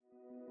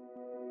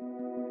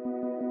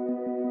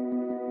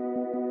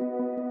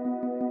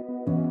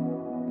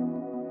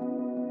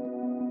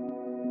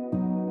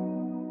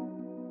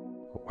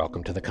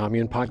Welcome to the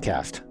Commune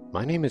Podcast.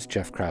 My name is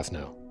Jeff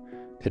Krasno.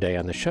 Today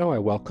on the show, I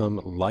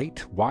welcome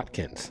Light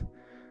Watkins.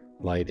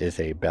 Light is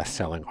a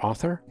best-selling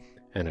author,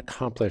 an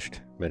accomplished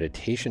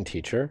meditation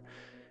teacher,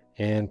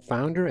 and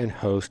founder and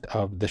host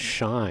of The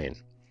Shine,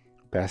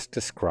 best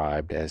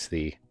described as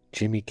the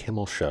Jimmy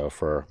Kimmel Show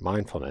for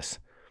mindfulness.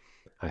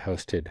 I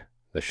hosted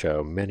the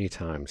show many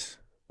times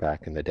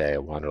back in the day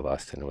at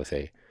Wanderlust, and it was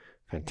a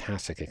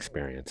fantastic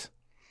experience.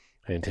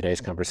 In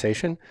today's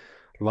conversation,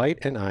 Light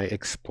and I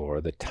explore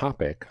the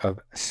topic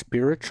of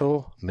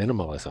spiritual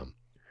minimalism,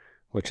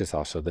 which is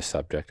also the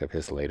subject of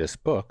his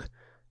latest book,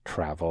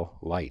 Travel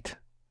Light,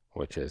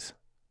 which is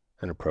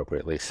an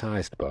appropriately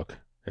sized book,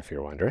 if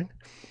you're wondering.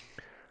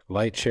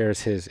 Light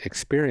shares his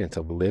experience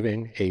of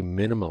living a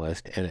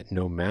minimalist and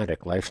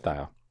nomadic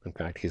lifestyle. In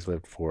fact, he's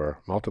lived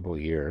for multiple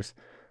years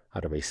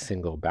out of a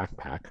single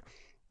backpack,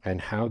 and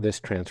how this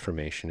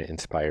transformation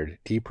inspired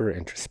deeper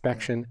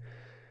introspection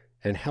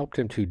and helped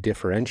him to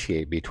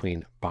differentiate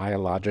between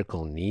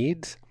biological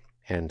needs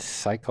and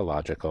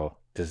psychological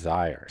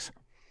desires.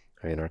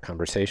 In our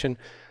conversation,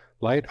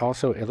 Light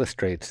also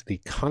illustrates the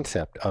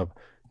concept of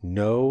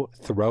no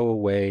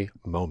throwaway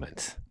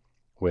moments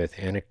with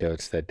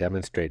anecdotes that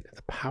demonstrate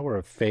the power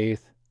of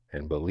faith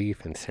and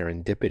belief in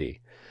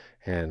serendipity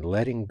and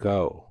letting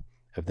go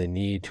of the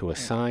need to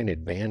assign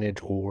advantage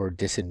or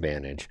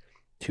disadvantage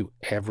to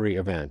every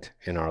event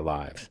in our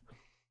lives.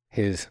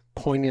 His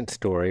poignant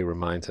story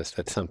reminds us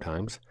that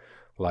sometimes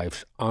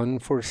life's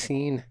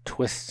unforeseen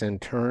twists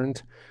and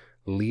turns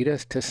lead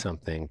us to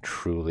something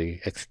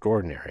truly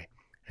extraordinary,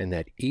 and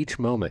that each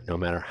moment, no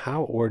matter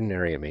how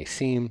ordinary it may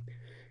seem,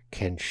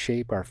 can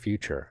shape our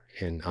future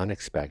in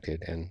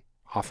unexpected and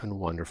often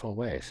wonderful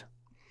ways.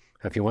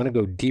 Now, if you want to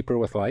go deeper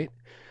with Light,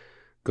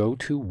 go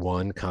to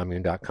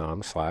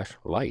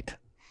onecommune.com/light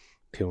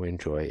to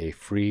enjoy a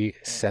free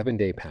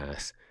 7-day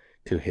pass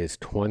to his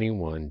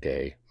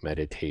 21-day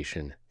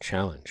meditation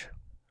challenge.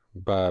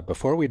 But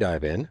before we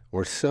dive in,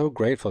 we're so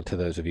grateful to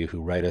those of you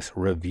who write us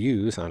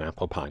reviews on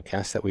Apple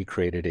Podcasts that we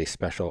created a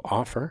special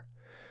offer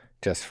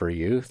just for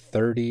you,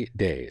 30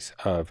 days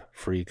of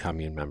free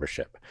Commune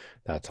membership.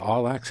 That's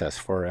all access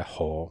for a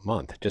whole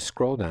month. Just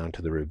scroll down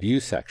to the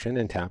review section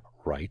and tap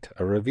write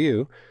a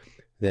review,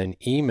 then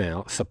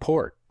email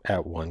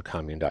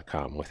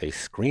support@onecommune.com with a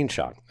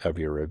screenshot of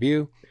your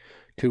review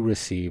to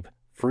receive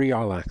free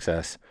all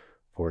access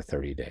for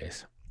 30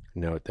 days.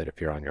 Note that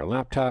if you're on your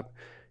laptop,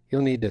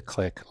 you'll need to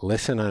click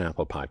listen on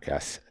Apple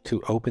Podcasts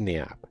to open the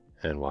app.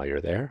 And while you're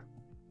there,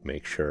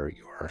 make sure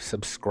you are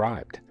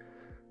subscribed.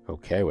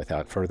 Okay,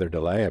 without further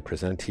delay, I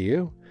present to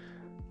you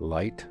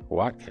Light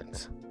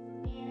Watkins.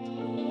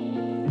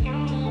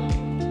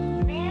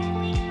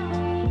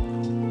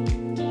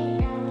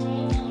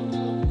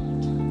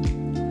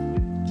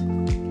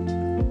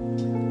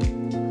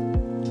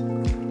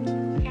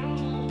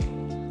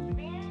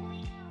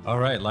 All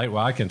right, Light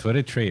Watkins, what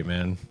a treat,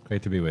 man.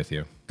 Great to be with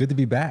you. Good to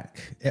be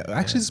back.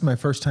 Actually, this is my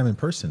first time in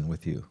person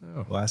with you.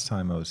 Oh. Last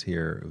time I was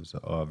here, it was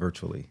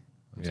virtually.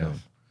 Yeah.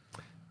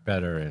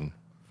 Better in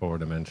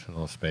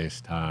four-dimensional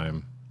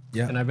space-time.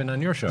 Yeah. And I've been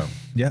on your show.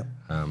 Yeah.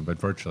 But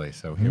virtually.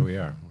 So here we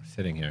are. We're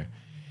sitting here.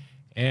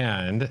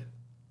 And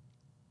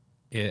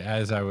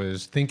as I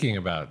was thinking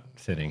about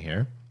sitting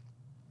here,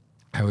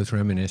 I was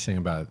reminiscing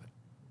about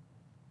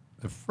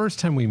the first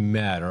time we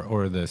met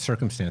or the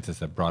circumstances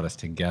that brought us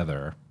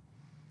together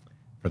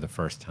for the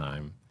first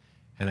time.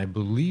 And I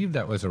believe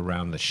that was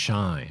around The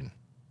Shine,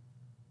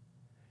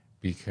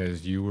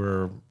 because you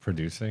were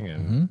producing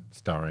and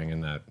starring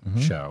in that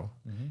show.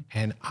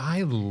 And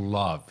I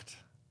loved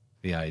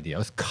the idea. I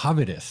was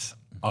covetous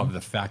of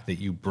the fact that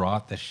you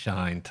brought The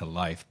Shine to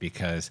life,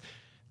 because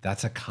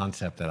that's a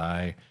concept that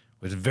I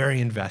was very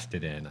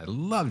invested in. I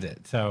loved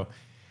it. So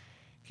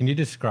can you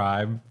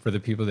describe for the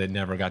people that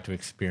never got to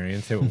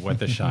experience it what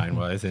The Shine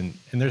was? And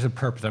there's a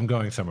purpose. I'm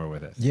going somewhere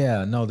with this.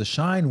 Yeah, no, The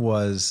Shine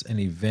was an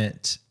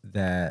event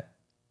that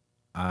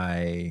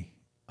I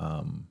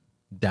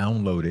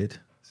downloaded,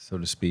 so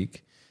to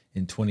speak,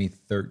 in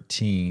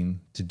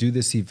 2013 to do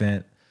this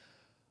event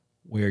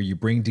where you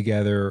bring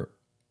together,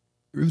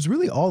 it was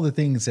really all the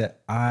things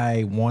that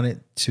I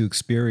wanted to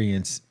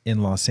experience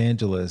in Los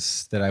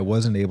Angeles that I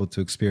wasn't able to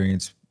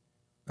experience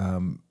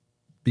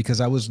because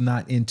I was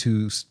not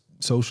into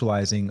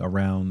socializing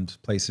around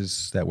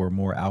places that were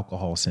more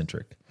alcohol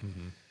centric.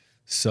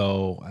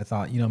 So I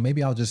thought,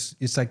 maybe I'll just,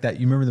 it's like that.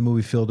 You remember the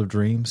movie Field of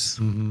Dreams?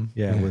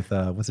 Yeah. With,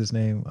 what's his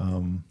name?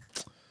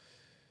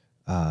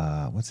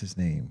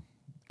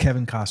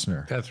 Kevin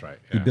Costner. That's right.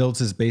 Yeah. He builds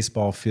his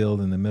baseball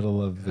field in the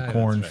middle of the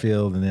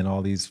cornfield, and then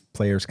all these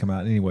players come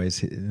out.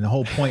 Anyways, and the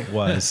whole point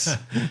was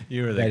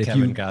you were the that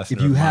Kevin Costner.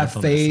 If you have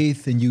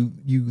faith and you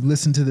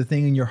listen to the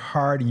thing in your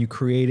heart and you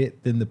create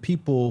it, then the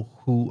people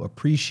who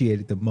appreciate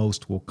it the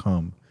most will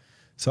come.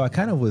 So I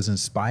kind of was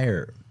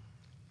inspired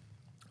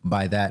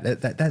by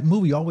that. That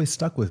movie always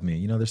stuck with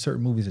me. There's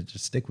certain movies that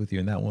just stick with you,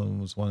 and that one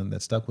was one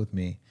that stuck with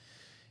me.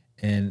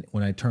 And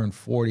when I turned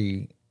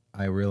 40,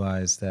 I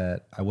realized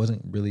that I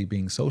wasn't really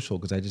being social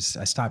because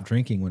I stopped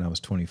drinking when I was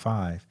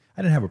 25.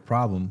 I didn't have a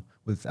problem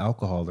with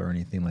alcohol or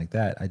anything like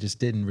that. I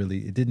just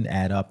it didn't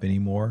add up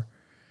anymore.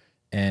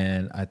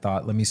 And I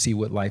thought, let me see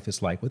what life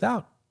is like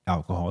without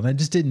alcohol. And I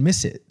just didn't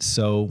miss it.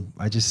 So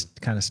I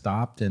just kind of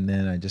stopped, and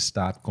then I just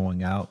stopped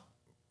going out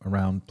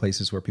around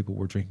places where people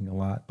were drinking a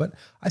lot. But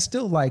I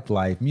still liked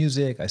live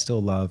music. I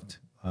still loved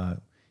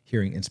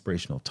hearing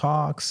inspirational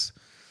talks.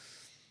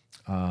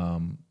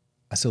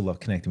 I still love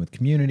connecting with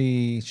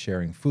community,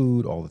 sharing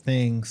food, all the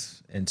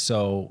things. And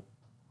so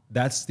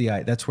that's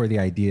where the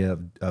idea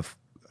of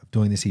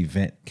doing this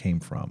event came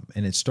from.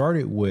 And it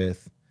started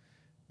with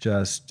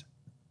just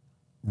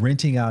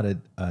renting out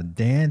a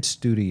dance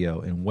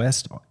studio in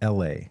West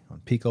LA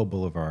on Pico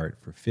Boulevard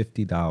for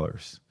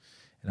 $50.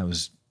 And I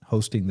was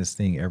hosting this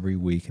thing every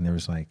week, and there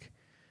was like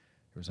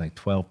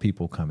 12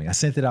 people coming. I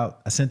sent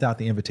out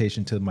the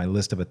invitation to my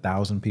list of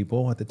 1,000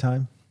 people at the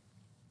time,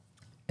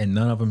 and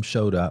none of them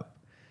showed up.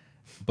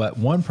 But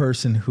one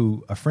person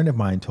who a friend of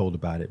mine told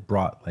about it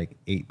brought like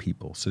 8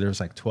 people. So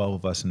there's like 12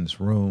 of us in this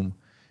room.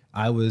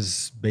 I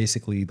was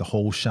basically the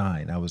whole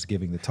shine. I was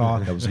giving the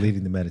talk. I was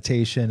leading the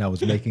meditation. I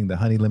was making the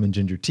honey lemon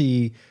ginger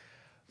tea.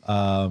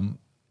 I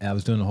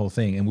was doing the whole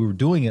thing. And we were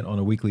doing it on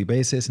a weekly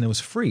basis, and it was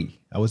free.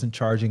 I wasn't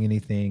charging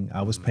anything.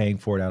 I was paying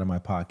for it out of my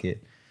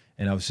pocket.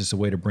 And it was just a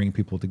way to bring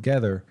people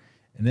together.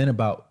 And then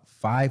about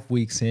 5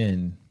 weeks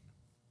in,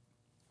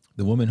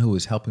 the woman who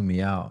was helping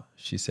me out,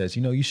 she says,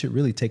 you should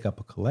really take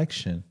up a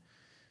collection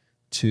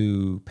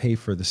to pay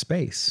for the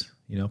space.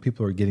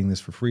 People are getting this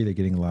for free. They're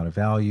getting a lot of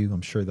value.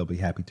 I'm sure they'll be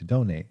happy to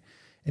donate.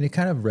 And it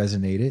kind of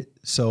resonated.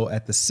 So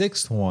at the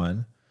 6th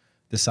one,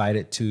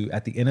 decided to,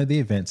 at the end of the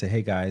event, say,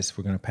 hey guys,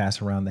 we're going to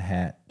pass around the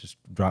hat. Just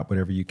drop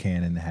whatever you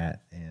can in the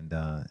hat. And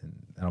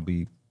that'll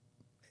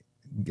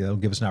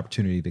give us an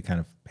opportunity to kind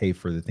of pay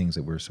for the things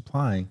that we're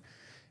supplying.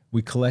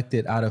 We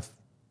collected out of,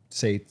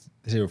 say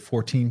there were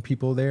 14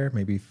 people there,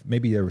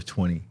 maybe there were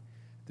 20 at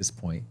this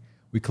point.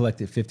 We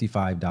collected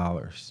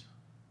 $55.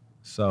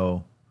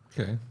 So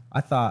okay.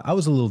 I thought, I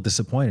was a little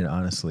disappointed,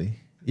 honestly,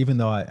 even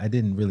though I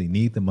didn't really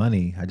need the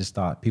money. I just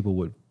thought people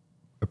would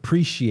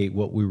appreciate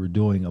what we were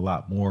doing a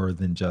lot more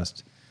than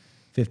just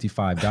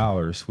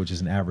 $55, which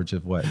is an average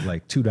of what,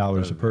 like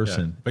 $2 a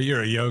person. Yeah. But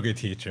you're a yoga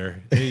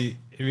teacher.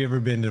 Have you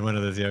ever been to one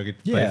of those yoga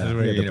places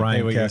where the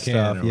Brian Kest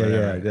stuff?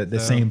 The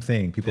same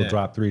thing. People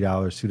drop $3,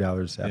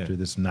 $2 after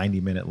this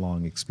 90-minute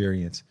long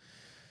experience.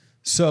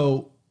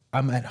 So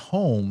I'm at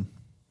home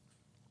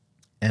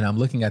and I'm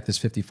looking at this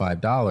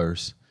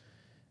 $55,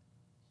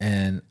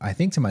 and I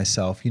think to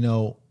myself,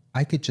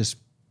 I could just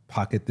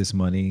pocket this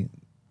money.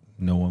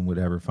 No one would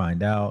ever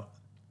find out.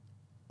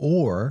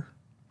 Or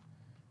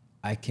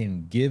I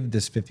can give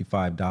this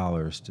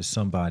 $55 to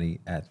somebody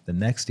at the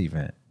next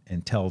event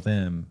and tell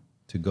them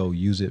to go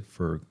use it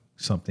for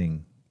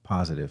something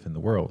positive in the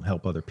world,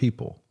 help other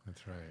people.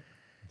 That's right.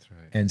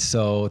 And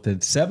so at the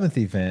 7th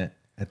event,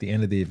 at the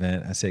end of the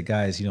event, I said,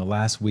 guys,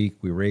 last week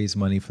we raised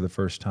money for the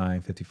first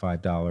time,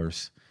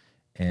 $55.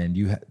 And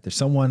there's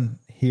someone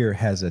here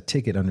has a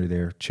ticket under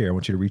their chair. I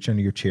want you to reach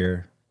under your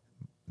chair.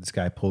 This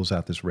guy pulls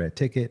out this red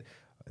ticket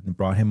and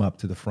brought him up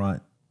to the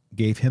front,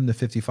 gave him the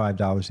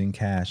 $55 in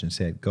cash and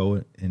said,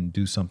 go and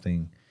do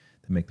something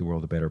to make the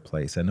world a better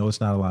place. I know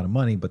it's not a lot of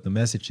money, but the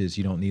message is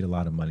you don't need a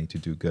lot of money to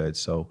do good.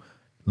 So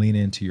lean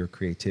into your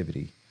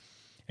creativity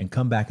and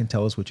come back and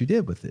tell us what you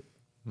did with it.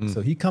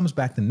 So he comes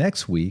back the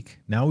next week.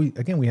 Now we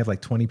have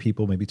like 20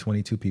 people, maybe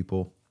 22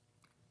 people.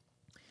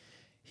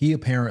 He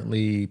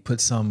apparently put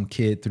some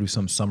kid through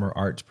some summer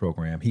arts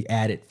program. He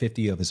added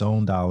 50 of his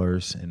own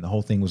dollars, and the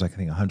whole thing was like, I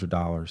think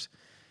 $100.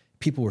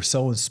 People were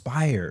so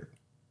inspired,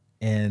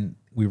 and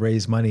we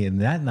raised money. And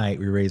that night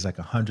we raised like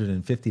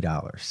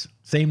 $150.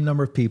 Same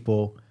number of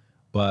people,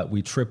 but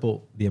we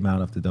tripled the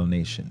amount of the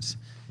donations.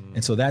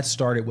 And so that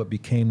started what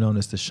became known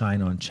as the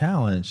Shine On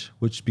Challenge,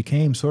 which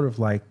became sort of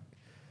like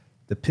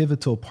the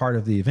pivotal part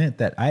of the event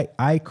that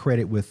I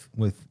credit with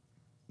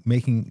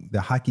making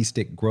the hockey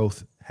stick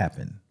growth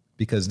happen.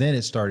 Because then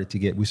we started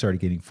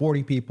getting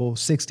 40 people,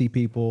 60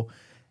 people.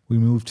 We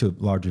moved to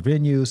larger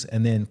venues,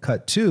 and then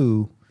cut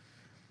to,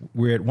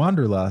 we're at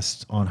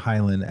Wanderlust on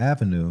Highland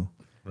Avenue.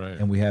 Right.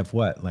 And we have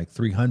like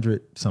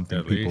 300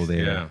 something people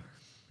there. Yeah.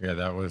 Yeah.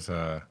 That was,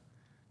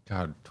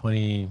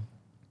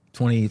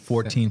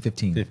 2014,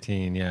 15.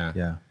 15. Yeah.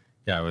 Yeah.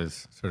 Yeah. I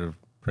was sort of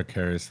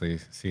precariously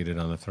seated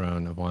on the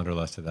throne of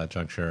Wanderlust at that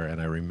juncture.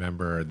 And I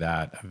remember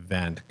that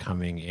event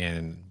coming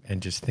in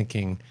and just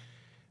thinking,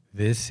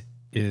 this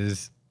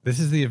is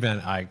the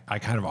event I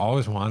kind of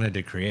always wanted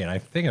to create. I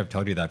think I've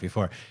told you that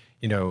before.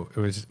 It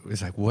was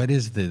like, what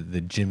is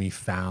the Jimmy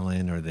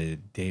Fallon or the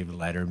Dave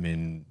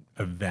Letterman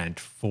event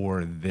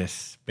for this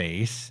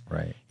space?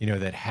 Right.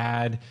 That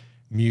had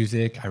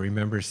music. I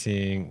remember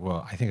seeing,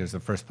 I think it was the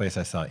first place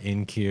I saw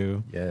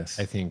InQ. Yes.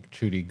 I think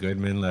Trudy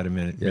Goodman led a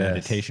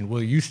meditation.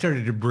 Well, you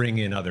started to bring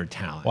in other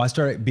talent. Well, I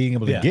started being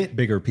able to get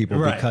bigger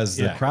people because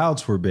the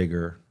crowds were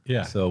bigger.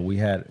 Yeah. So we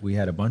had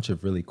a bunch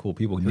of really cool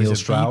people. Neil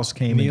Strauss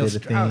came and did a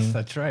thing.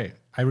 That's right.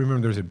 I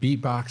remember there was a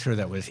beatboxer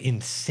that was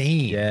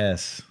insane.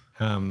 Yes.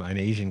 An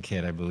Asian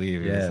kid, I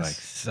believe. It was like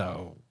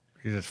so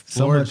You just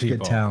So floored much people.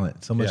 good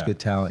talent. So much Yeah. good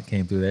talent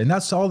came through there. And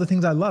that's all the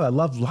things I love. I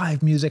love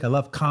live music. I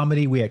love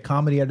comedy. We had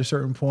comedy at a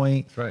certain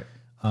point. That's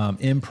right.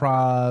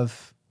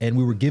 Improv. And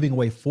we were giving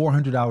away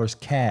 $400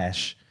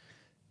 cash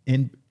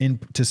in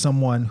to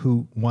someone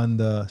who won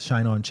the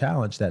Shine On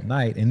Challenge that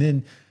night. And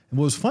then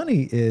what was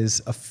funny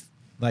is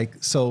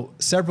so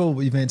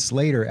several events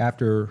later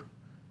after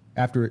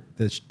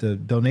the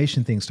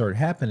donation thing started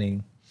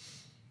happening,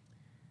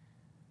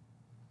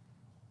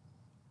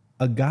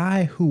 a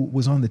guy who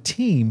was on the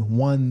team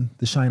won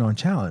the Shine On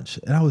Challenge.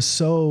 And I was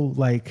so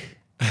like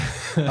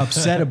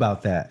upset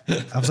about that.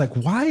 I was like,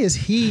 why is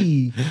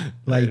he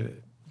like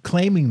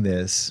claiming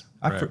this?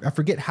 I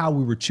forget how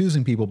we were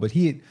choosing people, but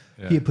he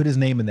had put his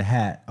name in the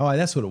hat. Oh,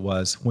 that's what it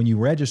was. When you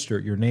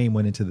registered, your name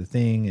went into the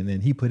thing, and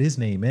then he put his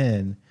name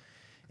in,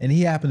 and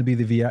he happened to be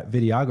the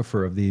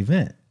videographer of the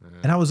event.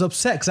 And I was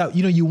upset because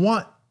you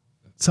want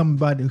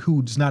somebody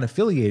who's not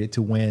affiliated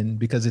to win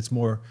because it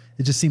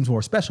just seems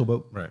more special.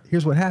 But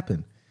here's what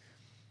happened.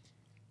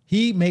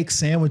 He makes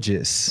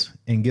sandwiches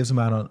and gives them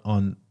out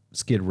on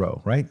Skid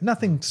Row, right?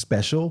 Nothing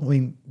special. I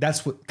mean,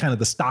 that's what kind of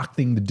the stock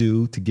thing to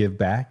do to give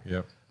back.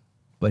 Yep.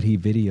 But he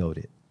videoed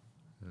it.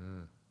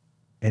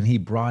 And he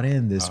brought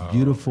in this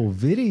beautiful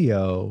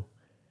video.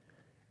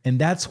 And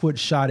that's what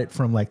shot it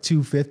from like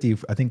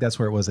 $250, I think that's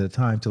where it was at the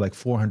time, to like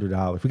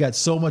 $400. We got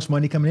so much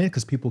money coming in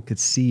because people could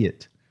see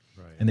it.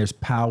 Right. And there's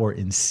power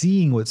in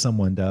seeing what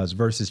someone does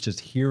versus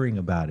just hearing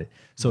about it.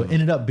 So it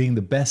ended up being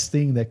the best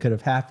thing that could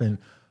have happened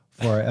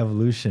for our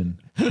evolution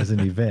as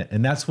an event.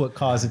 And that's what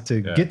caused it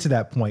to get to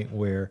that point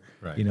where,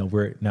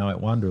 we're now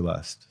at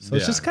Wanderlust. So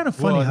it's just kind of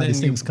funny how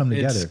these things come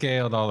together. It's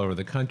scaled all over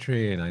the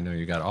country, and I know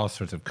you got all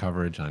sorts of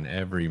coverage on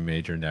every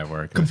major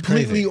network.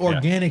 Completely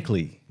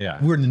organically.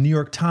 Yeah. We're in the New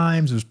York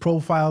Times. It was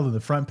profiled on the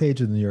front page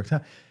of the New York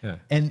Times. Yeah.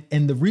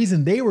 And the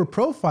reason they were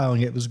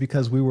profiling it was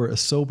because we were a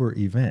sober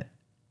event.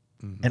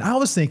 Mm-hmm. And I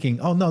was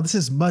thinking, oh no, this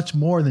is much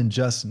more than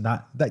just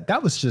not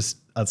that was just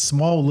a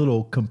small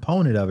little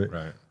component of it.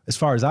 Right. As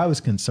far as I was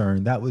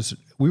concerned,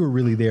 we were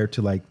really there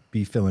to like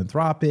be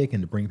philanthropic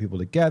and to bring people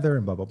together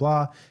and blah, blah,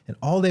 blah. And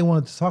all they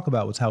wanted to talk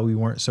about was how we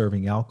weren't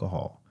serving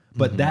alcohol.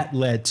 But that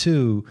led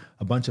to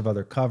a bunch of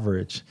other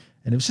coverage.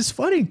 And it was just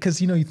funny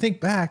because, you think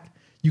back,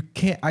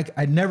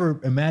 I never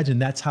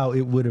imagined that's how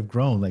it would have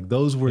grown. Like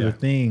those were the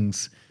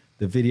things,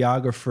 the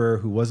videographer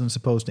who wasn't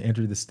supposed to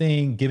enter this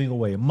thing, giving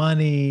away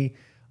money,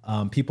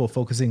 people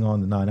focusing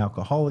on the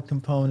non-alcoholic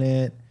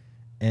component.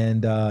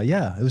 And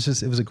it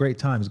was a great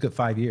time. It was a good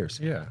 5 years.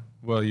 Yeah.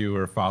 Well, you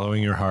were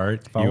following your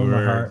heart. Following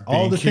my heart.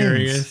 All the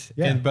curious. Things.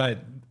 Yeah. But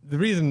the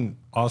reason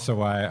also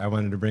why I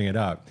wanted to bring it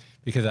up,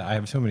 because I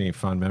have so many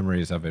fond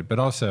memories of it, but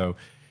also,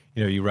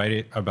 you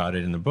write about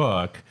it in the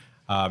book,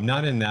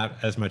 not in that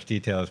as much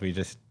detail as we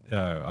just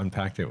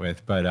unpacked it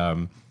with, but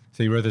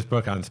so you wrote this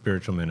book on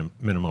spiritual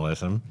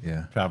minimalism.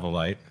 Yeah. Travel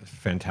Light.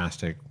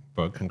 Fantastic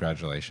book.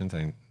 Congratulations.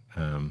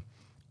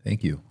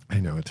 Thank you. I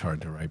know it's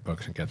hard to write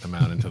books and get them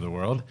out into the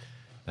world.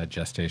 That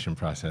gestation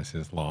process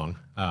is long.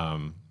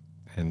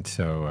 And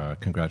so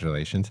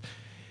congratulations.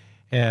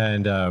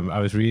 And I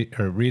was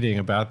reading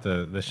about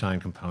the shine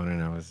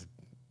component. I was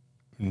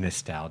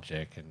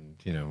nostalgic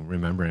and,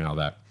 remembering all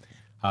that.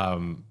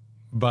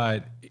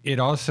 But it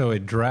also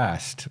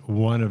addressed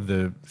one of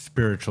the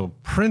spiritual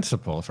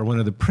principles, or one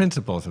of the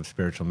principles of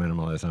spiritual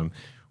minimalism,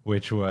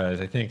 which was,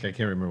 I can't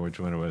remember which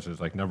one it was. It was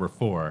like number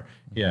 4.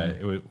 Yeah,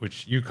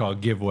 which you call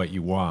give what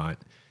you want.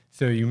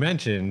 So you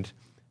mentioned,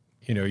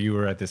 you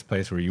were at this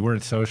place where you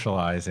weren't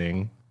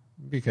socializing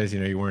because,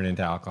 you weren't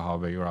into alcohol,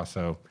 but you were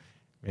also,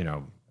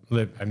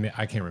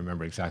 I can't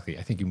remember exactly.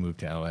 I think you moved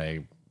to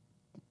LA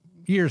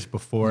years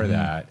before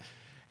that.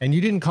 And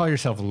you didn't call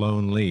yourself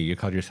lonely. You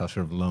called yourself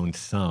sort of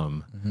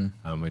lonesome,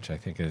 which I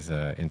think is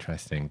an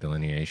interesting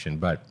delineation.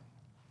 But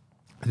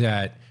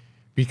that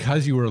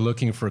because you were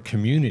looking for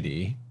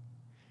community,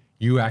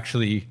 you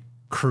actually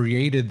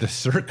created the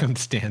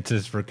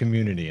circumstances for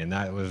community. And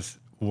that was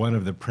one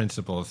of the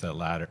principles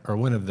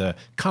one of the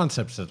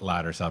concepts that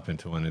ladders up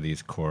into one of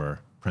these core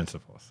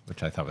principles,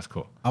 which I thought was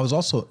cool. I was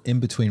also in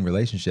between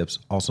relationships,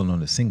 also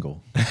known as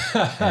single.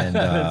 And,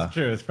 that's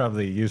true. It's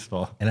probably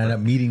useful. And I ended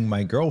up meeting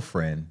my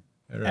girlfriend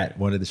at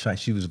one of the Shine.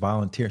 She was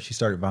volunteering. She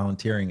started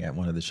volunteering at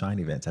one of the Shine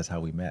events. That's how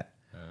we met.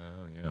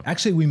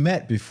 Actually, we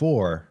met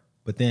before,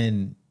 but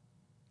then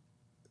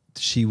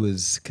she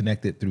was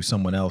connected through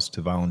someone else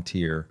to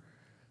volunteer.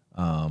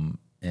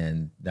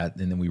 And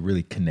then we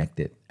really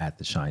connected at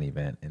the Shine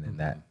event. And then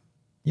that,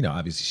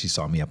 obviously she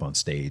saw me up on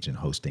stage and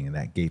hosting, and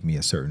that gave me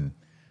a certain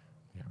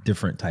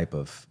different type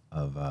of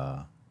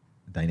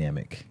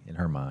dynamic in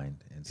her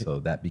mind. And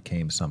so that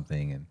became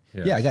something.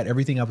 And I got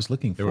everything I was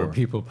looking for. There were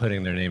people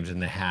putting their names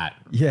in the hat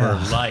for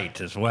light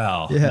as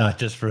well, not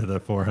just for the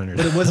 400.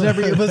 But it wasn't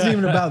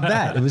even about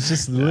that. It was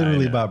just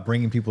literally about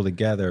bringing people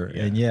together.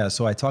 Yeah. And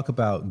so I talk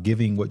about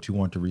giving what you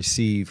want to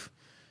receive.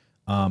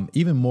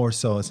 Even more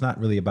so, it's not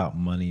really about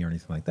money or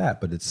anything like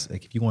that, but it's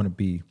like if you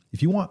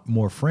want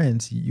more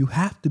friends, you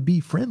have to be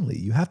friendly.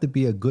 You have to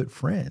be a good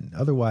friend.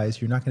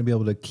 Otherwise, you're not going to be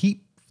able to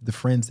keep the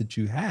friends that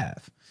you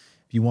have.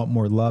 If you want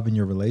more love in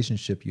your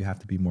relationship, you have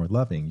to be more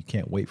loving. You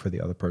can't wait for the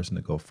other person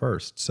to go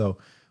first. So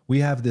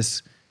we have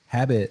this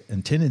habit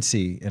and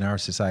tendency in our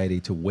society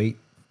to wait,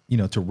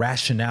 to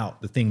ration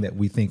out the thing that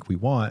we think we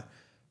want,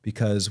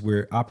 because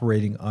we're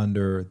operating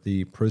under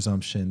the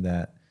presumption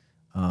that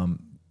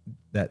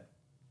that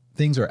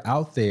things are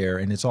out there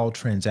and it's all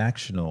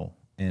transactional.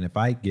 And if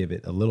I give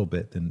it a little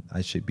bit, then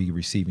I should be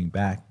receiving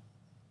back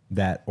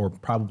that, or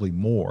probably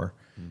more.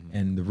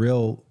 And the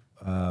real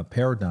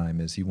paradigm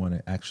is you want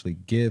to actually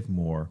give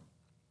more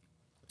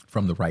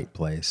from the right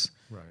place,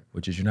 Right.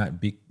 which is you're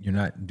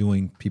not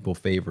doing people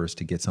favors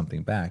to get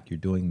something back. You're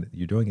doing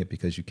it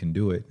because you can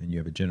do it, and you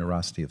have a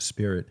generosity of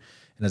spirit.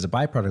 And as a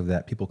byproduct of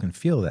that, people can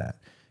feel that.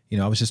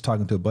 I was just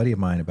talking to a buddy of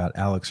mine about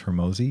Alex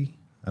Hormozy.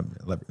 A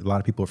lot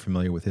of people are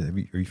familiar with it.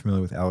 Are you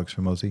familiar with Alex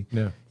Hormozy?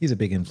 Yeah. He's a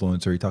big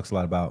influencer. He talks a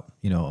lot about,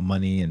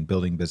 money and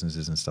building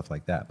businesses and stuff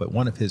like that. But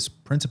one of his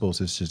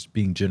principles is just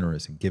being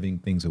generous and giving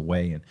things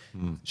away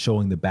and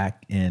showing the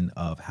back end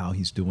of how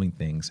he's doing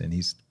things. And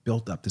he's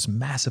built up this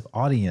massive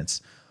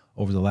audience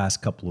over the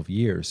last couple of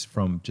years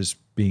from just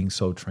being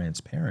so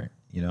transparent,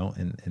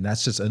 and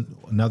that's just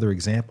another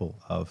example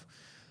of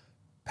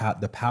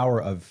the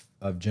power of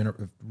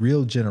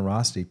real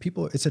generosity.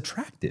 People, it's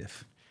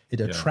attractive. It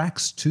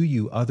attracts to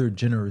you other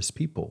generous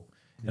people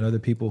and other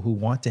people who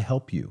want to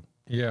help you.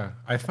 Yeah.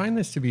 I find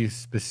this to be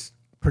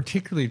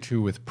particularly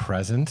true with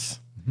presents.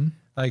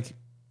 Like,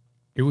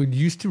 it would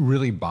used to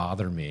really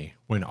bother me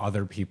when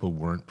other people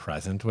weren't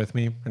present with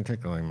me,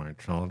 particularly my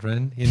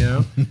children,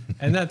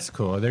 and that's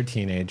cool. They're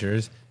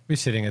teenagers. We're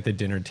sitting at the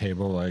dinner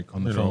table, like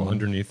on the phone,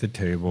 underneath the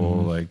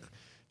table, like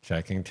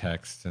checking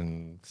texts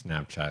and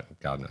Snapchat,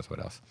 God knows what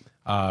else.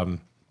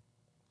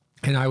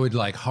 And I would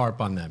like harp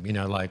on them,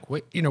 like,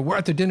 we're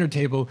at the dinner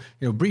table,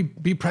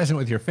 be present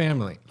with your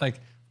family. Like,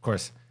 of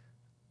course,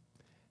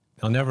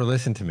 they'll never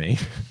listen to me,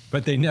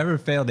 but they never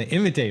fail to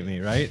imitate me,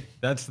 right?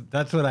 That's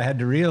what I had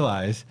to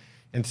realize.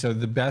 And so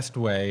the best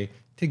way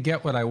to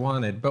get what I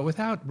wanted, but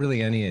without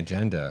really any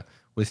agenda,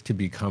 was to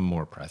become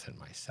more present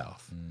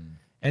myself.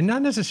 And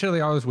not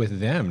necessarily always with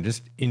them,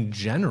 just in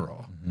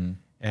general.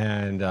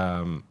 And,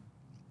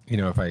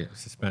 if I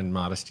suspend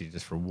modesty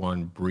just for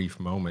one brief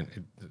moment,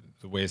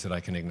 the ways that I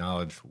can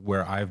acknowledge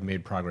where I've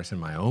made progress in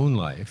my own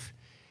life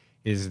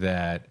is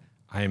that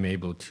I am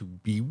able to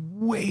be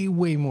way,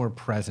 way more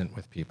present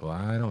with people.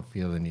 I don't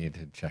feel the need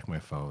to check my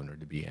phone or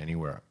to be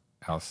anywhere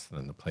else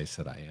than the place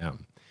that I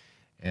am.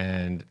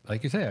 And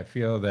like you say, I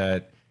feel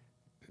that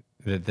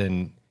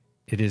then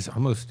it is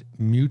almost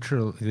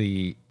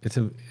mutually,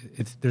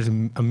 there's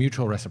a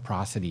mutual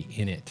reciprocity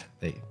in it.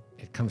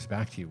 It comes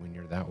back to you when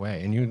you're that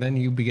way. And then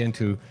you begin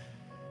to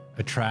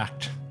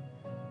attract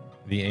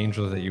the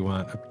angels that you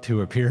want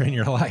to appear in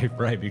your life,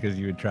 right? Because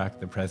you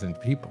attract the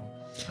present people.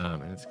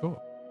 And it's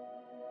cool.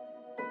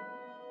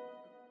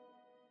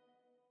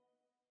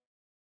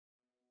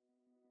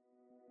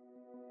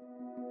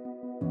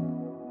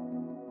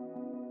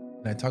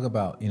 And I talk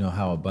about,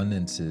 how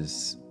abundance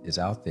is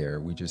out there.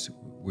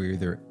 We're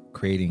either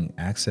creating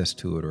access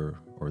to it or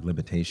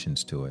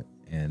limitations to it.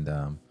 And,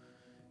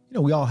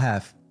 we all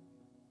have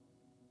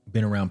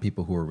been around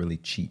people who are really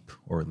cheap,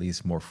 or at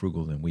least more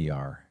frugal than we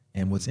are.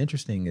 And what's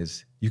interesting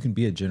is you can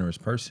be a generous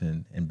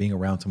person, and being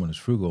around someone who's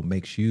frugal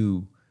makes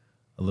you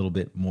a little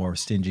bit more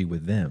stingy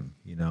with them,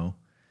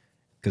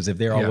 because if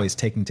they're always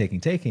taking,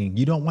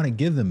 you don't want to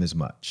give them as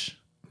much.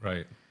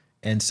 Right.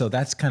 And so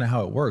that's kind of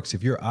how it works.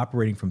 If you're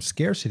operating from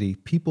scarcity,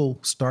 people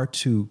start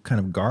to kind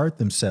of guard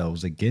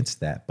themselves against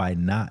that by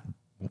not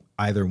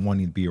either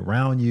wanting to be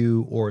around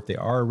you, or if they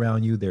are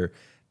around you, they're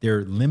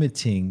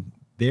limiting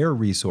their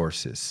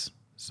resources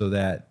so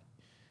that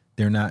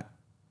they're not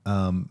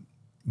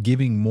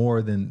giving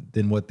more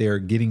than what they're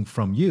getting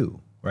from you,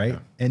 right? Yeah.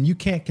 And you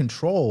can't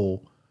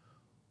control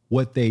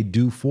what they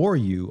do for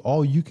you.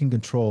 All you can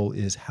control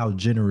is how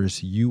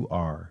generous you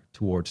are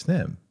towards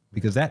them,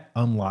 because that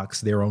unlocks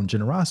their own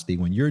generosity.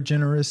 When you're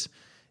generous,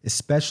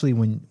 especially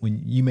when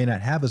you may not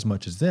have as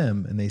much as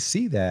them, and they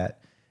see that,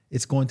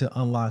 it's going to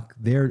unlock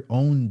their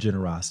own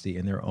generosity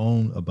and their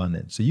own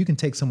abundance. So you can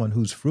take someone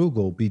who's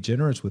frugal, be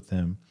generous with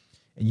them,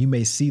 and you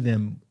may see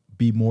them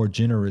be more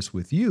generous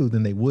with you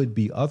than they would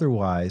be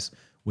otherwise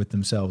with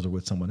themselves or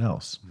with someone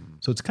else.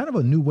 So it's kind of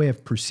a new way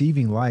of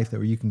perceiving life, that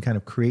where you can kind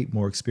of create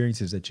more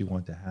experiences that you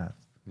want to have.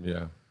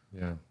 Yeah,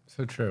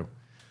 so true.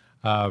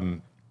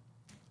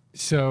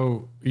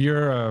 So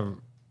you're a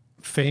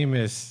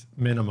famous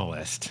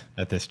minimalist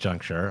at this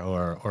juncture,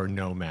 or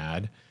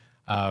nomad.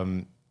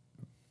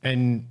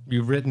 And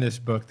you've written this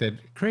book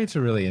that creates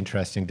a really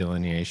interesting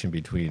delineation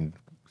between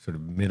sort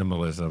of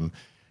minimalism,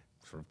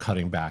 sort of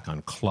cutting back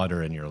on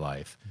clutter in your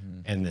life,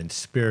 and then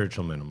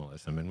spiritual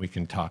minimalism. And we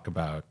can talk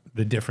about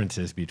the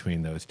differences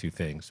between those two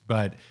things.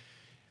 But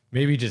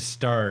maybe just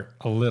start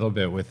a little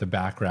bit with the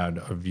background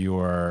of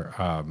your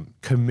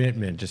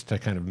commitment just to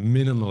kind of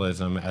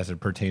minimalism as it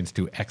pertains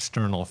to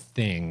external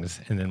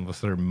things, and then we'll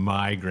sort of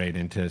migrate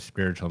into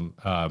spiritual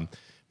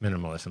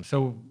minimalism.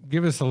 So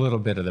give us a little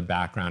bit of the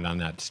background on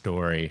that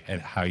story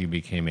and how you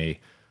became a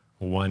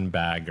one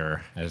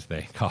bagger, as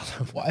they call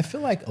them. Well, I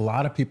feel like a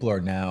lot of people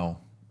are now,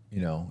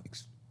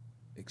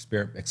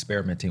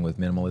 experimenting with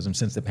minimalism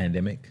since the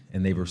pandemic,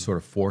 and they were sort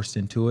of forced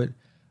into it.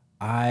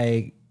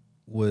 I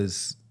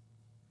was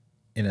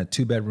in a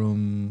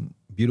 2-bedroom,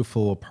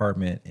 beautiful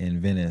apartment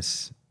in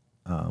Venice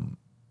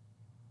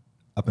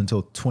up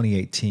until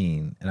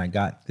 2018, and I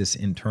got this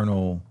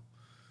internal,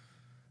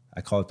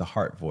 I call it the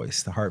heart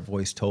voice. The heart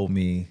voice told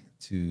me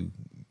to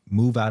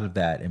move out of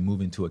that and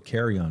move into a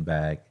carry-on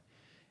bag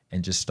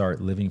and just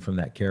start living from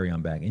that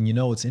carry-on bag. And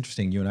it's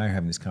interesting, you and I are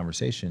having this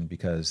conversation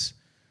because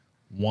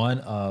one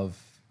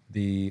of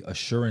the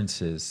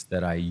assurances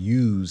that I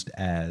used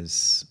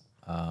as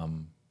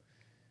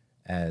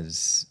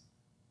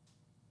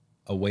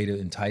a way to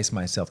entice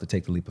myself to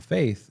take the leap of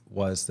faith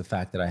was the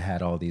fact that I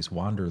had all these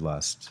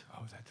wanderlust.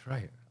 Oh, that's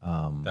right.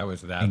 That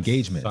was that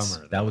engagements.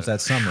 summer. That was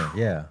that summer.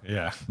 Yeah.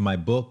 Yeah. My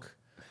book,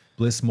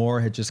 Bliss More,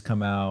 had just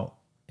come out,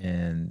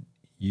 and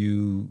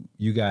you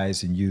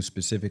guys, and you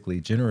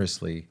specifically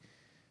generously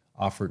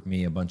offered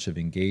me a bunch of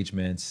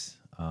engagements.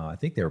 I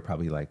think there were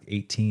probably like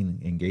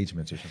 18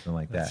 engagements or something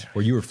like that,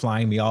 where you were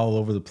flying me all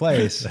over the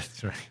place.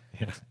 That's right.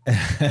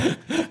 Yeah.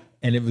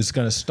 And it was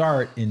going to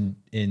start in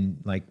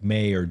like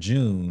May or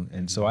June.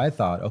 And so I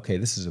thought, okay,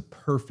 this is a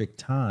perfect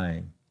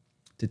time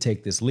to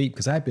take this leap,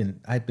 because I'd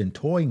been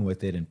toying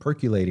with it and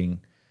percolating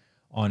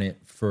on it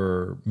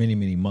for many,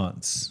 many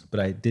months,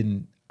 but I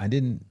didn't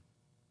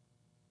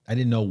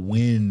know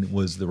when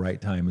was the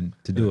right time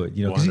to do it.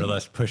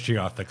 Wanderlust pushed you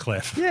off the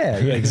cliff. Yeah,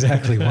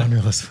 exactly.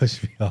 Wanderlust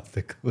pushed me off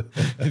the cliff.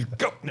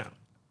 Go now.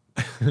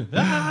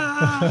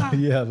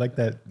 Yeah, like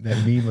that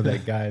meme of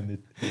that guy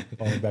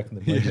falling back in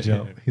the bungee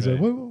jump. He's like,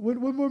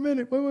 one more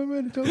minute.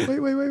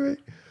 Wait.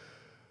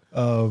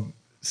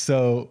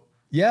 So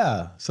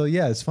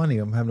it's funny.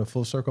 I'm having a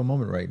full circle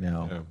moment right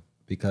now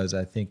because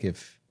I think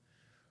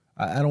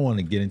I don't want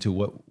to get into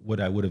what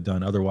I would have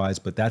done otherwise,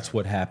 but that's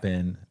what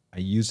happened. I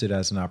used it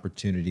as an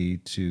opportunity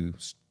to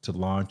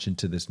launch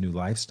into this new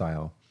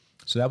lifestyle.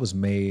 So that was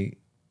May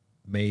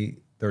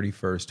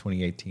 31st,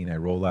 2018. I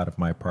rolled out of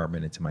my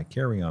apartment into my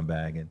carry-on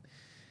bag, and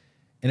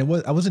I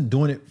wasn't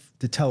doing it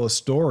to tell a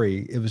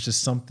story. It was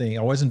just something.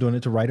 I wasn't doing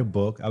it to write a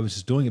book. I was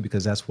just doing it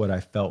because that's what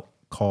I felt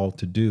called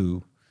to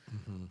do.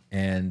 Mm-hmm.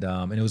 And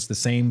it was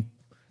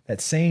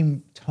that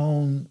same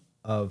tone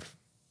of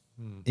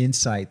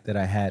insight that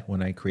I had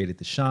when I created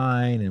The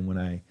Shine, and when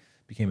I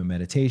became a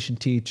meditation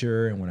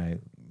teacher, and when I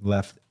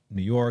left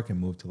New York and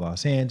moved to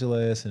Los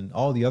Angeles, and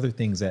all the other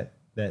things that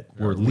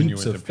were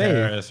leaps of faith.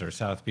 Paris or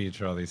South Beach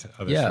or all these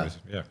other shows.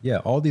 Yeah,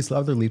 all these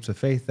other leaps of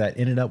faith that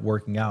ended up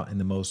working out in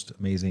the most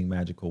amazing,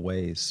 magical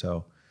ways.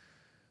 So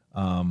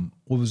what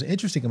was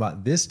interesting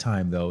about this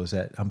time, though, is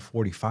that I'm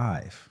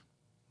 45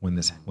 when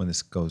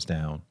this goes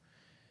down.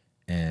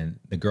 And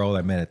the girl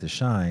I met at The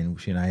Shine,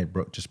 she and I had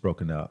just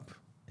broken up.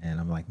 And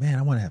I'm like, man,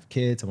 I want to have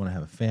kids. I want to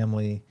have a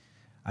family.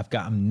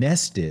 I'm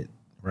nested,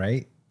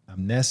 right?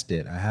 I'm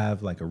nested. I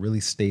have like a really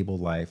stable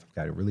life. I've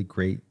got a really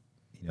great,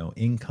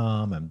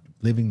 income. I'm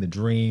living the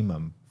dream.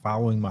 I'm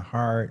following my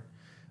heart.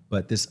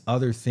 But this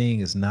other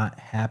thing is not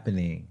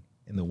happening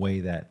in the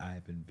way that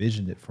I've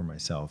envisioned it for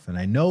myself. And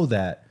I know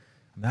that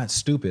I'm not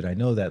stupid. I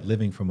know that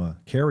living from a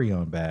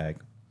carry-on bag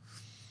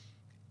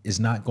is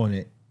not going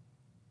to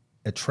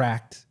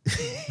attract,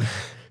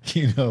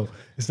 it's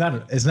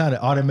not an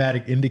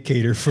automatic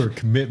indicator for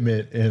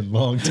commitment and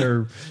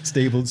long-term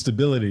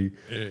stability.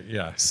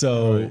 Yeah.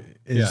 So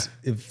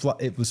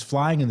it was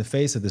flying in the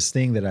face of this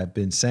thing that I've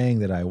been saying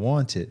that I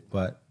wanted,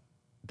 but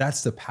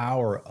that's the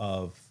power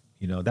of,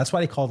 that's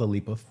why they call it a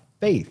leap of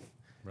faith.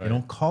 Right. They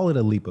don't call it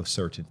a leap of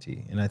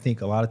certainty. And I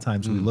think a lot of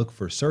times we look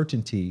for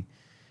certainty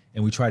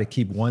and we try to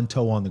keep one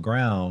toe on the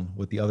ground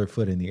with the other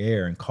foot in the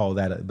air and call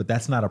that, but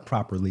that's not a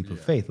proper leap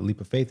of faith. A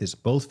leap of faith is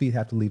both feet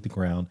have to leave the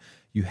ground.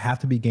 You have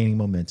to be gaining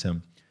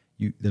momentum.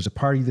 There's a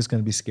part of you that's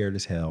going to be scared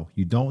as hell.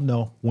 You don't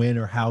know when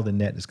or how the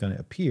net is going to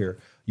appear.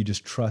 You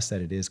just trust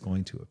that it is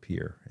going to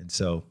appear. And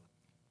so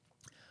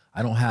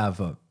I don't have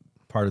a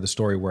part of the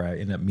story where I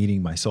end up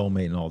meeting my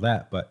soulmate and all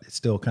that, but it's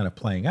still kind of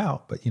playing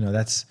out. But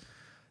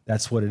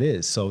that's what it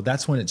is. So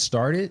that's when it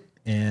started,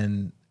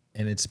 and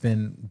it's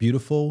been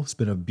beautiful. It's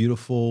been a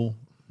beautiful,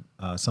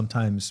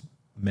 sometimes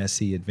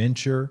messy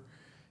adventure.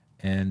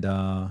 And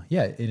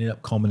it ended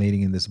up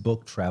culminating in this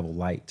book, Travel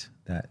Light,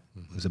 that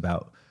was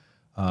about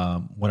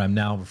what I'm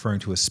now referring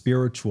to as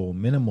spiritual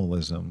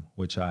minimalism,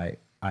 which I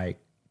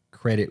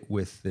credit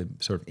with the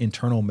sort of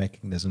internal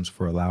mechanisms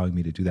for allowing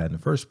me to do that in the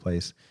first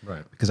place.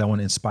 Right. Because I want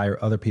to inspire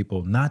other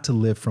people not to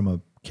live from a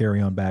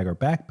carry-on bag or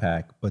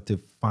backpack, but to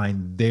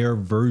find their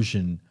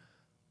version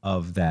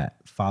of that,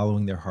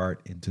 following their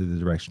heart into the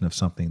direction of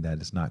something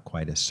that is not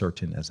quite as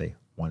certain as they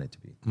want it to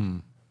be.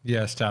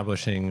 Yeah,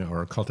 establishing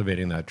or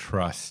cultivating that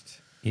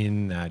trust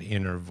in that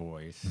inner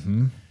voice.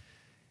 Mm-hmm.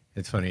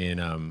 It's funny,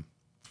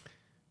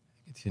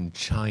 it's in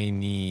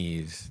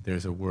Chinese,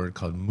 there's a word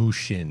called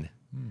mushin,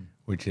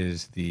 which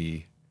is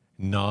the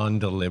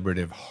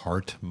non-deliberative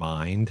heart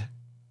mind,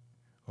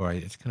 or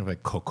it's kind of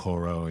like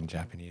kokoro in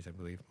Japanese, I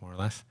believe, more or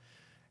less.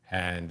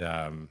 And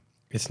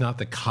it's not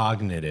the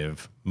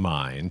cognitive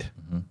mind,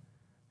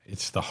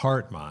 it's the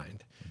heart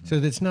mind. So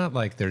it's not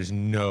like there's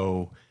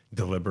no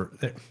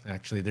deliberate,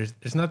 actually,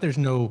 there's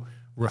no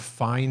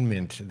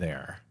refinement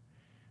there,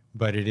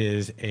 but it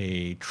is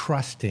a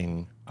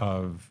trusting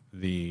of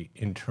the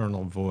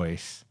internal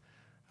voice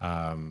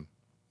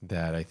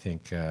that I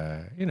think,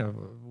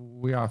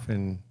 we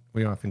often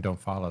don't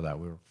follow that.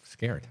 We're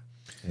scared.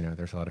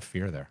 There's a lot of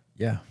fear there.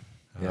 Yeah.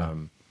 Yeah.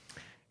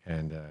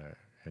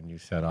 And you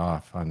set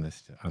off on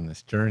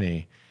this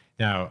journey.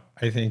 Now,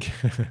 I think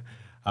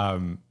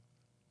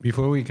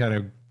before we kind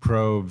of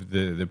probe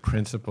the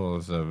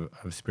principles of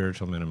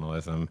spiritual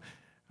minimalism,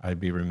 I'd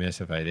be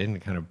remiss if I didn't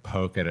kind of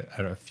poke at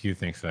a few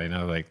things. So I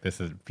know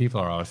people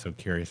are also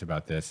curious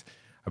about this,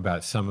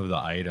 about some of the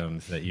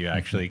items that you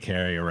actually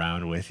carry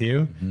around with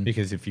you,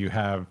 because if you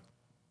have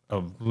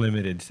a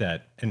limited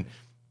set, and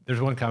there's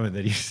one comment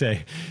that you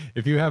say,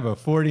 if you have a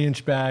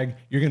 40-inch bag,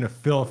 you're going to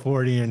fill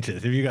 40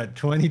 inches. If you got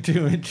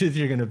 22 inches,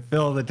 you're going to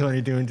fill the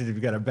 22 inches. If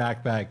you got a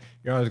backpack,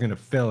 you're always going to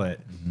fill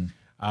it.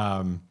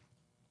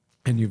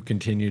 And you've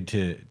continued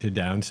to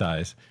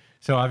downsize.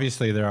 So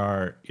obviously there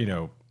are,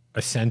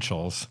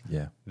 essentials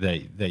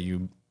that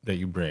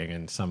you bring,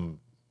 and some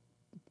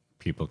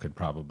people could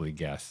probably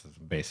guess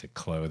basic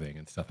clothing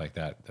and stuff like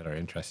that are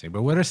interesting.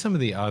 But what are some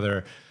of the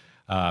other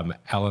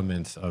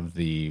elements of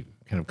the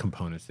kind of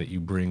components that you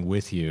bring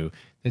with you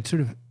that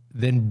sort of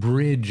then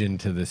bridge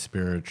into the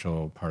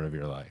spiritual part of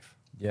your life?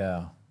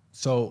 Yeah.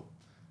 So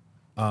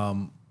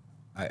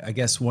I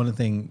guess one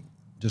thing,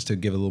 just to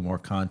give a little more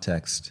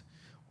context,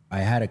 I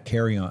had a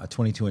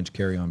 22-inch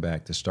carry-on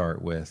bag to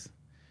start with,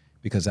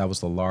 because that was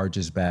the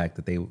largest bag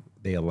that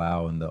they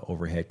allow in the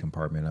overhead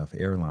compartment of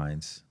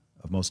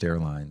most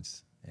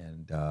airlines.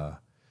 And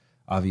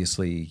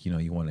obviously,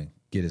 you want to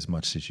get as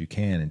much as you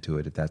can into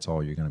it if that's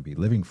all you're going to be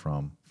living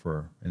from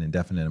for an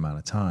indefinite amount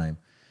of time.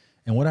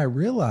 And what I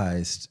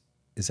realized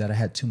is that I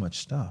had too much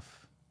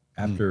stuff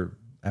after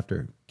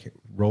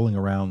rolling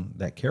around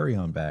that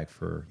carry-on bag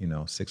for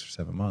 6 or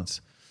 7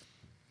 months.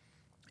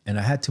 And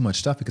I had too much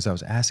stuff because I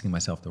was asking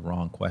myself the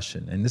wrong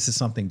question. And this is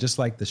something just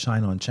like the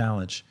Shine On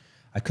Challenge,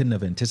 I couldn't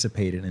have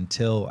anticipated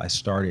until I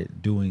started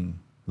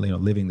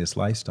living this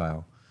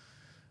lifestyle.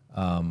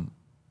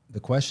 The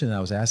question I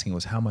was asking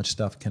was, how much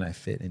stuff can I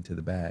fit into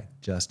the bag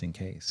just in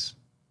case?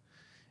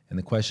 And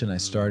the question I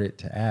started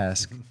to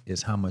ask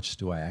is, how much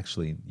do I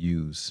actually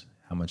use?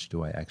 How much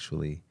do I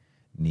actually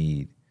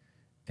need?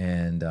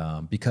 And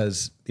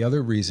because the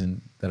other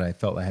reason that I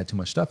felt I had too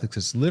much stuff is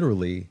because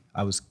literally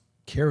I was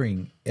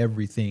carrying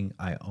everything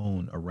I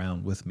own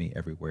around with me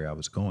everywhere I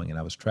was going. And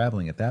I was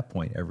traveling at that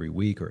point every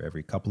week or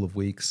every couple of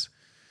weeks,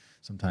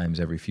 sometimes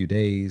every few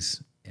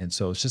days. And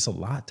so it's just a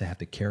lot to have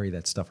to carry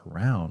that stuff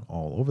around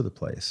all over the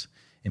place.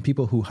 And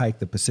people who hike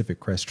the Pacific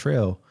Crest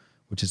Trail,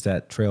 which is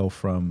that trail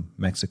from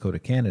Mexico to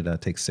Canada,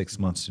 takes 6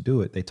 months to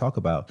do it. They talk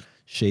about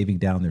shaving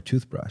down their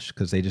toothbrush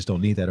because they just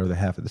don't need that other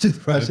half of the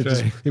toothbrush.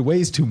 It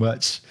weighs too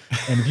much.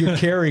 And if you're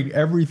carrying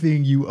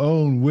everything you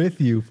own with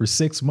you for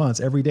 6 months,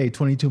 every day,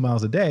 22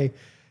 miles a day,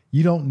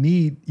 you don't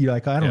need, I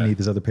don't need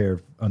this other pair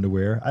of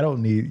underwear. I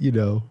don't need,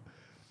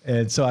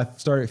 And so I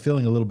started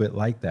feeling a little bit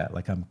like that,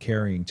 like I'm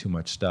carrying too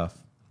much stuff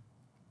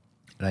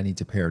and I need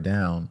to pare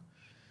down.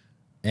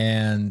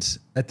 And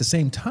at the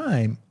same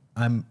time,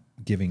 I'm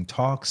giving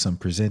talks, I'm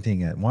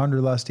presenting at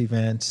Wanderlust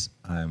events,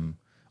 I'm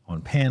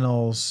on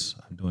panels,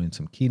 I'm doing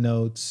some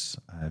keynotes.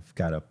 I've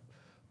got a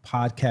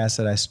podcast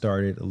that I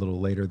started a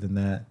little later than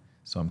that.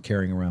 So I'm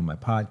carrying around my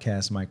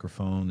podcast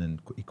microphone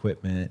and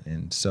equipment.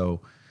 And so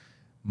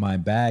my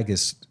bag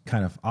is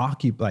kind of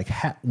occupied,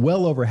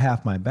 well over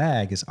half my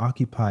bag is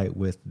occupied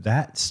with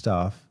that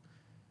stuff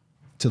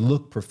to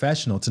look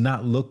professional, to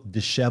not look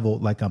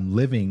disheveled like I'm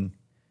living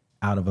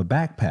out of a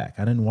backpack.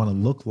 I didn't want to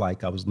look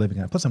like I was living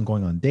out. Plus I'm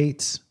going on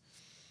dates,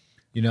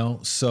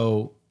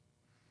 so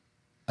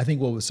I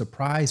think what would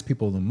surprise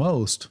people the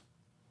most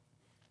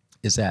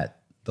is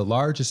that the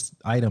largest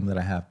item that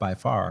I have by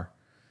far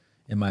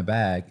in my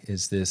bag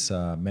is this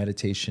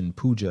meditation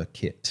puja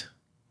kit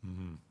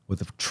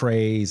with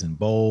trays and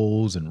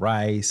bowls and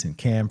rice and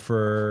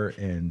camphor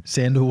and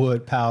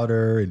sandalwood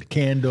powder and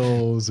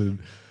candles. And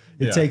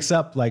it takes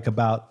up like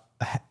about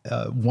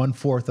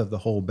 1/4 of the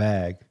whole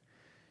bag.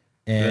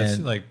 And that's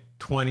like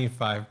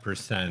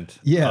 25%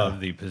 of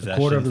the possessions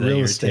quarter of the that real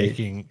you're estate.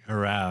 taking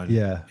around.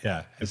 Yeah.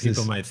 And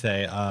people might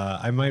say,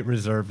 I might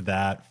reserve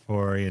that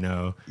for,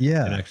 an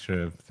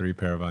extra 3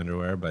 pair of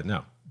underwear, but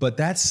no. But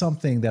that's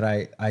something that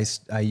I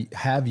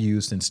have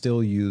used and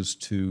still use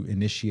to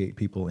initiate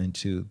people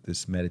into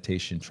this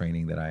meditation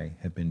training that I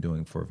have been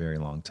doing for a very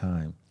long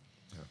time.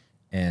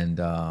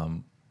 Yeah.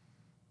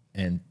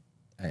 And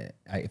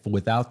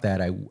without that,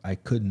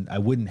 I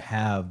wouldn't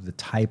have the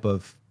type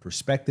of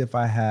perspective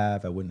I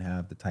have. I wouldn't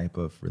have the type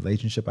of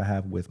relationship I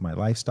have with my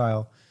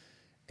lifestyle,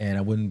 and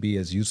I wouldn't be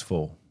as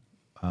useful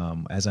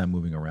as I'm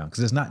moving around.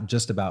 Because it's not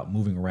just about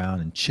moving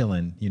around and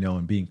chilling,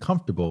 and being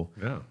comfortable.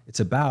 Yeah.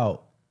 It's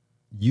about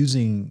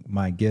using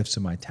my gifts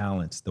and my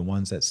talents, the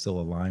ones that still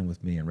align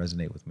with me and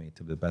resonate with me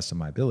to the best of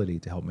my ability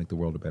to help make the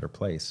world a better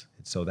place.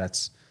 And so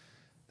that's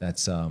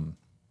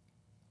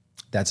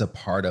that's a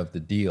part of the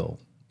deal,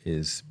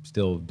 is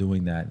still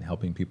doing that and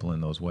helping people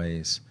in those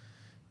ways.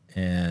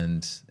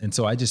 And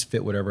so I just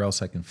fit whatever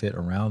else I can fit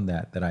around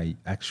that I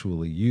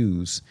actually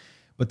use.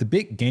 But the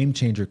big game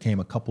changer came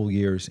a couple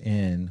years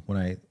in when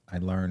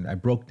I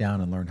broke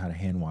down and learned how to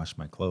hand wash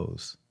my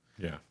clothes.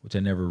 Yeah. Which I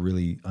never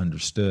really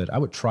understood. I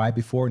would try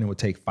before, and it would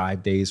take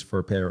 5 days for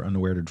a pair of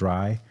underwear to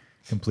dry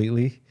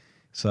completely.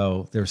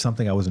 So there was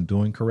something I wasn't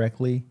doing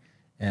correctly.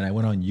 And I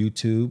went on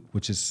YouTube,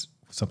 which is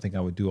something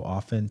I would do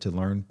often to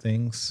learn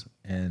things.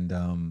 And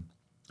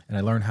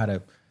I learned how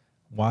to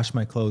wash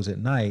my clothes at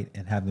night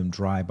and have them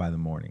dry by the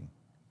morning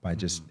by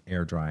just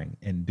air drying,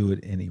 and do it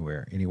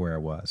anywhere I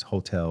was,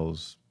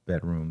 hotels,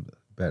 bedroom,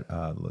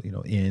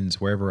 inns,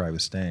 wherever I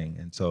was staying.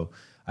 And so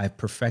I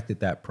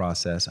perfected that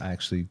process. I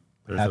actually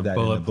have that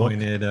in the book.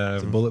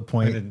 It's a bullet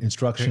point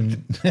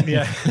instruction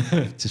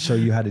to show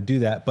you how to do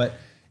that. But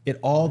it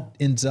all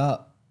ends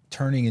up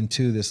turning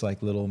into this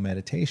like little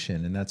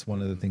meditation. And that's one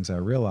of the things I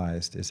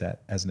realized, is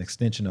that as an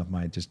extension of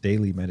my just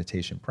daily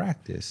meditation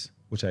practice,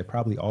 which I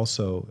probably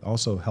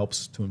also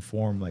helps to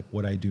inform like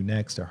what I do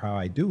next or how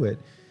I do it,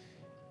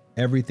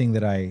 everything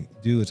that I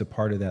do as a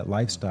part of that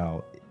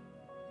lifestyle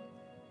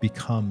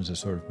becomes a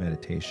sort of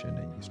meditation.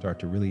 And you start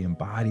to really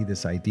embody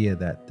this idea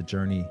that the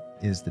journey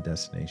is the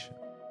destination.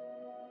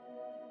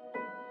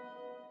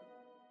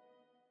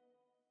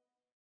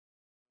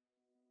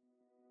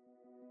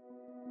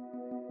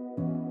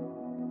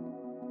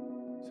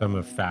 So I'm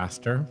a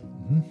faster.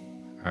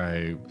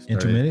 I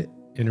started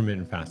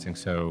intermittent fasting.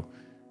 So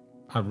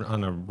I'm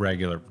on a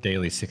regular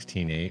daily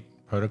 16-8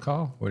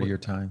 protocol. What are your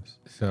times?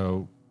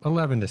 So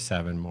 11 to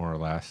 7, more or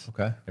less.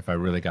 Okay. If I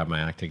really got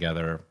my act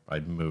together,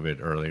 I'd move it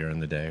earlier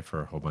in the day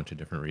for a whole bunch of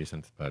different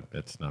reasons, but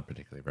it's not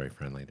particularly very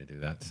friendly to do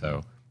that.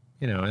 So,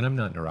 and I'm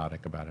not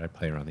neurotic about it. I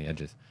play around the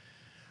edges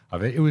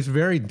of it. It was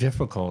very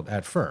difficult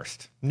at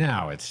first.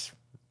 Now it's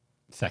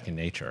second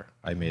nature.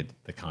 I made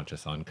the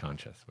conscious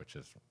unconscious, which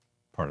is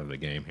part of the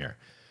game here.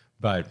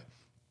 But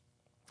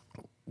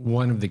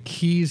one of the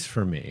keys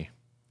for me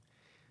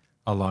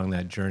along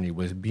that journey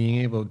was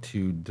being able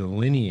to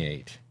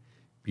delineate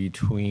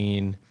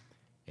between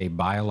a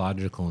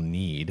biological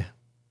need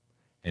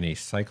and a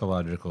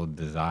psychological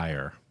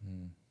desire.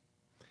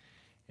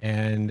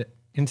 And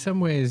in some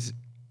ways,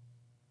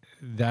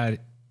 that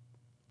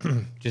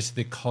just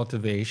the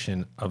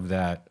cultivation of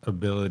that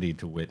ability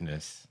to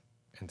witness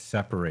and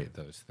separate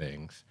those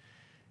things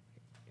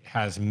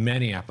has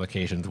many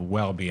applications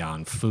well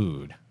beyond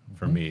food.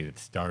 For me, it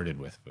started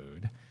with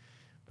food.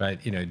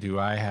 But, do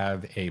I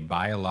have a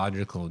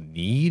biological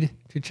need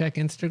to check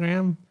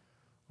Instagram?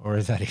 Or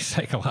is that a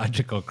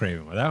psychological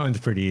craving? Well, that one's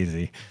pretty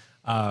easy.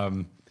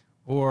 But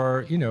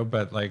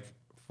like,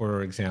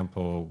 for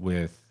example,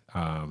 with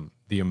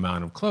the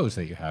amount of clothes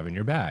that you have in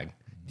your bag,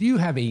 do you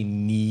have a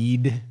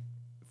need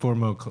for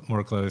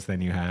more clothes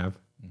than you have?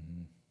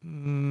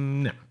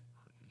 No,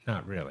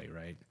 not really,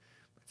 right?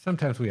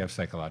 Sometimes we have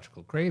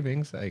psychological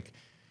cravings,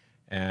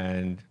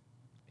 and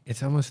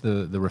it's almost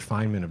the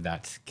refinement of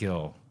that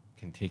skill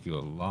can take you a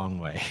long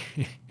way.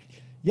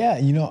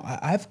 Yeah,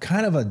 I've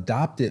kind of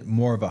adopted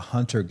more of a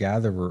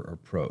hunter-gatherer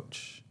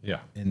approach. Yeah.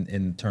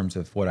 In terms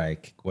of what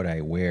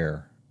I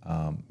wear,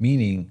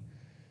 meaning,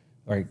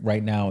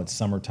 right now it's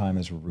summertime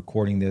as we're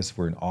recording this.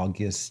 We're in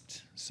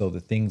August, so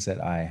the things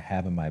that I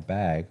have in my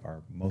bag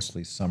are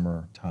mostly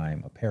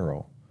summertime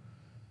apparel.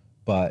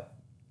 But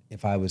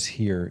if I was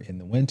here in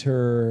the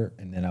winter,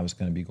 and then I was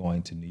going to be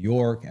going to New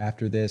York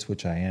after this,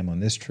 which I am on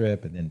this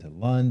trip, and then to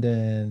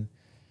London,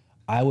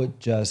 I would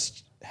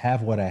just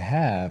have what I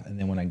have. And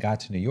then when I got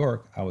to New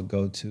York, I would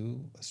go to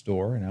a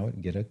store and I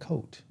would get a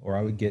coat, or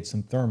I would get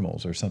some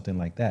thermals or something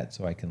like that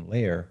so I can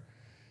layer.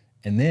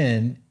 And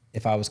then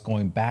if I was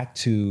going back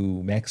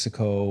to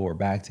Mexico or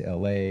back to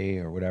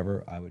LA or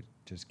whatever, I would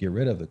just get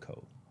rid of the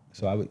coat.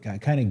 So I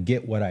kind of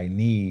get what I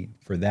need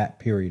for that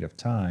period of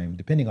time,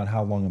 depending on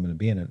how long I'm going to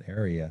be in an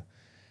area.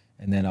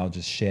 And then I'll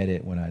just shed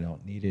it when I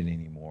don't need it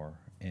anymore,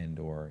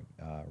 or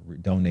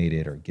donate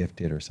it or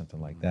gift it or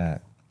something like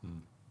that.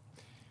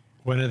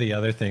 One of the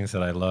other things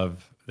that I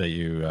love that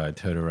you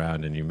tote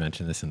around, and you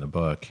mentioned this in the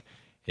book,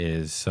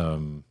 is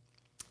some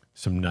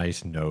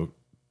nice note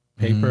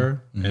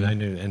paper. And I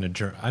knew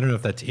I don't know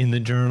if that's in the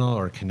journal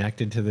or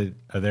connected to the.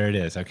 Oh, there it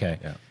is. Okay.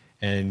 Yeah.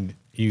 And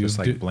you just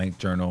like blank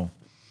journal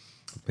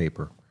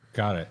paper.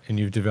 Got it. And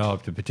you've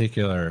developed a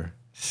particular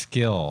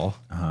skill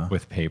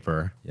with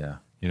paper. Yeah.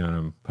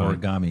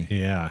 Origami.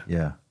 Yeah.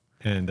 Yeah.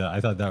 And I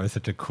thought that was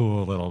such a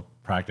cool little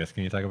practice.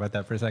 Can you talk about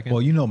that for a second?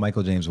 Well,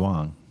 Michael James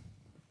Wong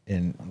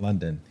in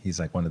London. He's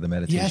like one of the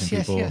meditation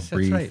people. Yes,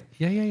 that's right.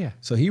 Yeah.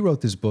 So he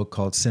wrote this book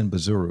called Sin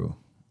Bazuru,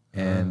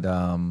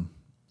 and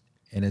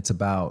it's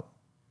about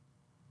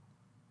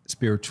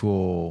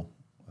spiritual,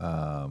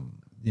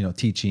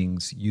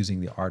 teachings using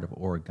the art of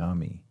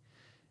origami.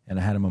 And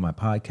I had him on my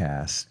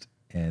podcast.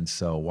 And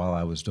so while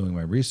I was doing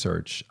my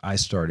research, I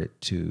started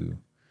to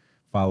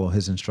follow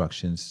his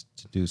instructions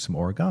to do some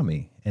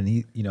origami. And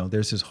he,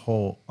 there's this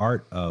whole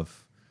art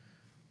of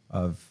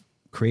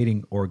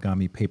creating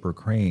origami paper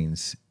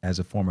cranes as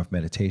a form of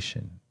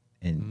meditation.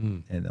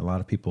 And a lot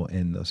of people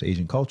in those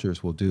Asian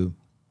cultures will do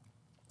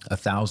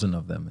 1,000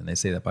 of them. And they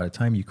say that by the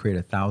time you create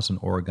 1,000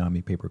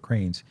 origami paper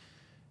cranes,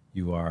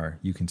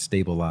 you can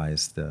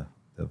stabilize the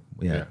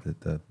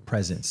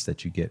presence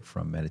that you get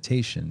from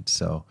meditation.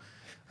 So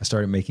I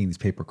started making these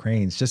paper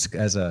cranes just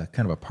as a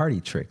kind of a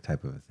party trick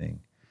type of a thing.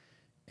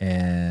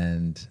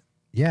 And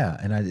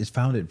I just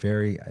found it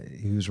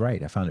he was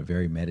right. I found it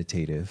very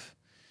meditative.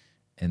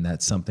 And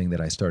that's something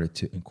that I started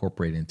to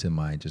incorporate into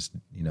my just,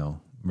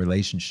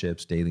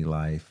 relationships, daily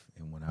life.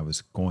 And when I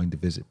was going to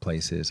visit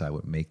places, I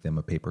would make them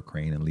a paper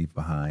crane and leave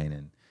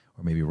behind,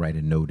 or maybe write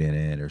a note in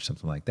it or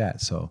something like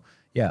that. So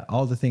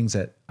all the things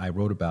that I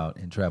wrote about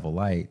in Travel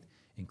Light,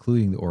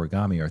 including the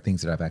origami, are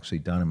things that I've actually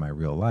done in my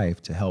real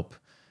life to help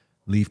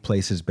leave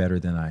places better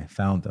than I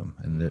found them.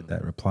 And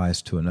that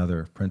applies to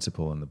another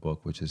principle in the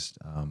book, which is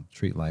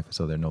treat life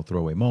so there are no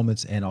throwaway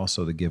moments, and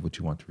also the give what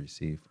you want to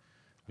receive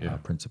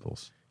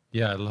principles.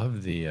 Yeah, I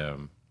love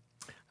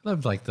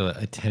like the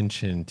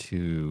attention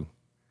to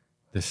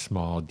the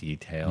small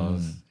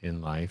details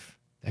in life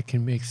that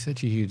can make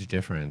such a huge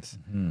difference.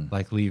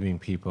 Like leaving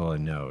people a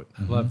note.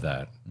 I love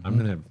that.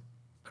 I'm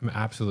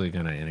absolutely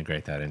gonna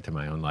integrate that into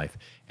my own life,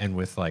 and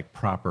with like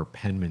proper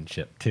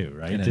penmanship too,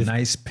 right? And a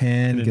nice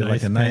pen. Get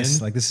like a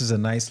nice, like this is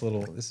an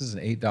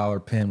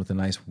 $8 pen with a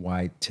nice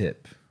wide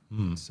tip.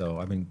 So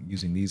I've been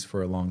using these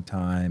for a long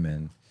time,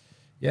 and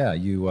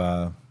you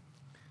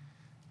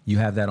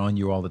have that on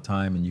you all the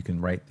time, and you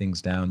can write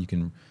things down.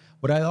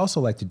 What I also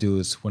like to do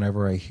is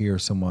whenever I hear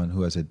someone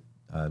who has an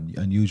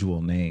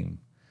unusual name,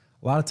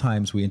 a lot of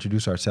times we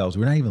introduce ourselves.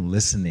 We're not even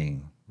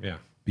listening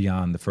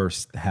beyond the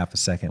first half a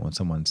second when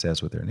someone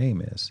says what their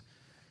name is.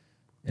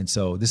 And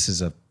so this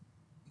is a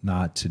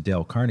nod to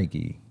Dale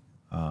Carnegie,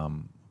 How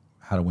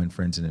to Win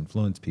Friends and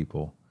Influence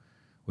People,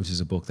 which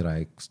is a book that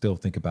I still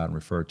think about and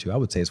refer to. I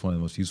would say it's one of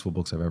the most useful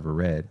books I've ever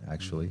read,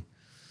 actually.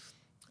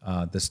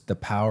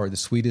 The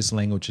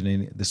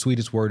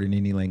sweetest word in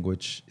any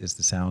language is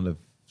the sound of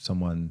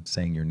someone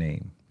saying your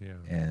name. Yeah.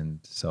 And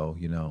so,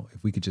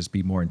 if we could just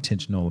be more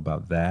intentional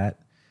about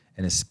that,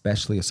 and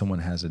especially if someone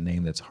has a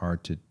name that's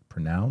hard to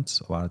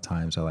pronounce, a lot of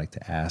times I like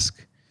to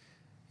ask,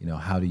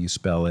 how do you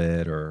spell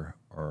it, or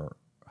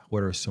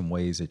what are some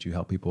ways that you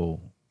help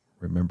people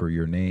remember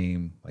your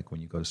name, like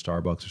when you go to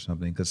Starbucks or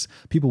something, because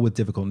people with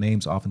difficult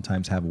names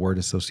oftentimes have word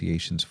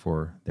associations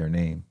for their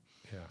name.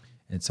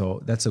 And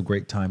so that's a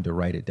great time to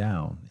write it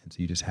down. And so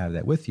you just have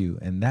that with you.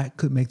 And that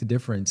could make the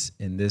difference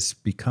in this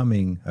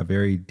becoming a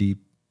very deep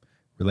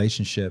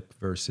relationship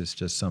versus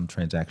just some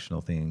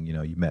transactional thing.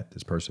 You met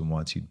this person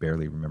once, you'd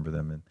barely remember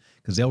them. And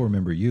because they'll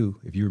remember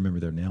you, if you remember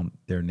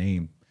their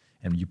name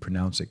and you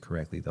pronounce it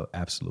correctly, they'll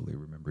absolutely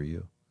remember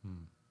you.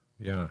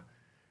 Yeah.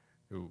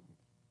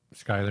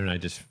 Skylar and I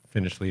just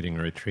finished leading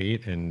a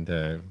retreat, and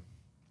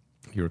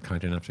you were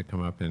kind enough to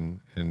come up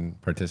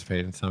and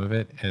participate in some of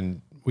it.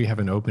 And we have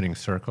an opening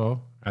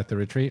circle at the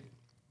retreat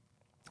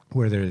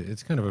where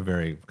it's kind of a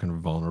very kind of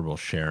vulnerable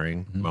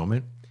sharing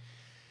moment.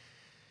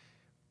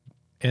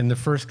 And the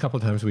first couple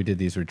of times we did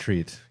these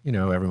retreats,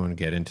 everyone would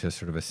get into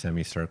sort of a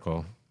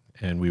semicircle,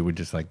 and we would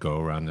just like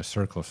go around the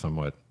circle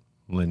somewhat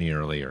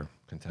linearly or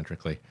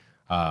concentrically.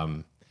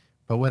 But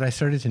what I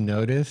started to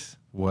notice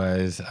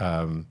was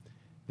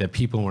that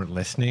people weren't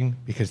listening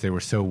because they were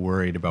so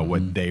worried about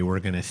what they were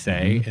going to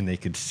say, and they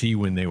could see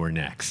when they were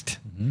next.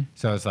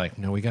 So I was like,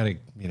 no, we got to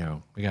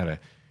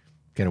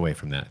get away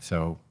from that.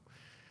 So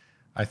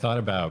I thought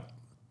about,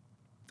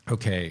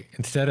 okay,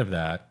 instead of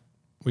that,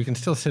 we can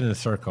still sit in a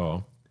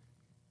circle,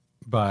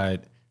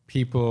 but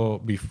people,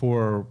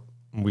 before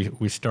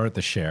we start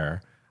the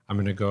share, I'm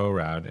going to go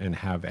around and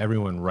have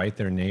everyone write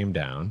their name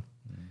down,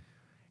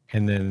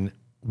 and then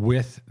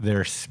with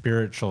their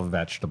spiritual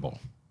vegetable.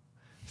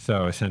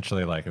 So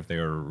essentially, like if they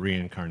were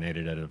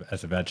reincarnated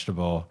as a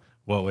vegetable,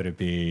 what would it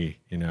be?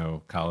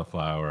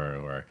 Cauliflower,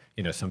 or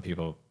some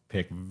people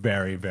pick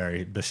very,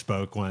 very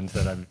bespoke ones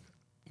that I've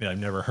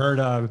never heard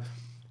of.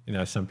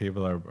 Some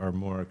people are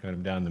more kind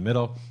of down the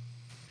middle.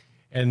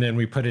 And then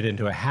we put it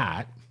into a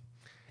hat,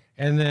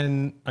 and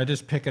then I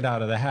just pick it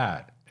out of the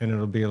hat, and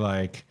it'll be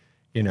like,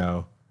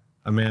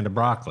 Amanda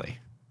Broccoli.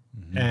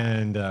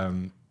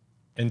 And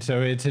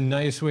so it's a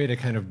nice way to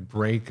kind of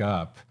break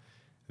up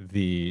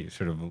the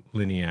sort of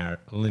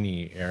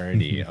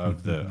linearity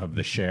of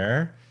the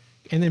share,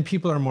 and then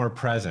people are more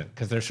present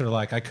because they're sort of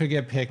like, I could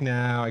get picked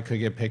now, I could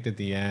get picked at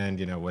the end,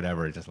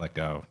 whatever, just let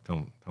go,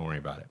 don't worry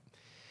about it.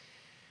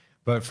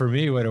 But for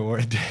me, what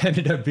it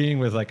ended up being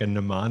was like a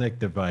mnemonic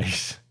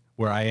device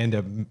where I end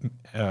up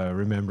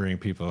remembering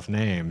people's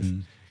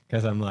names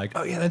because I'm like,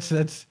 oh yeah,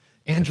 that's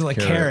Angela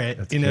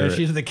Carrot, Carrot.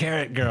 She's the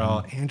carrot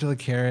girl, Angela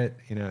Carrot,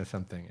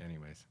 something.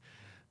 Anyways,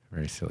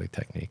 very silly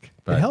technique.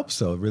 But it helps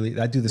though, really.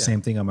 I do the same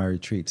thing on my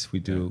retreats. We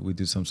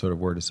do some sort of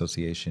word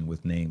association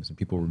with names, and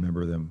people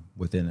remember them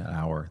within an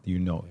hour.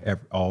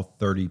 All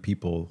 30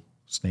 people's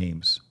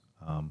names,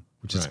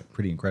 which is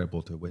pretty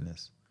incredible to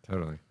witness.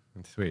 Totally.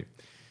 That's sweet.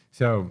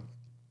 So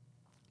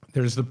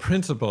there's the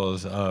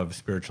principles of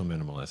spiritual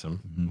minimalism.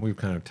 We've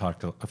kind of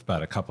talked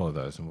about a couple of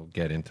those, and we'll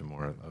get into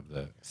more of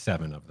the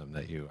 7 of them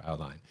that you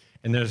outlined.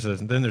 And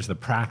then there's the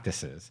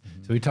practices.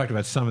 So we talked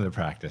about some of the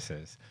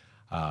practices,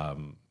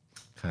 kind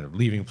of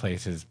leaving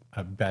places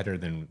better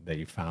than that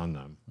you found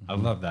them. I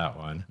love that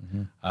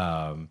one.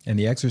 And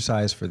the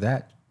exercise for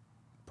that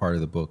part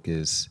of the book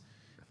is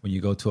when you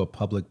go to a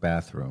public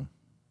bathroom,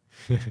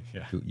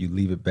 Yeah. you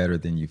leave it better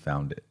than you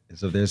found it.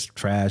 So there's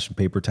trash and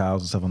paper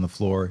towels and stuff on the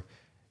floor.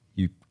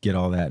 You get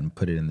all that and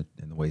put it in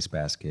the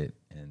wastebasket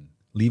and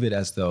leave it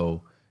as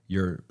though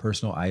your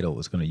personal idol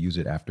is going to use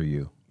it after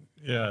you.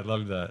 Yeah, I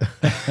love that.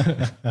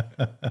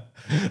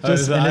 And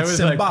it's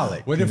symbolic.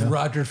 Like, what if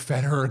Roger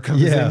Federer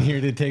comes in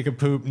here to take a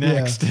poop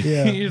next?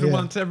 He just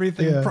wants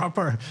everything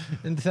proper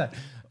and set.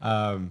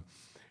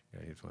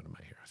 He's one of my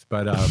heroes.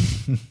 But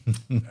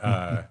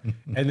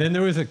and then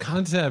there was a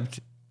concept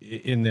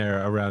in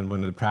there around one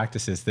of the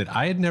practices that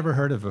I had never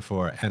heard of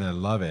before, and I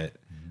love it.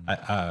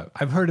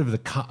 I've heard of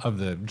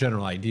the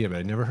general idea, but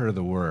I never heard of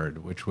the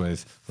word, which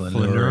was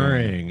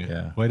flaneuring.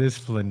 Yeah. What is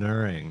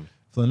flaneuring?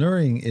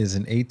 Flaneuring is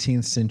an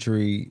 18th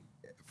century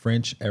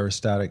French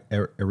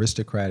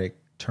aristocratic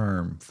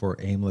term for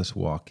aimless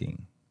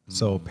walking.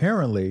 So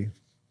apparently,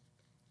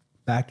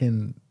 back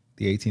in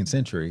the 18th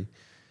century,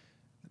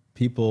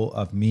 people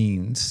of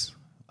means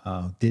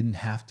didn't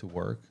have to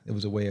work. It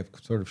was a way of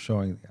sort of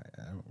showing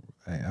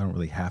I don't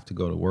really have to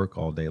go to work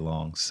all day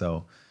long.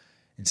 So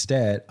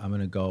instead, I'm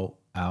going to go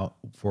out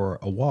for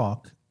a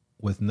walk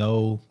with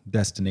no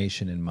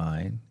destination in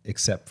mind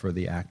except for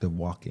the act of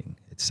walking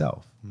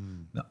itself.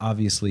 Now,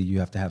 obviously, you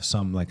have to have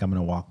some, like, I'm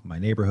going to walk my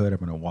neighborhood, I'm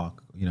going to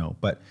walk,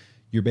 but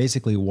you're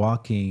basically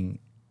walking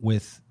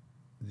with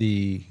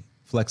the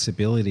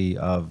flexibility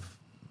of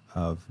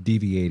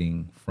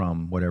deviating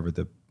from whatever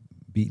the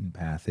beaten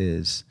path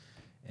is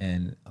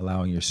and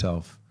allowing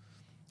yourself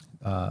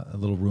a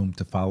little room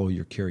to follow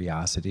your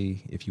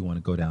curiosity if you want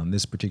to go down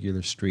this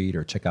particular street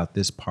or check out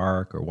this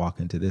park or walk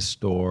into this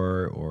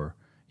store or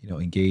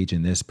engage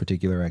in this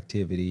particular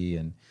activity,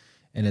 and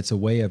it's a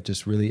way of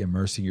just really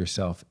immersing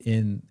yourself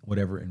in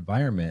whatever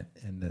environment.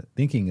 And the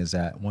thinking is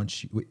that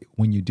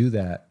when you do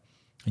that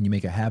and you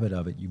make a habit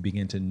of it, you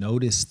begin to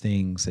notice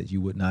things that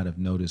you would not have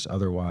noticed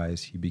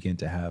otherwise. You begin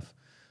to have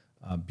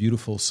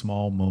beautiful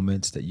small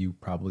moments that you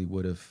probably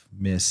would have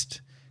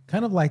missed.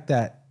 Kind of like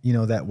that,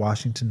 that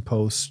Washington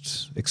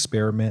Post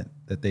experiment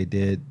that they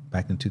did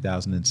back in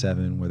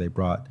 2007, where they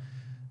brought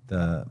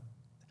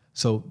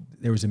so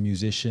there was a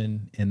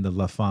musician in the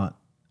L'Enfant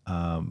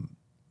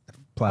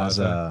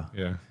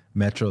Plaza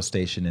metro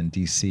station in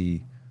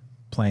DC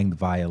playing the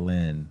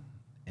violin.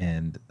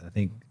 And I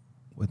think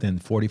within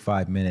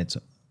 45 minutes,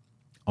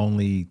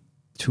 only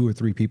 2 or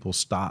 3 people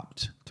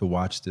stopped to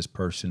watch this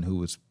person who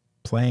was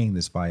playing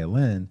this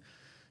violin.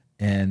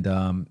 And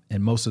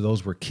most of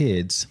those were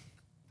kids.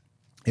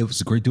 It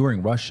was great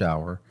during rush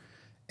hour,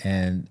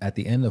 and at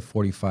the end of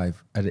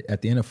 45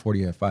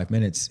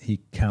 minutes, he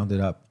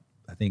counted up,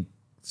 I think,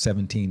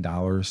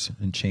 $17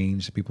 and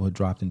change that people had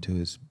dropped into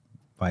his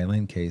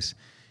violin case,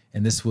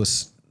 and this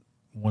was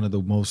one of the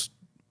most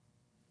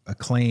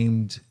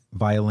acclaimed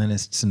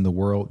violinists in the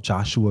world,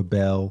 Joshua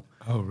Bell.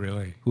 Oh,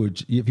 really?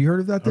 Have you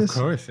heard about this?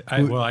 Of course.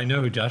 I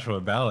know who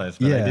Joshua Bell is,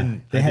 but I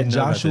didn't. They had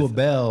Joshua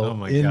Bell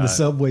the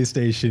subway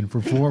station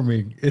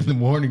performing in the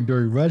morning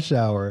during rush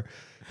hour.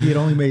 He had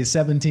only made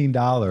 $17.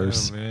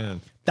 Oh,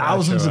 man.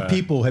 Thousands of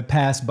people had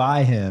passed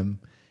by him.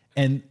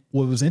 And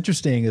what was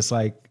interesting is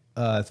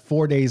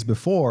 4 days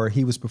before,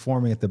 he was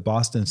performing at the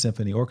Boston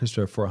Symphony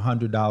Orchestra for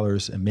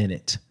 $100 a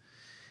minute.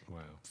 Wow.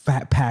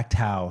 Packed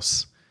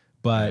house.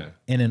 But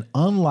in an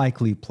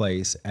unlikely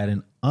place, at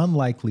an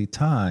unlikely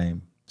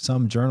time,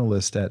 some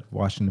journalist at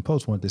Washington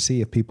Post wanted to see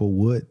if people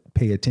would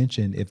pay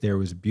attention if there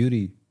was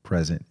beauty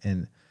present.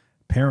 And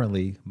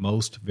apparently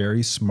most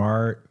very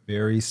smart,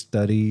 very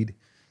studied,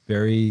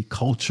 very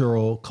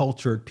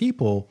cultured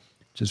people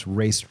just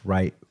raced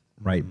right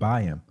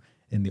by him.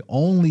 And the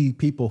only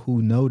people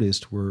who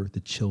noticed were the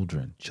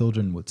children.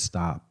 Children would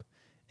stop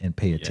and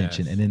pay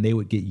attention, and then they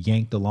would get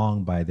yanked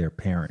along by their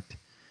parent.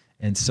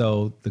 And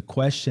so the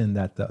question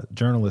that the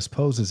journalist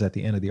poses at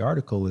the end of the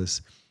article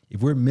is, if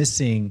we're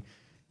missing,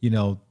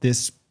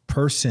 this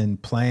person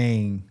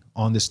playing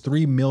on this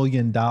 $3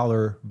 million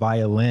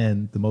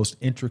violin, the most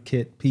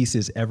intricate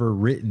pieces ever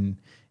written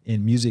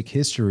in music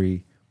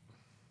history,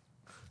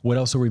 what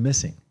else are we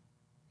missing?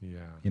 Yeah.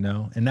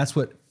 And that's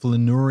what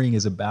flaneuring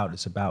is about.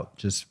 It's about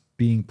just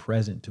being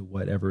present to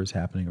whatever is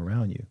happening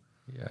around you.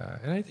 Yeah.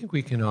 And I think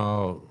we can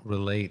all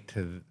relate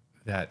to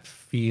that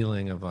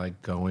feeling of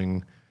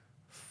going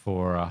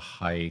for a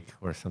hike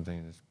or something,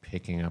 and just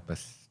picking up a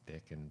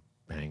stick and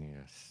banging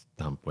a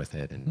stump with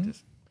it and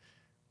just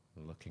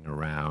looking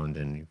around,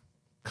 and you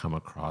come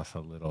across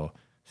a little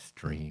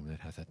stream that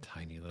has a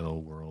tiny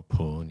little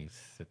whirlpool, and you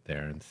sit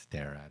there and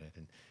stare at it.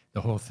 And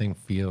the whole thing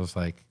feels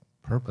like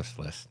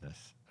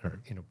purposelessness, or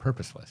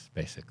purposeless,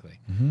 basically.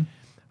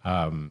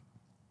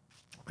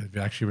 It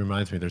actually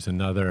reminds me, there's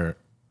another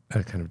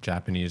kind of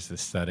Japanese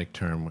aesthetic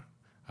term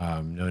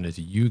known as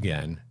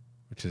yugen,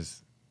 which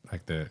is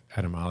like the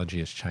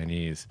etymology is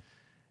Chinese,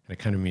 and it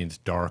kind of means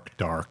dark,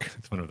 dark.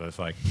 It's one of those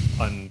like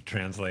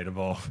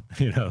untranslatable,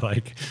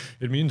 like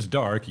it means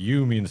dark.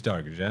 You means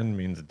dark. Zhen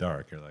means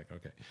dark. You're like,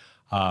 okay.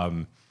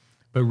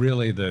 But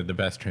really the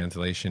best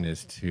translation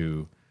is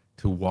to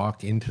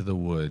walk into the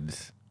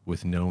woods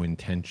with no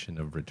intention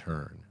of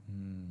return.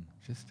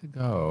 Just to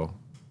go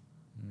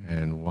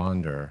and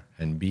wander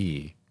and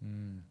be,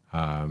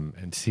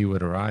 and see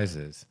what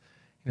arises.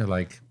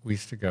 Like we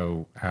used to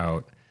go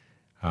out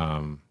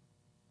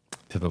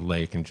to the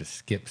lake and just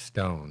skip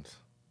stones.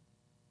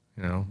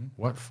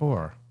 What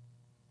for?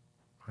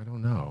 I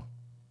don't know.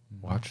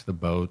 Watch the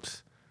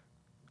boats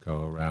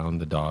go around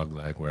the dog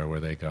leg. Where were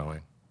they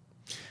going?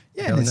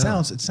 Yeah, and it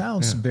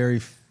sounds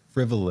very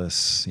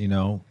frivolous,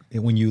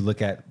 when you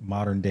look at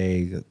modern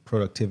day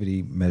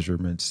productivity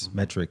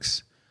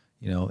metrics,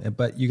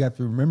 but you got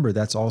to remember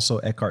that's also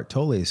Eckhart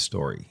Tolle's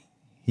story.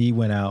 He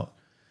went out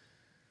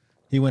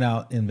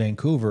in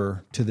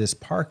Vancouver to this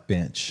park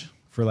bench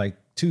for like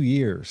 2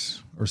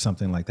 years or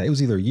something like that. It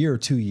was either a year or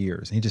 2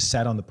 years. And he just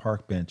sat on the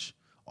park bench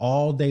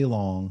all day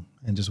long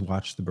and just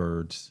watched the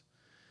birds.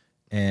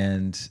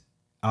 And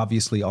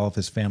obviously all of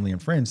his family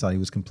and friends thought he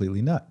was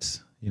completely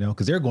nuts,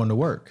 because they're going to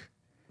work.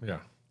 Yeah.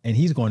 And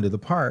he's going to the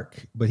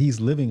park, but he's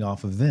living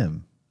off of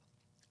them.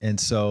 And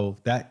so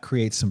that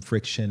creates some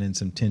friction and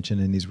some tension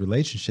in these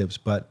relationships.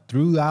 But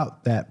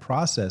throughout that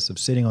process of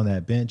sitting on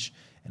that bench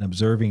and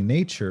observing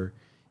nature,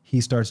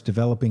 he starts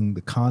developing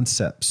the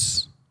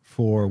concepts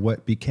for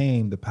what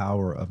became the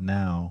power of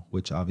now,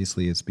 which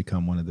obviously has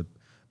become one of the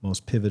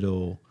most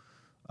pivotal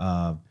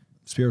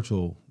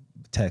spiritual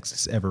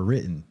texts ever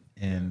written.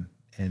 And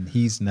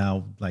he's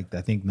now like,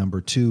 I think,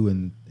 number 2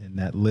 in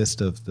that list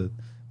of the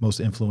most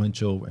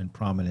influential and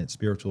prominent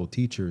spiritual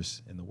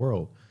teachers in the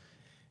world.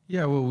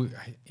 Yeah, well,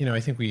 I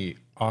think we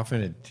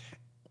often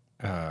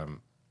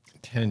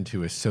tend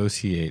to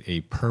associate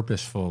a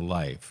purposeful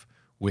life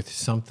with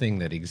something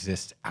that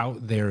exists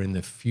out there in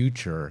the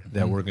future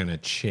that we're going to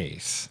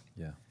chase.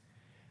 Yeah.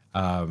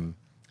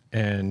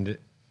 And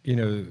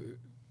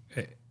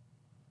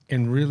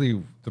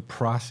really the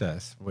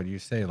process, what do you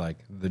say? Like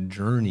the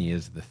journey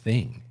is the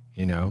thing,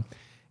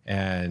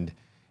 and in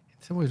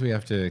some ways we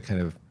have to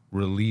kind of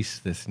release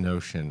this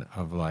notion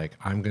of like,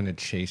 I'm going to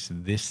chase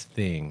this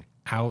thing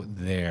out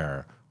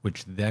there,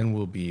 which then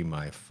will be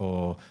my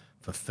full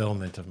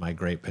fulfillment of my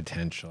great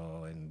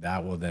potential, and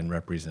that will then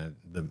represent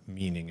the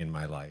meaning in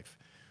my life.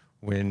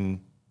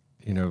 When,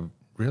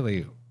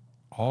 really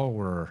all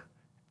we're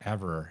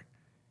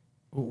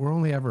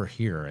only ever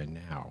here and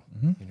now.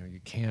 You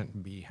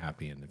can't be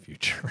happy in the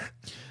future.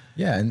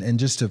 Yeah, and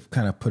just to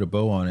kind of put a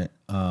bow on it,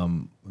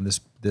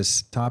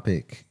 this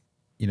topic,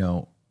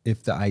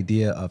 if the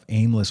idea of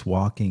aimless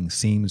walking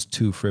seems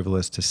too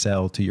frivolous to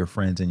sell to your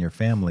friends and your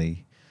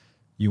family,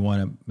 you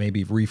want to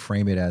maybe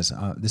reframe it as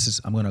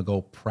I'm going to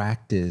go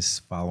practice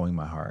following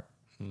my heart.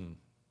 I'm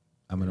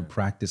going to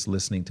practice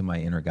listening to my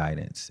inner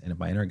guidance. And if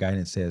my inner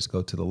guidance says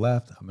go to the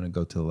left, I'm going to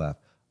go to the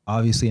left.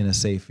 Obviously in a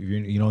safe,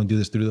 you don't do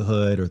this through the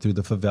hood or through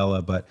the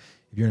favela, but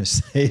if you're in a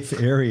safe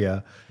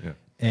area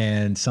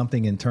and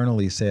something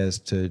internally says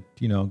to,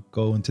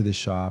 go into this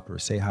shop or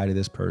say hi to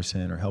this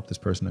person or help this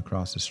person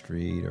across the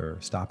street or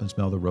stop and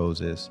smell the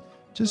roses,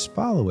 just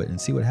follow it and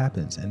see what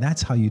happens. And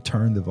that's how you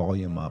turn the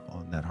volume up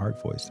on that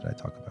heart voice that I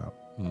talk about.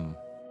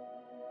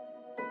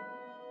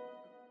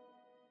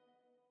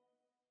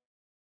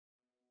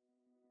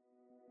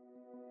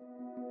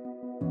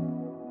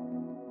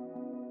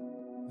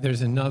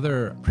 There's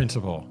another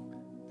principle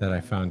that I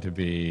found to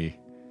be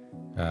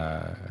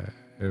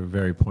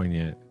very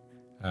poignant.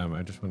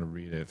 I just want to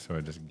read it so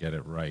I just get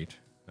it right,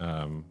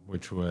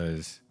 which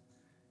was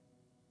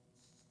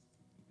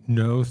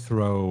no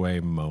throwaway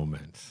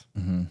moments.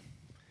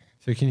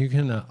 So can you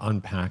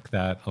unpack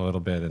that a little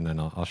bit, and then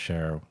I'll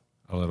share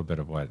a little bit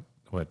of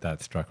what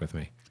that struck with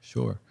me.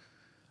 Sure.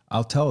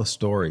 I'll tell a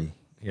story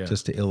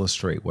just to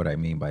illustrate what I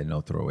mean by no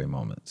throwaway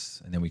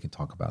moments, and then we can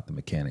talk about the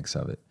mechanics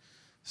of it.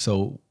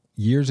 So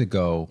years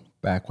ago,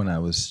 back when I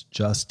was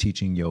just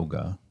teaching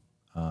yoga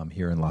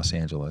here in Los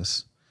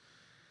Angeles,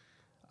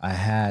 I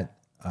had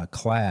a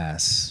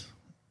class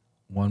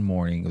one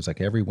morning. It was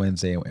like every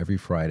Wednesday and every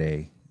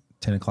Friday,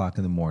 10 o'clock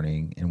in the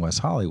morning in West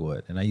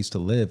Hollywood. And I used to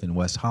live in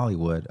West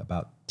Hollywood,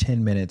 about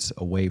 10 minutes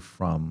away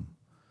from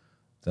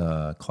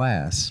the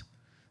class.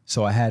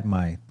 So I had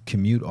my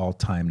commute all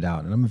timed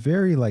out. And I'm a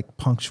very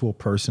punctual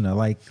person. I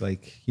like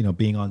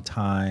being on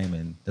time,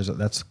 and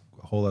that's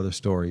a whole other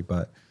story.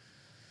 But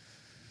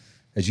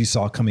as you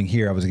saw coming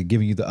here, I was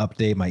giving you the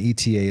update. My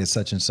ETA is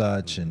such and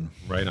such, and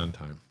right on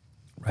time.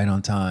 Right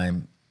on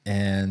time.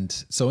 And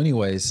so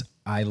anyways,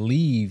 I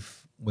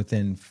leave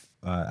within,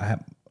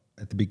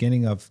 at the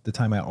beginning of the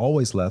time I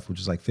always left, which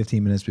was like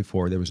 15 minutes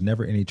before, there was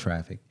never any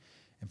traffic.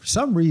 And for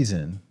some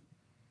reason,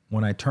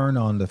 when I turned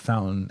on the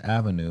Fountain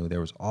Avenue, there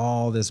was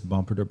all this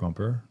bumper to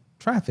bumper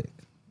traffic.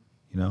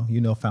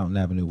 You know Fountain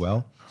Avenue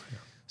well.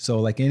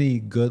 So like any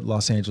good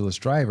Los Angeles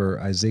driver,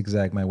 I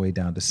zigzag my way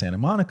down to Santa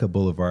Monica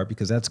Boulevard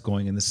because that's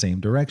going in the same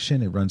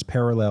direction. It runs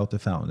parallel to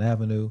Fountain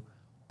Avenue.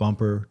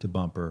 bumper to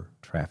bumper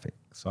traffic.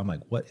 So I'm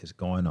like, what is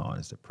going on?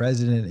 Is the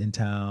president in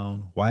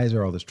town? Why is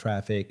there all this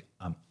traffic?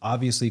 I'm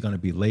obviously going to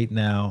be late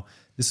now.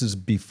 This is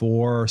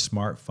before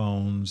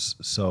smartphones.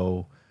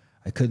 So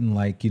I couldn't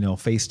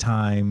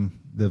FaceTime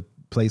the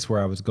place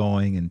where I was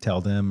going and tell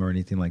them or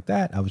anything like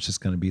that. I was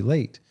just going to be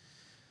late.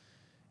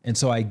 And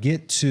so I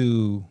get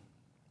to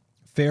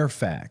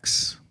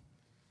Fairfax,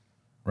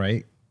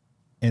 right?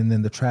 And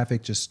then the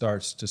traffic just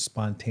starts to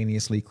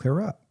spontaneously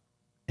clear up.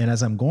 And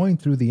as I'm going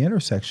through the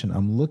intersection,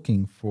 I'm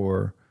looking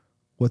for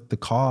what the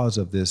cause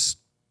of this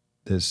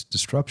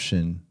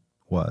disruption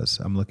was.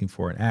 I'm looking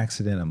for an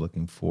accident. I'm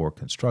looking for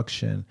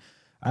construction.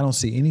 I don't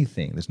see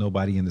anything. There's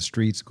nobody in the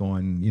streets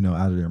going,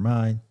 out of their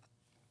mind.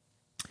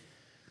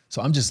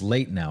 So I'm just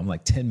late now. I'm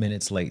like 10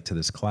 minutes late to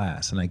this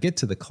class. And I get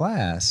to the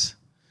class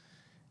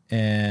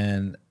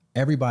and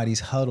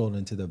everybody's huddled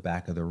into the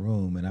back of the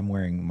room. And I'm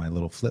wearing my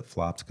little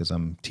flip-flops because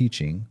I'm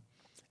teaching.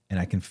 And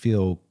I can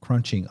feel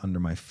crunching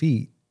under my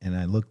feet. And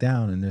I look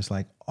down and there's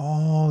like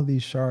all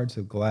these shards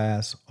of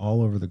glass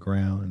all over the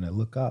ground. And I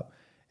look up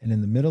and in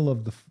the middle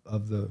of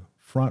the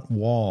front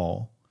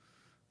wall,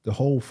 the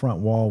whole front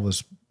wall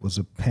was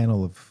a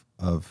panel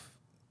of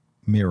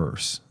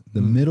mirrors. The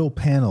middle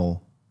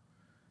panel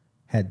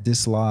had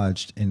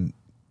dislodged and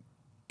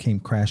came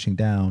crashing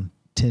down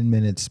 10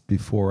 minutes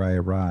before I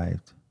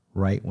arrived,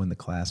 right when the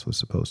class was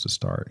supposed to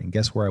start. And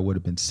guess where I would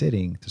have been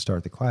sitting to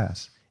start the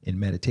class? In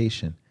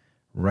meditation,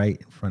 right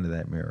in front of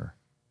that mirror.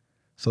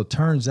 So it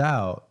turns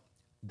out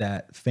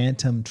that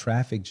phantom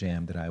traffic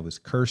jam that I was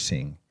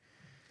cursing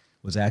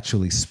was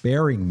actually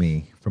sparing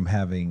me from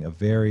having a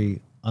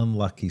very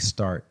unlucky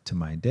start to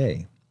my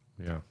day.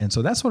 Yeah. And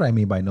so that's what I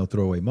mean by no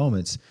throwaway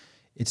moments.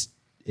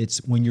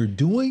 It's when you're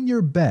doing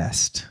your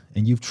best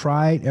and you've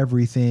tried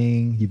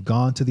everything, you've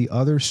gone to the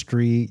other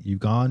street,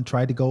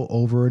 tried to go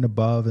over and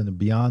above and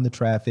beyond the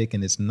traffic,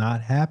 and it's not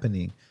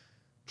happening.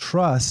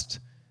 Trust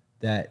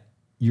that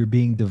you're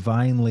being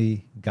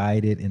divinely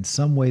guided in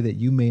some way that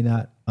you may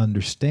not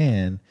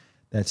understand,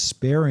 that's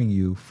sparing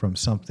you from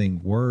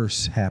something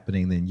worse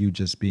happening than you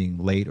just being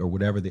late or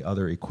whatever the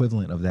other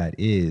equivalent of that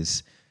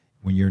is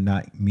when you're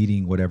not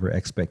meeting whatever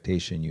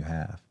expectation you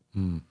have.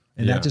 And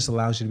that just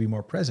allows you to be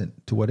more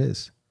present to what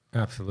is.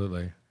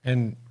 Absolutely.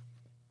 And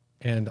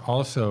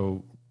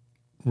also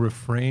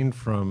refrain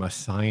from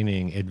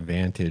assigning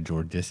advantage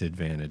or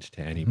disadvantage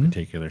to any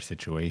particular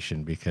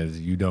situation, because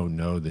you don't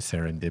know the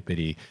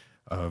serendipity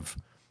of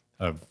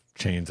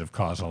chains of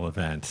causal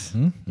events.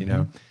 You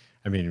know,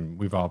 I mean,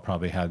 we've all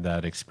probably had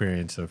that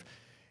experience of,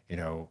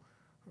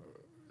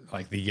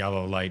 like the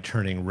yellow light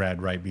turning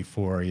red right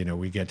before,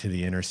 we get to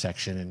the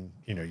intersection, and,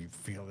 you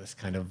feel this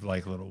kind of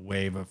like little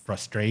wave of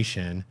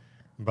frustration,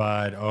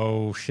 but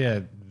oh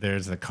shit,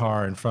 there's a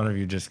car in front of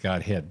you just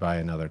got hit by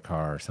another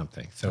car or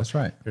something. So that's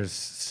right. There's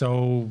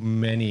so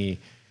many,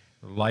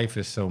 life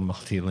is so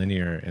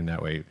multilinear in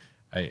that way.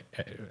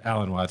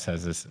 Alan Watts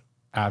has this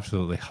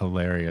absolutely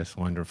hilarious,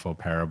 wonderful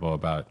parable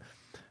about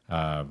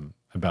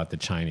the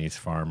Chinese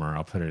farmer.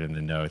 I'll put it in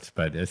the notes,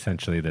 but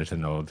essentially there's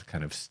an old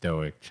kind of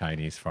stoic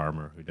Chinese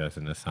farmer who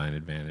doesn't assign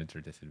advantage or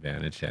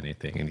disadvantage to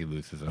anything, and he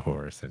loses a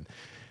horse and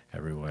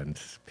everyone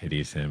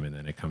pities him, and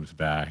then it comes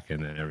back,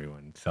 and then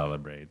everyone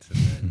celebrates, and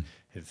then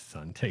his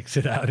son takes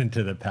it out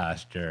into the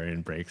pasture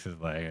and breaks his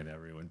leg, and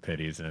everyone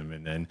pities him,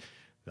 and then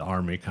the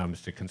army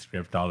comes to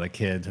conscript all the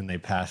kids, and they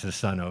pass his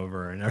son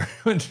over, and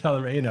everyone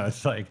celebrates.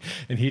 It's like,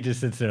 and he just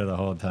sits there the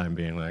whole time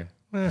being like,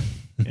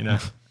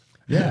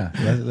 Yeah,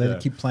 let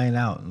it keep playing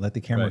out, and let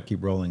the camera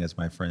keep rolling, as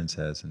my friend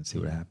says, and see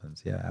what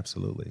happens. Yeah,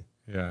 absolutely.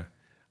 Yeah.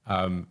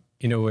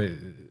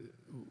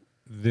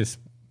 This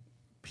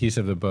piece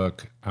of the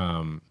book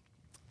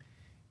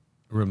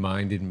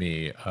reminded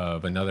me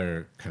of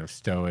another kind of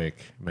stoic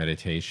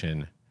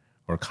meditation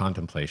or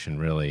contemplation,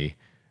 really,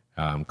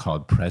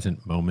 called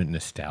present moment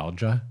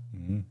nostalgia.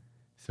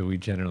 So we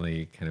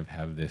generally kind of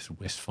have this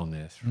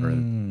wistfulness for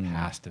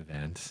past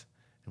events,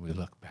 and we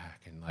look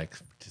back and like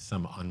to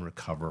some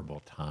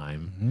unrecoverable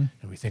time,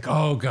 and we think,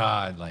 oh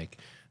God, like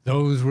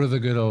those were the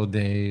good old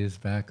days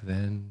back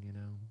then,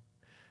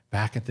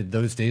 back at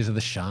those days of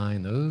the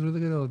shine, those were the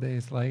good old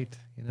days, light,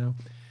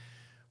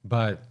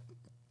 But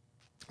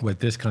what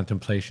this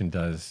contemplation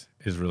does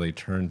is really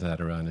turn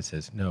that around and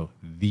says, no,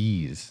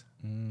 these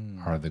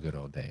are the good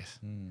old days.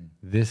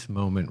 This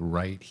moment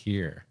right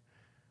here,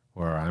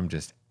 where I'm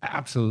just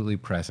absolutely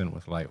present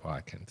with Light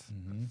Watkins,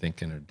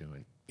 thinking or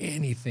doing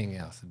anything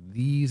else.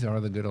 These are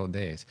the good old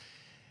days.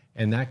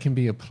 And that can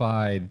be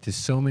applied to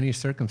so many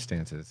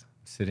circumstances.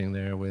 Sitting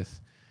there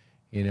with,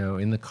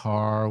 in the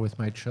car with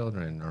my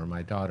children or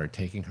my daughter,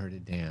 taking her to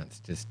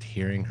dance, just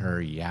hearing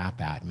her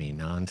yap at me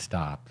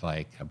nonstop,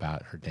 like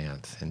about her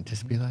dance, and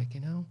just be like,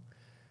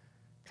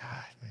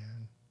 God,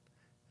 man,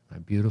 my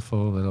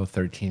beautiful little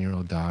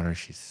 13-year-old daughter,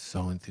 she's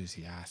so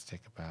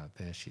enthusiastic about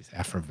this. She's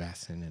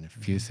effervescent and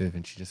effusive,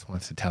 and she just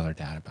wants to tell her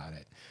dad about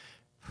it.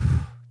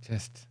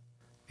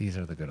 These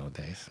are the good old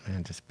days,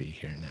 man. Just be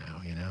here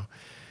now,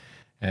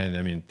 And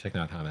I mean, Thich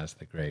Nhat Hanh has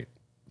the great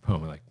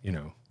poem, like,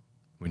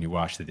 when you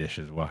wash the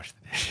dishes, right?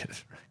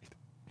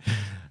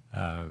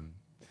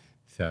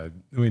 said.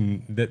 I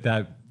mean,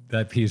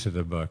 that piece of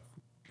the book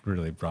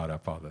really brought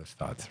up all those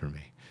thoughts for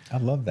me. I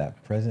love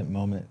that present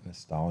moment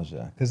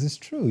nostalgia because it's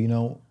true. You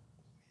know,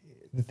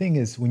 the thing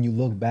is, when you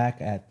look back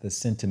at the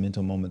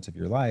sentimental moments of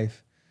your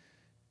life,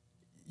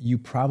 you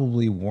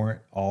probably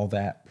weren't all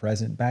that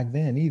present back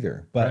then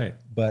either.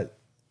 But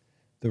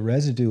the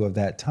residue of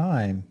that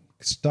time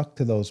stuck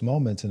to those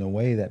moments in a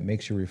way that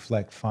makes you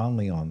reflect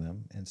fondly on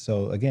them. And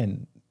so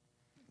again,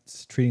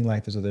 it's treating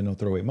life as though there are no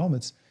throwaway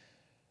moments.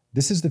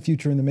 This is the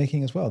future in the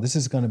making as well. This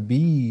is going to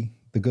be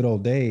the good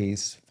old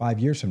days 5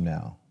 years from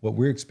now, what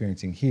we're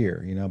experiencing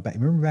here. You know,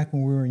 remember back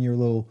when we were in your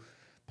little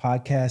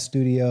podcast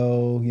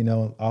studio, you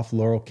know, off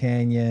Laurel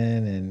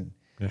Canyon, and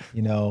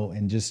you know,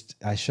 and just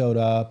I showed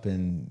up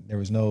and there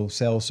was no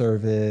cell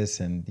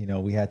service, and you know,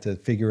 we had to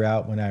figure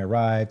out when I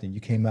arrived and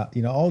you came out.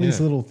 You know, all these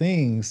little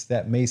things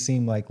that may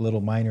seem like little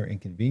minor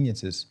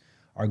inconveniences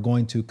are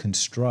going to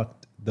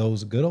construct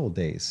those good old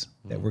days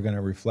that we're going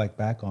to reflect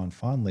back on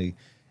fondly.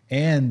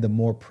 And the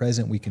more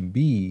present we can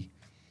be,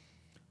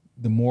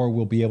 the more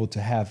we'll be able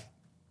to have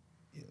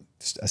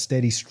a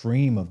steady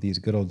stream of these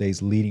good old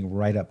days leading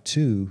right up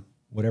to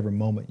whatever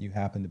moment you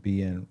happen to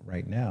be in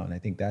right now. And I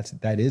think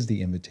that is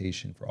the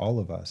invitation for all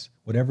of us.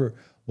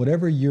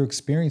 Whatever you're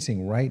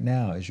experiencing right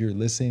now as you're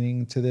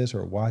listening to this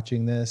or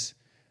watching this,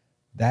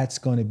 that's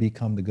going to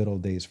become the good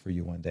old days for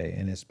you one day.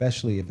 And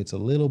especially if it's a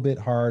little bit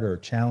hard or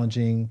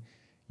challenging,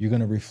 you're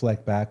going to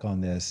reflect back on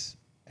this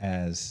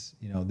as,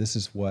 you know, this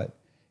is what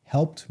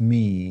helped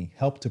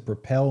to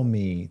propel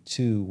me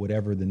to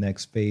whatever the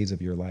next phase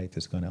of your life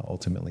is going to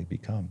ultimately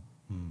become.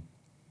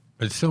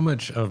 But so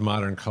much of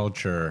modern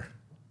culture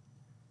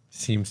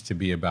seems to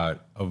be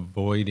about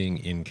avoiding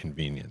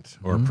inconvenience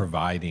or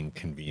providing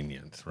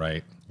convenience,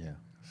 right? Yeah.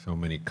 So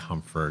many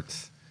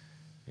comforts.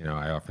 You know,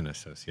 I often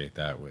associate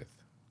that with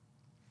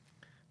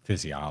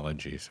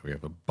physiology. So we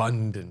have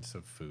abundance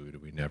of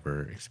food. We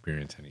never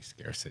experience any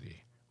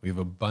scarcity. We have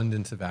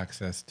abundance of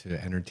access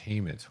to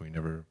entertainment. So we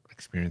never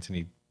experience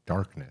any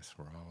darkness.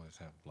 We always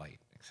have light,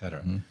 et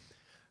cetera.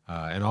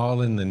 And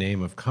all in the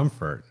name of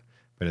comfort,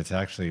 but it's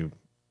actually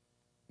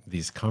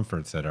these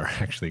comforts that are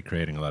actually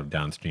creating a lot of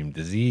downstream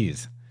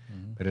disease.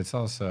 But it's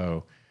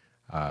also,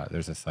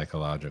 there's a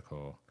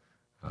psychological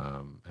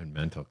and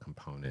mental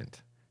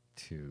component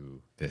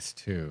to this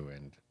too.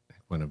 And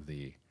one of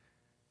the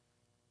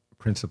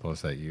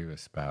principles that you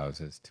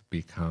espouse is to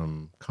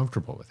become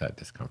comfortable with that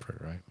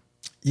discomfort, right?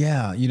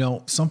 Yeah, you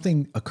know,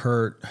 something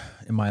occurred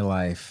in my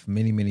life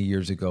many, many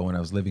years ago when I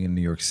was living in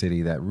New York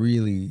City that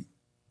really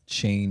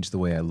changed the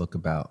way I look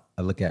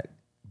at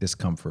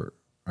discomfort,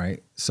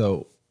 right?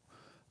 So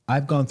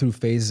I've gone through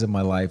phases of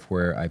my life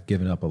where I've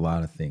given up a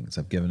lot of things.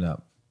 I've given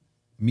up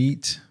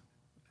meat.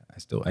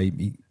 I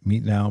eat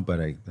meat now, but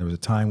there was a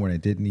time when I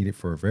didn't eat it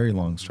for a very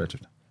long stretch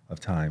of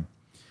time.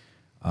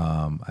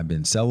 I've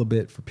been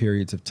celibate for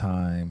periods of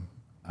time.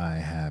 I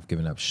have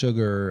given up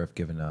sugar.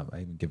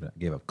 I even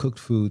gave up cooked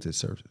foods at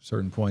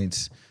certain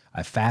points.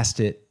 I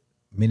fasted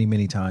many,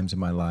 many times in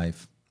my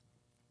life.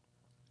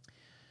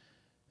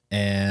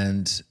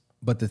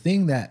 But the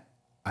thing that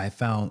I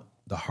found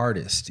the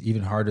hardest,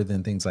 even harder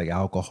than things like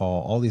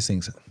alcohol, all these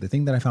things, the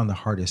thing that I found the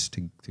hardest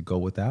to go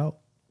without,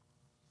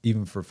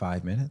 even for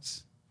 5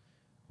 minutes,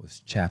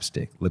 was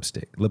chapstick,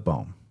 lipstick, lip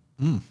balm,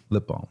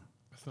 lip balm.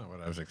 That's not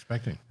what I was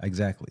expecting.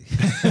 Exactly.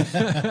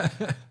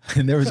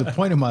 And there was a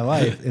point in my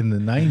life in the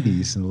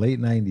late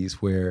 90s,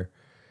 where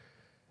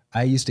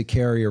I used to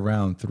carry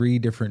around 3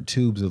 different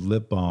tubes of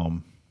lip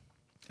balm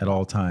at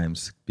all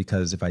times,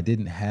 because if I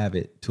didn't have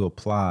it to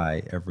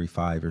apply every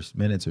 5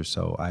 minutes or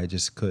so, I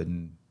just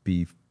couldn't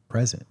be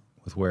present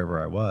with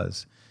wherever I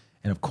was.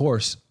 And of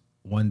course,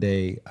 one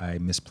day I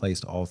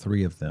misplaced all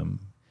 3 of them,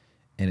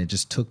 and it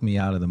just took me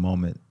out of the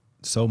moment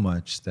so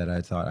much that I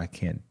thought,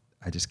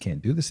 I just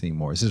can't do this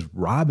anymore. This is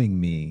robbing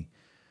me.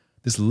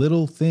 This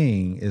little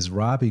thing is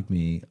robbing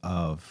me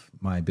of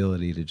my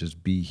ability to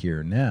just be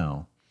here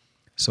now.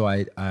 So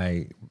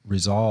I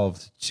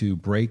resolved to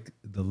break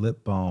the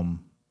lip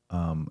balm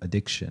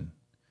addiction.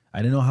 I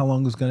didn't know how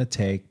long it was going to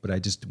take, but I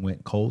just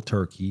went cold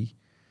turkey.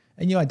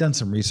 And, you know, I'd done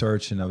some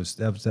research, and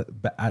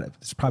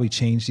it's probably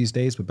changed these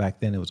days, but back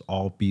then it was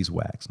all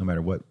beeswax. No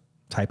matter what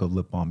type of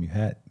lip balm you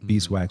had,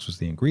 beeswax was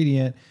the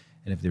ingredient.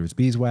 And if there was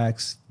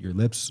beeswax, your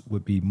lips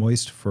would be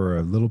moist for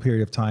a little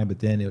period of time, but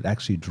then it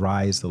actually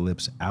dries the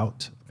lips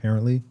out,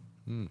 apparently.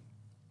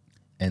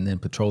 And then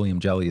petroleum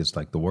jelly is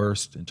like the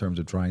worst in terms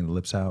of drying the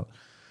lips out.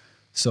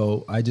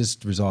 So I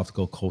just resolved to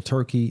go cold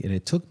turkey, and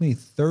it took me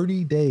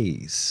 30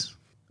 days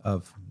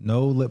of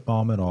no lip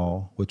balm at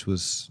all, which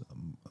was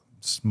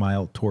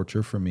mild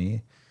torture for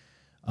me,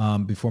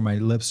 before my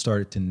lips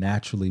started to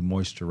naturally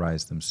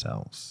moisturize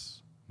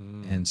themselves.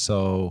 And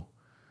so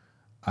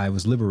I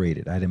was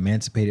liberated. I'd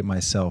emancipated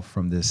myself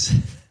from this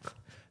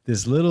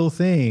little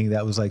thing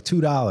that was like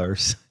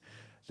 $2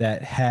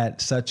 that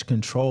had such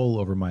control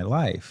over my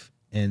life.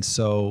 And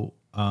so,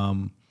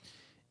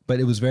 but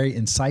it was very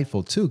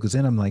insightful too, because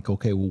then I'm like,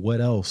 okay, well, what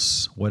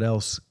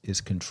else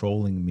is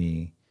controlling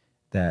me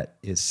that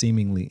is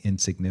seemingly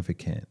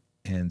insignificant?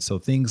 And so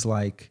things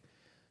like,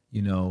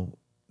 you know,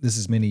 this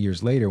is many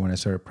years later when I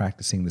started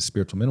practicing the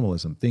spiritual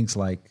minimalism, things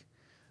like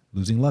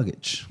losing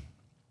luggage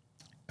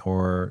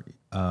or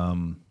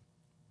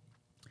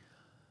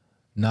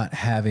not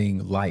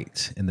having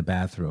light in the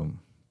bathroom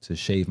to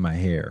shave my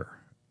hair,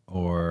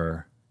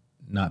 or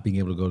not being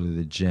able to go to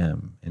the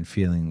gym and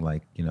feeling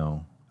like,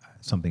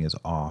 something is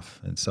off.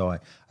 And so I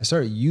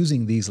started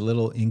using these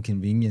little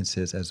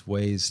inconveniences as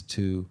ways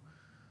to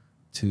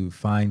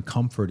find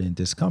comfort in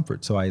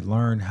discomfort. So I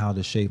learned how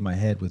to shave my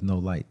head with no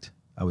light.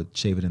 I would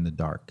shave it in the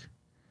dark.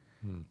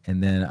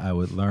 And then I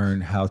would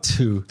learn how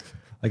to,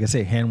 like I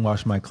say, hand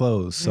wash my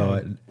clothes. So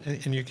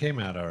and you came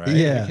out all right.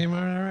 Yeah. You came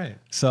out all right.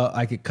 So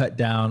I could cut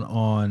down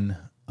on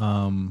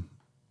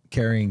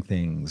carrying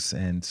things.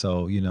 And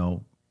so,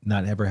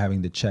 not ever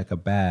having to check a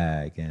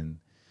bag. And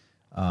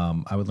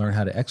I would learn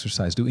how to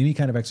exercise, do any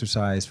kind of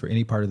exercise for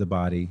any part of the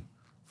body,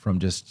 from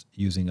just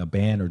using a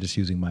band or just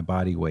using my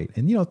body weight.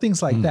 And,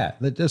 things like that.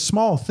 They're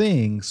small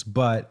things,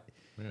 but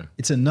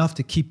it's enough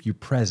to keep you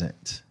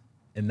present.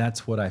 And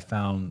that's what I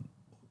found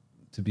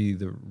to be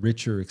the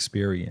richer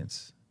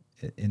experience.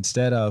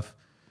 Instead of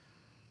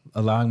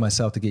allowing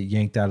myself to get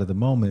yanked out of the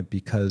moment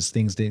because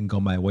things didn't go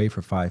my way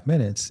for 5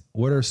 minutes,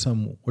 what are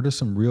some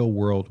real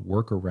world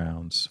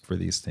workarounds for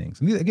these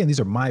things? And these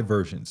are my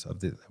versions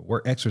of the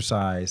work: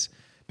 exercise,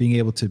 being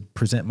able to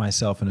present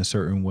myself in a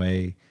certain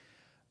way,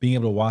 being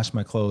able to wash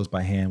my clothes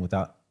by hand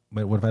without,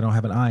 what if I don't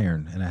have an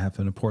iron and I have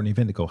an important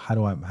event to go?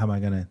 How am I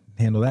going to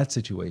handle that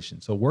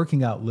situation? So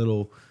working out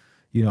little,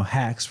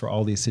 hacks for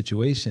all these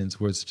situations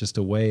was just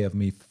a way of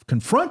me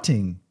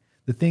confronting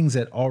the things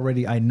that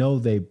already I know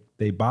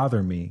they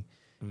bother me,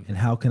 and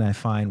how can I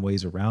find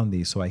ways around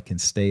these so I can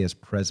stay as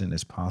present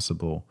as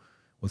possible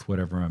with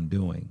whatever I'm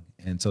doing.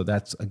 And so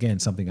that's, again,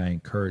 something I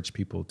encourage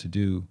people to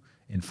do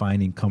in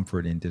finding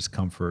comfort in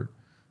discomfort.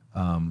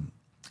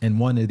 And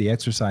one of the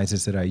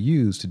exercises that I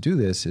use to do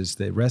this is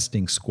the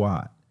resting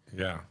squat.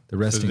 Yeah. The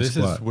resting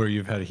squat. This is where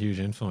you've had a huge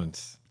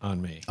influence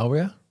on me. Oh,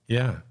 yeah?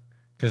 Yeah.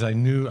 Because I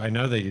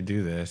know that you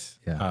do this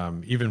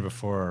even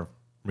before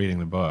reading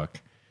the book.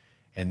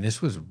 And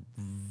this was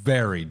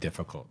very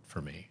difficult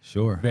for me.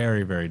 Sure.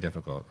 Very, very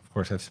difficult. Of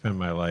course, I've spent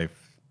my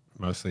life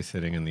mostly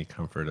sitting in the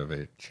comfort of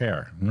a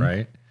chair,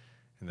 right?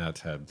 And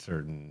that's had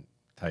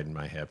tightened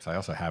my hips. I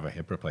also have a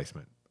hip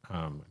replacement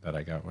that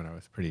I got when I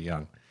was pretty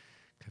young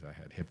because I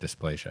had hip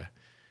dysplasia.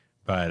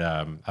 But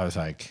I was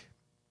like,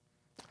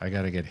 I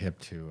got to get hip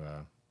to,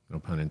 no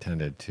pun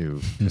intended,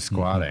 to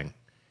squatting.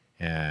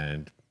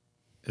 And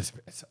it's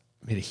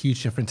made a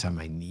huge difference on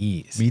my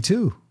knees. Me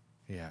too.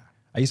 Yeah.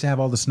 I used to have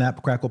all the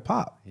snap, crackle,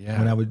 pop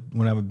when I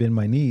would bend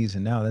my knees,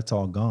 and now that's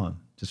all gone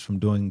just from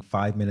doing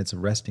 5 minutes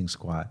of resting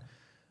squat.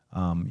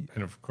 And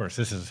of course,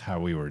 this is how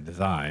we were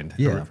designed.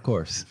 Yeah, of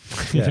course.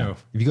 Yeah.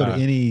 If you go to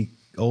any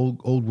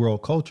old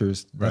world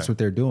cultures, that's what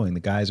they're doing. The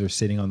guys are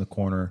sitting on the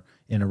corner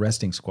in a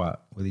resting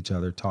squat with each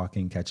other,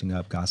 talking, catching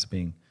up,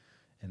 gossiping,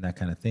 and that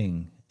kind of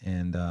thing.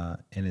 And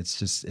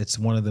it's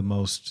one of the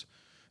most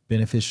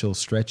beneficial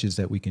stretches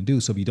that we can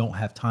do. So if you don't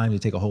have time to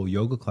take a whole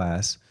yoga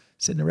class,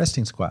 sit in a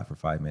resting squat for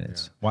 5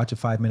 minutes, watch a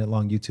 5 minute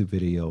long YouTube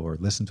video or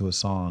listen to a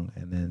song.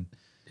 And then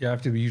I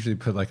have to usually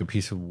put like a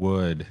piece of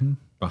wood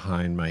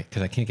behind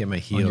because I can't get my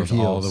heels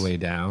all the way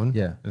down.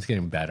 Yeah. It's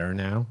getting better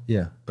now.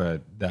 Yeah.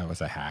 But that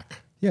was a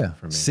hack. Yeah.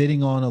 For me.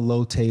 Sitting on a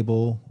low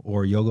table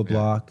or yoga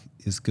block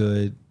is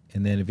good.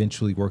 And then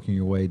eventually working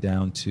your way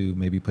down to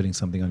maybe putting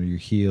something under your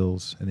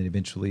heels, and then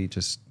eventually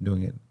just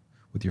doing it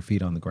with your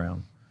feet on the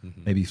ground,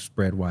 maybe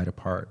spread wide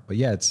apart. But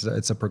yeah,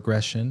 it's a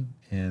progression,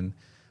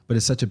 but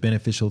it's such a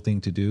beneficial thing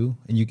to do.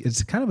 And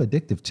it's kind of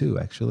addictive too,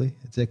 actually.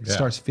 It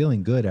starts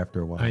feeling good after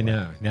a while. I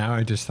know. Now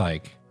I just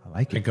I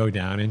like it. I go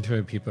down into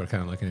it. People are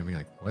kind of looking at me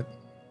like, what?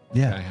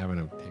 Yeah.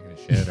 Guy taking a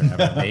shit or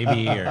having a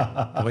baby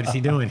or what is he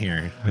doing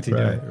here? What's he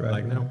doing?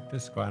 Right. No,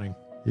 just squatting.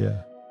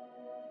 Yeah.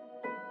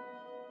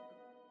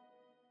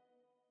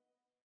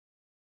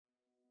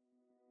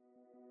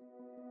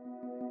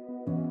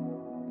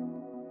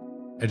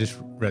 I just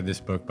read this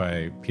book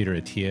by Peter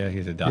Attia.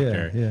 He's a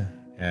doctor. Yeah.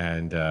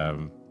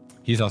 And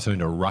he's also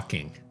into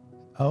rucking.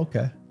 Oh,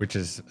 okay. Which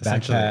is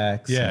essentially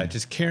backpacks.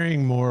 Just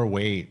carrying more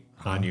weight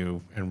on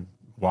you and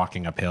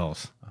walking up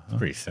hills. It's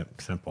pretty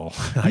simple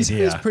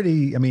idea. He's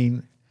pretty. I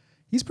mean,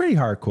 he's pretty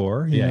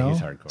hardcore. You know? He's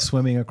hardcore.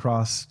 Swimming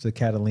across the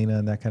Catalina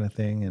and that kind of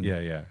thing. And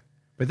yeah.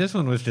 But this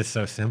one was just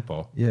so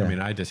simple. Yeah. I mean,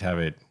 I just have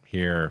it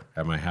here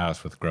at my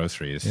house with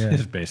groceries. Yeah.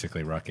 It's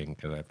basically rucking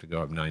because I have to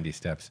go up 90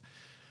 steps.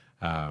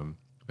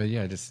 But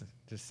yeah, just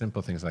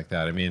simple things like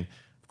that. I mean,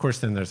 of course,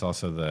 then there's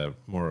also the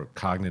more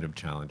cognitive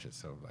challenges.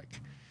 So like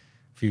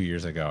a few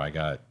years ago, I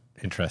got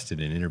interested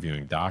in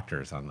interviewing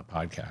doctors on the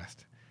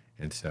podcast.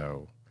 And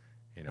so,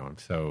 I'm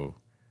so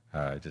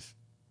just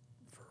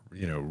for,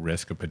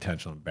 risk of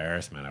potential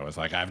embarrassment, I was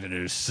like, I have to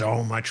do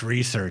so much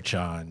research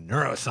on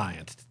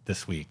neuroscience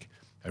this week.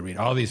 I read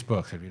all these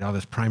books. I read all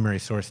this primary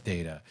source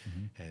data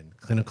and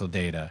clinical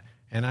data.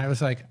 And I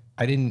was like,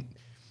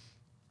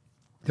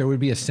 there would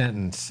be a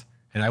sentence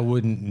and I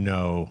wouldn't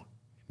know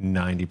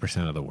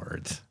 90% of the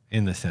words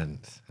in the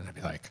sentence. And I'd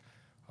be like,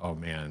 oh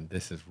man,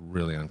 this is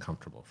really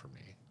uncomfortable for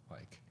me.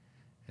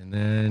 And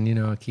then,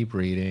 I keep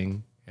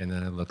reading, and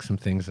then I look some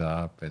things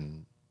up,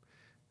 and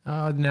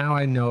now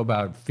I know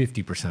about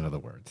 50% of the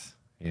words.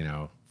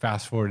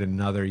 Fast forward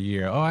another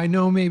year. Oh, I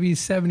know maybe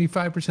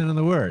 75% of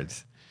the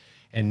words.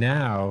 And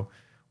now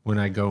when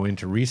I go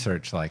into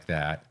research like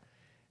that,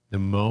 the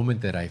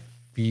moment that I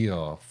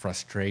feel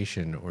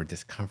frustration or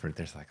discomfort,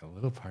 there's like a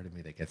little part of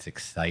me that gets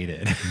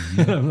excited.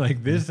 I'm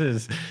like, this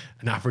is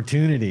an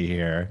opportunity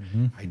here.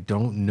 I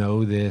don't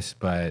know this,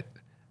 but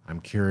I'm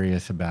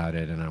curious about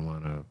it, and I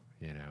want to,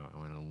 I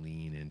want to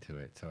lean into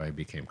it. So I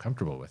became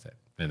comfortable with it.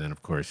 And then,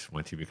 of course,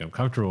 once you become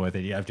comfortable with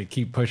it, you have to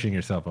keep pushing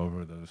yourself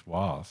over those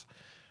walls.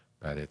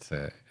 But it's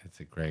a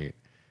great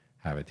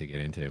habit to get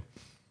into.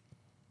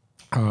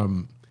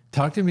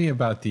 Talk to me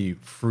about the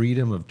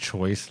freedom of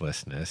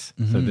choicelessness.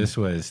 So this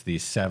was the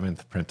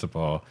seventh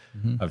principle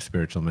of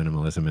spiritual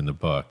minimalism in the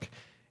book.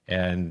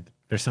 And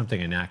there's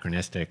something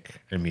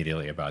anachronistic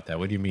immediately about that.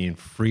 What do you mean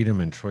freedom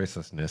and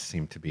choicelessness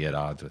seem to be at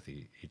odds with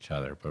each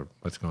other? But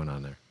what's going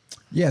on there?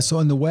 Yeah, so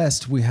in the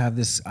West, we have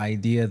this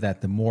idea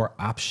that the more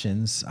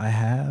options I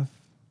have,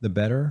 the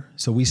better.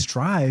 So we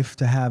strive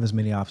to have as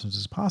many options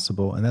as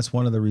possible. And that's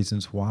one of the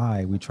reasons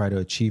why we try to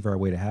achieve our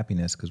way to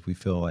happiness, because we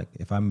feel like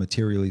if I'm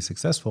materially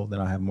successful,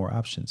 then I have more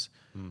options.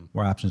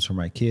 More options for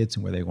my kids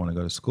and where they want to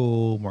go to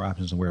school, more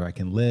options on where I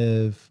can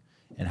live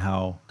and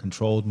how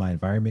controlled my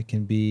environment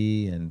can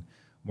be, and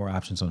more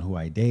options on who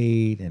I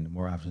date, and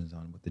more options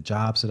on what the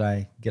jobs that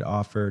I get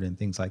offered and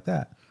things like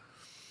that.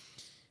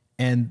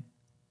 And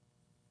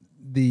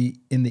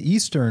in the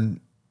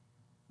Eastern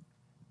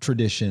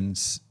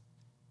traditions,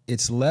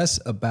 it's less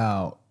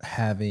about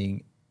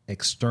having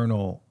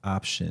external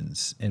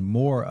options and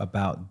more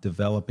about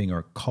developing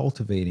or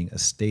cultivating a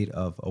state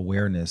of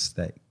awareness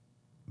that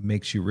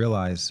makes you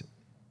realize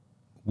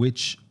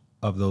which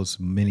of those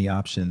many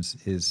options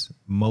is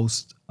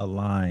most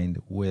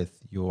aligned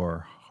with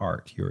your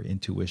heart, your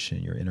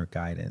intuition, your inner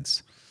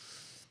guidance.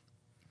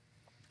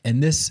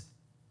 And this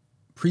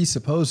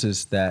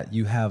presupposes that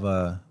you have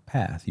a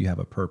path, you have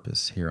a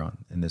purpose here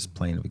in this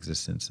plane of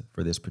existence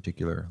for this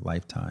particular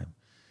lifetime.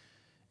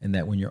 And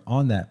that when you're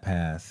on that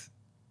path,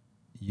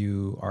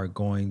 you are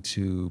going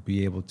to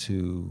be able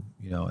to,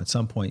 at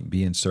some point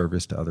be in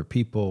service to other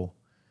people.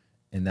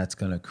 And that's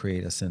going to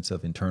create a sense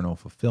of internal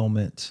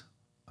fulfillment.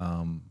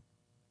 And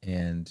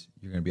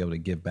you're going to be able to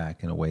give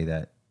back in a way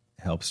that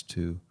helps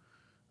to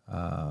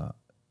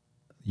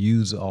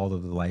use all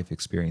of the life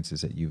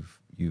experiences that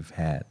you've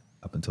had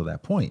up until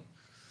that point.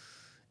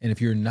 And if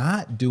you're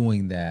not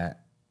doing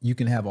that, you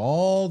can have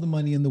all the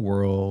money in the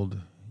world.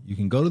 You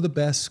can go to the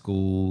best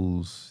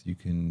schools, you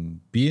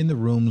can be in the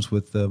rooms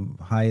with the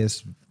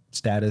highest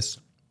status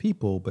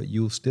people, but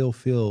you'll still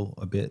feel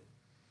a bit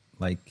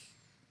like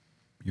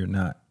you're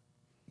not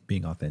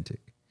being authentic.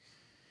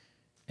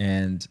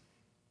 And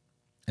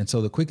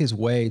so the quickest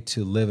way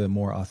to live a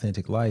more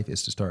authentic life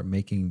is to start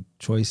making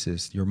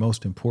choices, your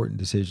most important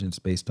decisions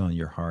based on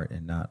your heart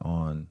and not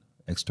on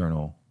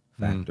external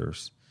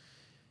factors.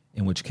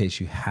 In which case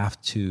you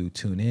have to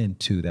tune in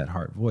to that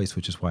heart voice,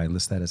 which is why I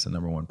list that as the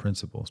number one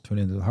principle. Tune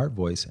into the heart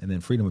voice. And then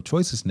freedom of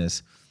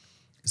choicelessness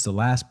is the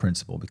last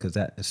principle, because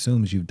that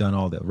assumes you've done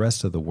all the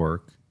rest of the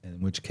work,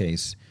 in which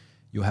case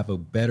you'll have a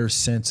better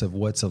sense of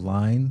what's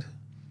aligned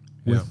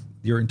with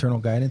your internal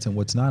guidance and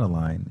what's not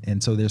aligned.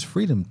 And so there's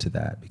freedom to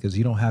that, because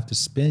you don't have to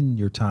spend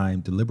your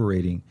time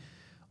deliberating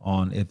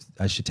on if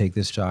I should take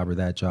this job or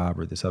that job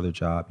or this other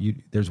job.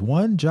 There's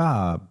one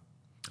job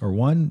or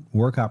one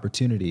work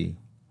opportunity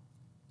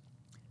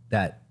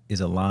that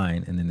is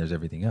aligned, and then there's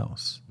everything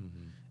else.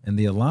 And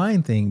the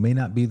aligned thing may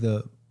not be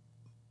the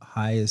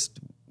highest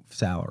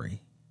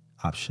salary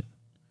option,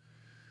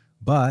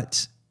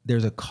 but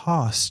there's a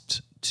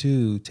cost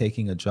to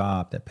taking a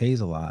job that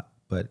pays a lot,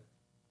 but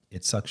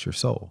it sucks your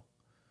soul.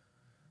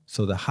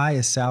 So the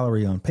highest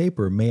salary on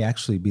paper may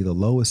actually be the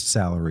lowest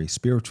salary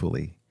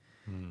spiritually.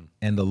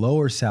 And the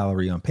lower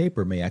salary on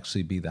paper may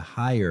actually be the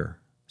higher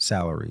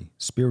salary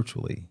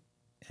spiritually.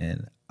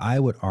 And I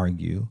would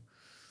argue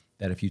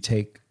that if you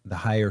take the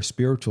higher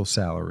spiritual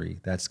salary,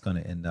 that's going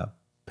to end up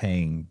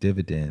paying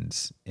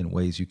dividends in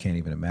ways you can't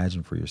even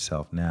imagine for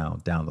yourself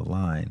now down the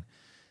line,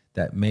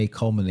 that may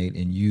culminate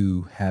in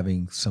you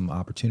having some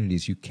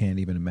opportunities you can't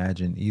even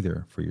imagine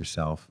either for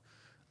yourself.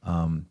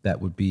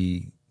 That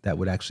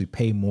would actually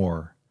pay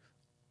more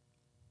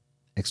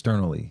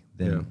externally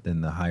than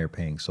the higher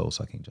paying soul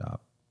sucking job.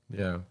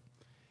 Yeah.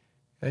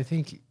 I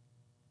think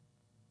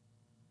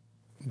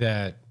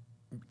that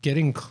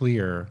getting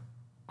clear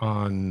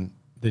on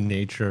the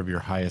nature of your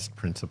highest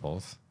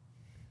principles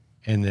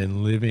and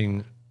then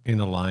living in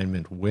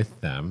alignment with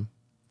them,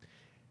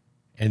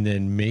 and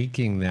then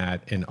making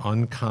that an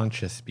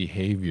unconscious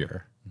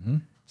behavior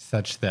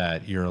such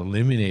that you're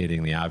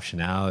eliminating the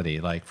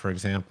optionality. Like, for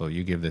example,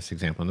 you give this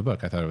example in the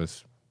book. I thought it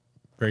was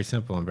very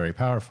simple and very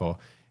powerful.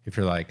 If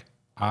you're like,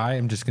 I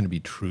am just going to be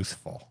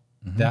truthful.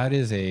 That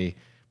is a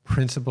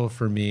principle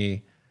for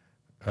me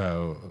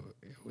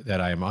that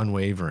I am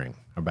unwavering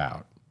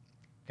about.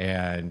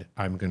 And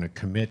I'm going to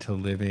commit to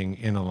living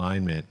in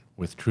alignment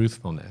with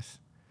truthfulness.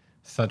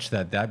 such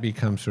that that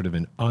becomes sort of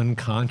an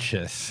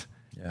unconscious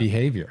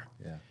behavior.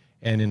 Yeah.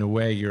 And in a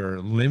way, you're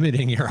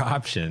limiting your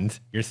options.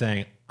 You're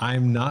saying,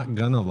 I'm not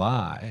going to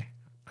lie.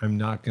 I'm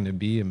not going to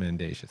be a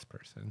mendacious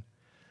person.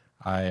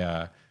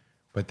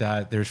 But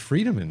that there's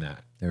freedom in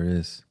that. There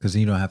is. Because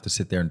you don't have to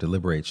sit there and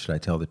deliberate. Should I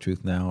tell the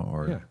truth now?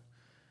 Or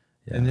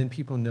Yeah. And then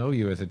people know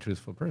you as a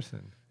truthful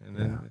person. And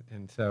then,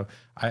 and so,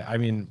 I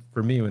mean,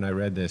 for me, when I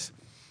read this,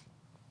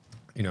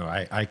 you know,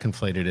 I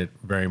conflated it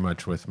very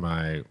much with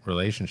my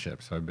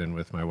relationship. So I've been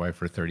with my wife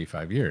for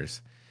 35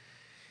 years.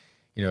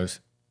 You know,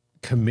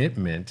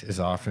 commitment is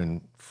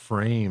often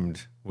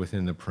framed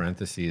within the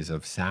parentheses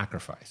of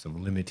sacrifice, of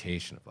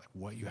limitation, of like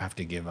what you have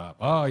to give up.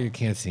 Oh, you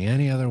can't see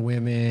any other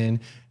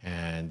women,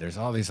 and there's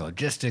all these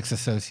logistics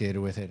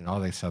associated with it and all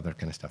this other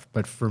kind of stuff.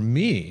 But for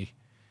me,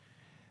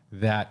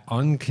 that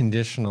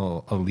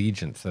unconditional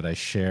allegiance that I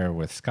share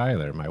with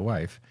Skylar, my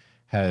wife,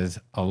 has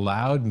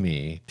allowed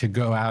me to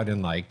go out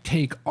and like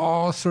take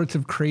all sorts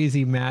of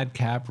crazy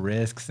madcap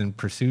risks and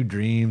pursue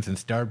dreams and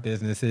start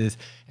businesses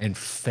and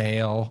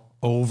fail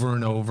over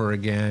and over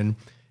again,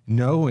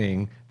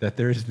 knowing that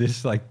there's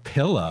this like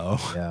pillow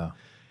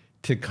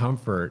to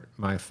comfort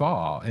my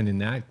fall. And in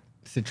that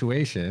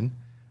situation,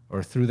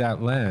 or through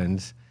that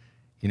lens,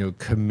 you know,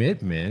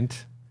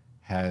 commitment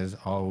has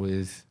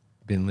always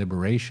been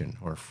liberation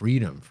or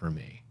freedom for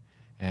me.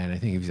 And I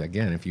think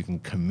if you can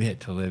commit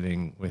to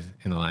living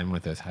in alignment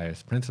with those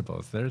highest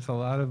principles, there's a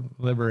lot of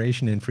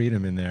liberation and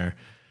freedom in there.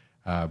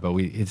 But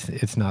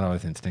it's not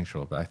always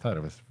instinctual. But I thought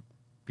it was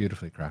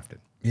beautifully crafted.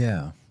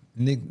 Yeah,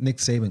 Nick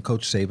Saban,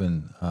 Coach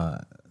Saban,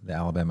 the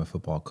Alabama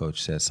football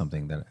coach, says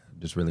something that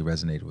just really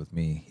resonated with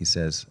me. He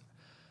says,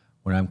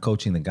 when I'm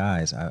coaching the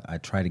guys, I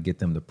try to get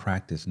them to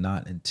practice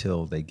not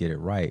until they get it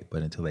right,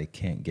 but until they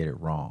can't get it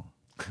wrong.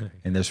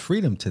 And there's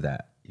freedom to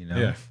that, you know?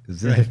 Yeah,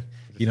 right.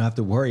 You don't have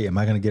to worry, am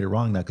I going to get it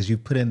wrong now? Because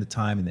you've put in the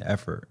time and the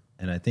effort.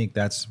 And I think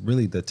that's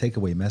really the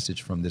takeaway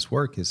message from this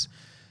work is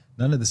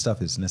none of the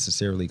stuff is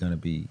necessarily going to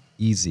be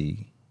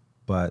easy,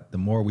 but the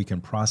more we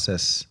can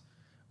process,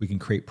 we can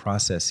create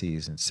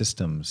processes and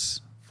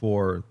systems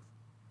for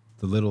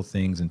the little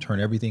things and turn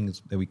everything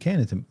that we can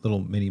into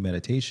little mini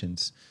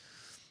meditations,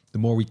 the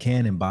more we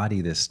can embody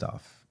this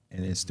stuff.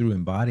 And it's through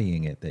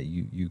embodying it that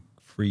you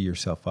free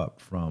yourself up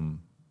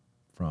from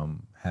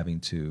having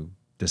to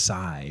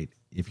decide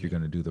if you're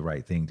going to do the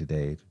right thing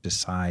today,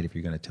 decide if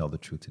you're going to tell the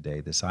truth today,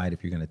 decide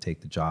if you're going to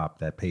take the job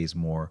that pays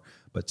more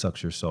but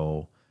sucks your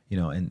soul, you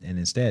know, and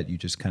instead you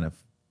just kind of,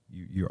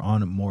 you're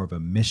on more of a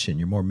mission.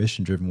 You're more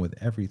mission driven with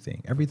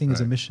everything. Everything is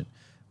a mission.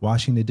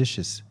 Washing the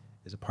dishes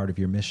is a part of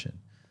your mission.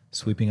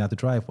 Sweeping out the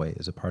driveway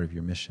is a part of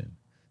your mission.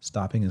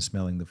 Stopping and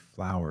smelling the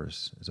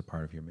flowers is a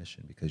part of your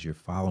mission because you're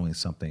following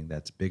something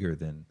that's bigger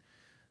than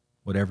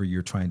whatever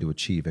you're trying to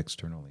achieve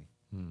externally.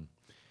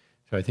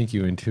 So I think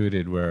you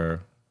intuited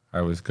where I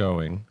was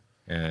going,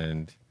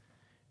 and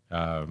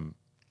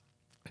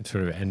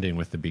sort of ending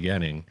with the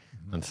beginning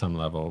on some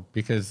level,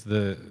 because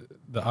the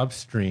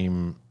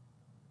upstream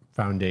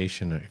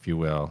foundation, if you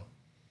will,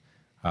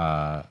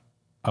 of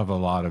a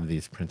lot of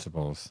these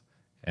principles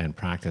and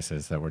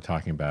practices that we're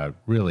talking about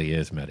really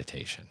is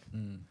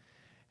meditation.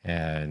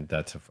 And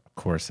that's, of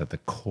course, at the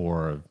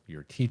core of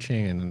your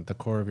teaching and the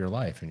core of your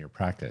life and your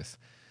practice.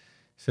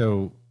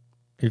 So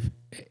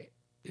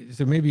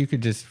maybe you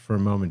could just for a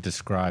moment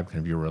describe kind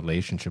of your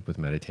relationship with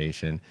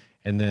meditation.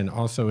 And then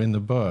also in the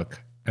book,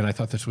 and I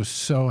thought this was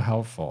so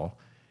helpful,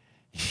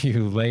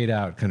 you laid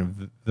out kind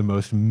of the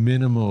most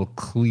minimal,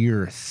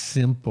 clear,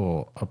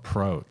 simple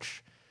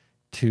approach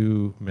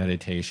to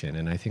meditation.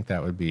 And I think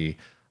that would be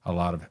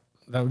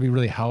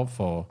really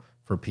helpful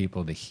for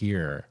people to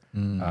hear,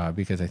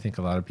 because I think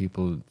a lot of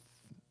people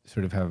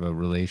sort of have a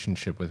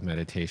relationship with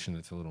meditation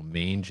that's a little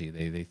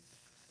mangy.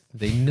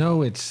 They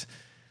know it's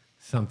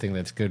something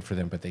that's good for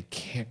them, but they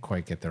can't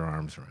quite get their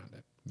arms around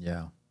it.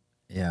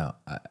 Yeah.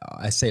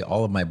 I say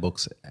all of my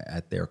books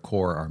at their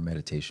core are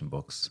meditation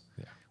books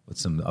with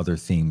some other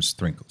themes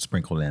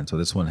sprinkled in. So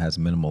this one has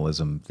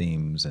minimalism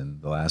themes, and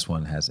the last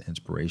one has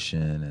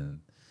inspiration, and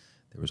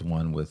there was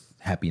one with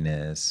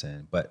happiness.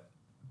 But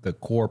the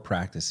core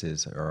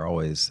practices are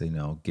always,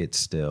 get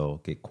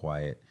still, get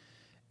quiet.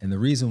 And the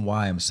reason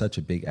why I'm such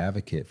a big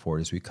advocate for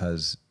it is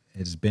because it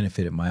has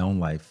benefited my own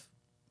life,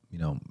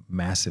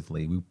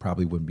 massively. We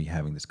probably wouldn't be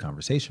having this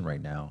conversation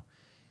right now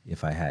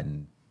if I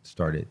hadn't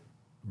started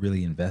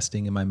really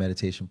investing in my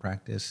meditation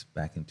practice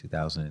back in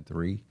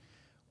 2003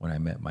 when I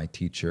met my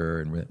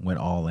teacher and went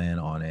all in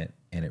on it.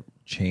 And it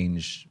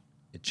changed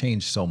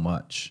so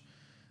much.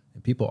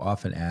 And people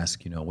often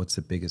ask, what's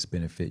the biggest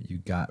benefit you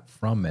got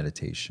from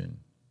meditation?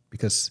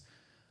 Because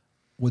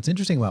what's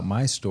interesting about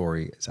my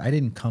story is I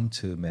didn't come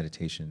to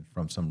meditation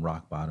from some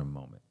rock bottom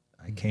moment.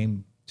 I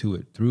came to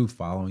it through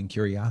following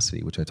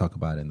curiosity, which I talk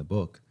about in the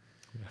book.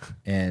 Yeah.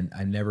 And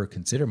I never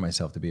considered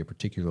myself to be a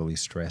particularly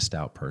stressed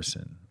out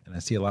person. And I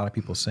see a lot of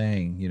people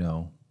saying,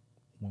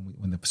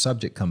 when the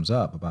subject comes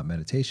up about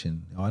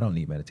meditation, I don't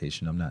need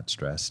meditation. I'm not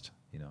stressed.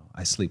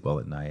 I sleep well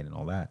at night and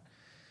all that.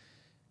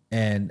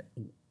 And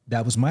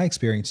that was my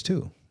experience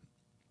too.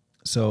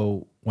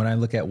 So when I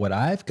look at what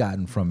I've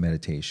gotten from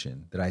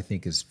meditation that I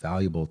think is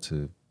valuable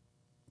to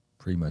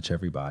pretty much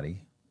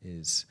everybody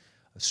is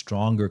a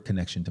stronger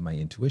connection to my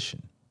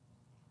intuition.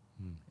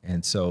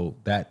 And so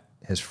that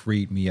has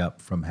freed me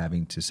up from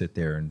having to sit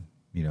there and,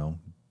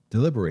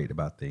 deliberate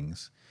about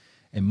things.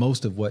 And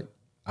most of what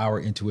our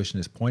intuition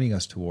is pointing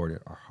us toward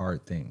are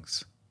hard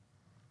things.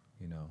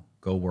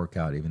 Go work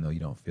out even though you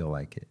don't feel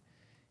like it.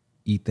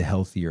 Eat the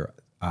healthier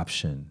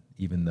option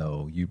even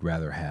though you'd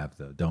rather have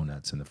the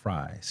donuts and the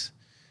fries.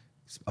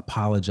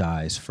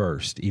 Apologize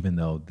first even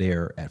though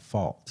they're at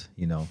fault,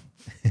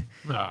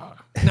 Oh,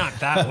 not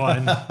that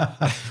one.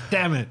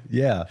 Damn it.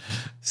 Yeah.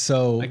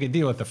 So I could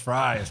deal with the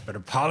fries, but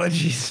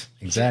apologies.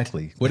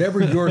 exactly.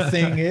 Whatever your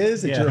thing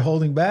is that you're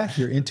holding back,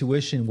 your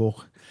intuition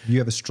will, if you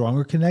have a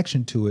stronger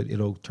connection to it,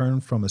 it'll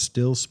turn from a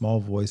still small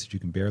voice that you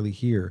can barely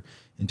hear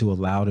into a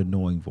loud,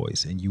 annoying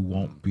voice, and you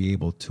won't be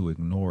able to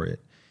ignore it.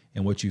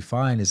 And what you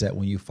find is that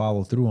when you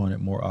follow through on it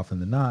more often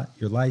than not,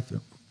 your life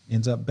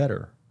ends up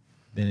better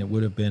than it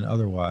would have been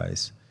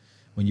otherwise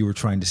when you were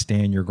trying to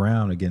stand your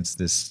ground against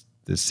this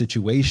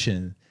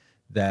situation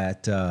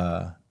that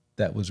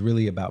that was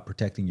really about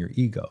protecting your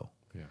ego.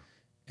 Yeah.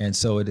 And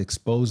so it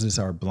exposes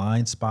our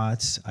blind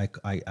spots.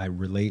 I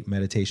relate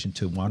meditation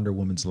to Wonder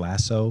Woman's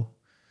lasso.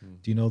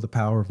 Do you know the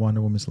power of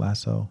Wonder Woman's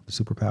lasso, the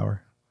superpower?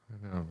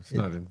 No, it's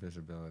not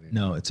invisibility.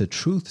 No, it's a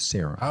truth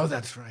serum. Oh,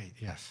 that's right.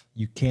 Yes.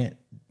 You can't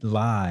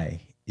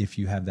lie if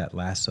you have that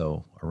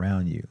lasso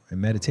around you.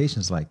 And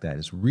meditation's like that.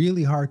 It's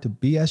really hard to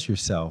BS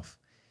yourself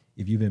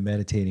if you've been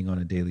meditating on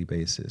a daily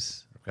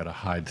basis. I've got to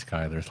hide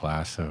Skylar's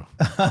lasso.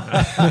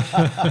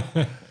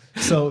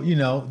 So,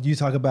 you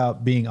talk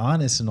about being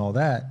honest and all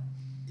that.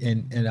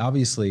 And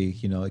obviously,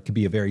 it could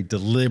be a very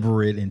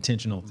deliberate,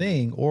 intentional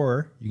thing,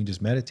 or you can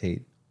just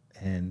meditate.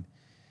 And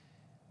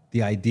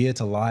the idea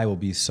to lie will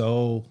be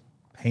so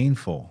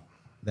painful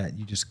that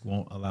you just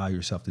won't allow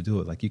yourself to do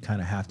it. Like you kind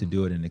of have to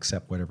do it and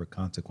accept whatever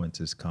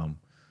consequences come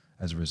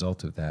as a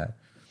result of that.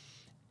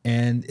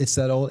 And it's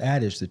that old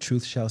adage, the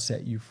truth shall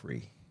set you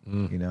free.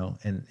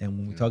 And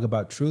when we talk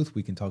about truth,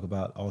 we can talk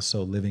about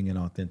also living in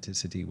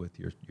authenticity with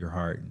your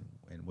heart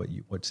and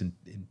what's in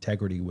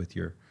integrity with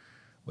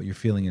what you're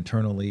feeling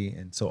internally.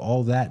 And so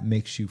all that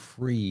makes you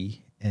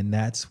free. And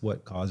that's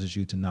what causes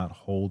you to not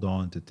hold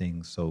on to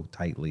things so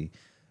tightly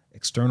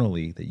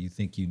externally that you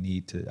think you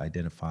need to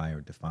identify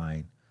or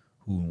define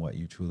who and what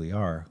you truly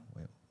are,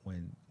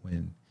 when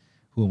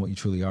who and what you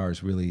truly are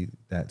is really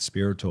that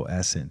spiritual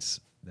essence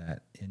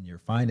that in your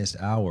finest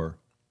hour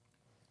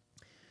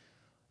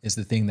is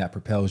the thing that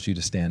propels you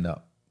to stand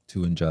up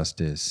to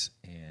injustice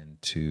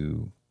and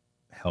to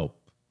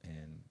help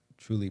and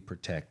truly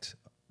protect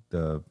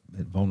the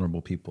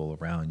vulnerable people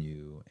around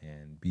you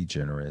and be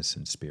generous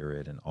in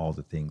spirit and all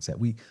the things that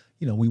we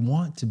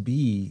want to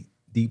be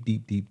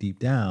deep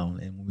down.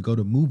 And when we go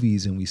to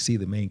movies and we see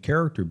the main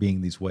character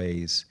being these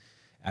ways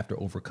after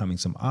overcoming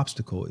some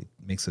obstacle, it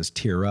makes us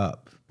tear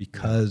up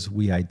because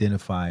we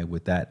identify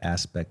with that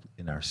aspect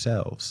in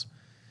ourselves.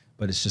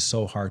 But it's just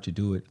so hard to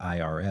do it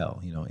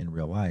IRL, in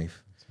real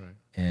life. That's right.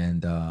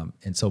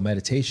 And so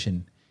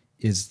meditation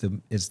is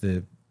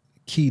the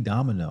key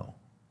domino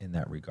in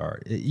that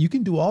regard. You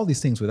can do all these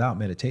things without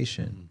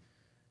meditation,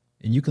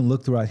 and you can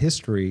look throughout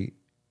history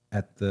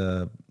at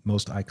the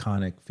most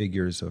iconic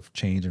figures of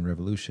change and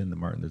revolution, the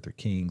Martin Luther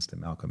Kings, the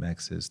Malcolm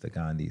X's, the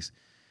Gandhis.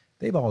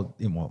 They've all,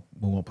 we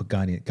won't put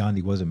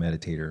Gandhi was a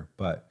meditator,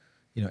 but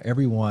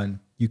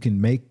everyone, you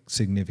can make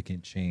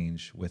significant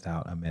change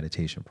without a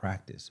meditation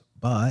practice.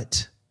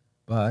 But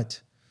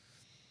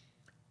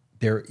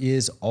there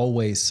is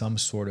always some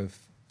sort of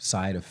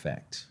side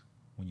effect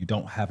when you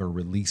don't have a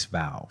release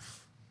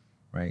valve,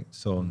 right?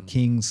 So in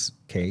King's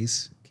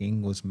case,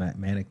 King was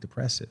manic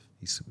depressive.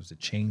 He was a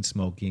chain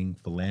smoking,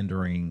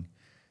 philandering,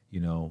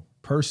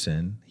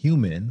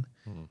 human,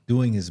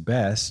 doing his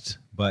best,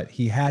 but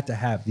he had to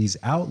have these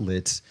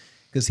outlets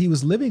because he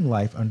was living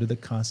life under the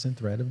constant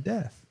threat of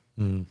death.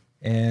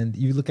 And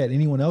you look at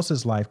anyone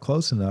else's life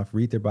close enough,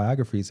 read their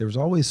biographies, there was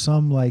always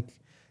some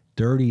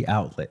dirty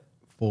outlet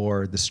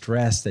for the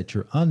stress that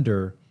you're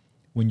under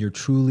when you're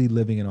truly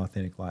living an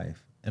authentic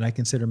life. And I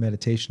consider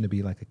meditation to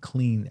be like a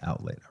clean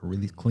outlet, a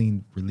really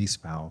clean release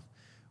valve,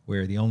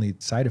 where the only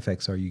side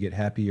effects are you get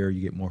happier,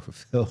 you get more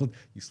fulfilled,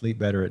 you sleep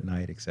better at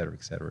night, et cetera,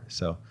 et cetera.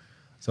 So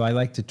I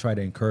like to try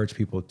to encourage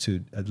people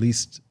to at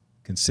least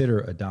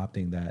consider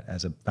adopting that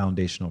as a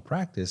foundational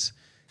practice,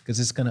 because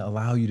it's going to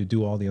allow you to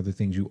do all the other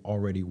things you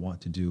already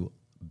want to do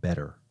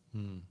better.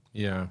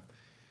 Yeah.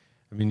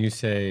 I mean, you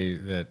say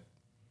that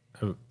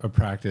a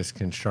practice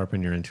can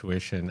sharpen your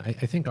intuition. I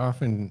think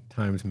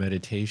oftentimes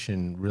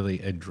meditation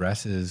really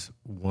addresses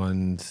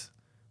one's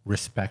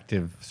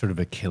respective sort of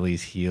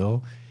Achilles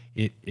heel.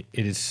 It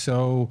is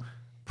so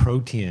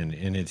protean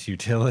in its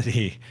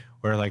utility,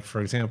 where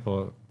for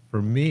example,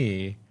 for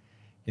me,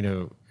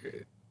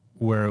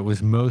 where it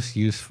was most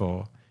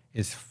useful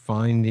is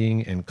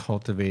finding and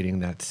cultivating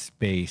that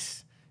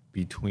space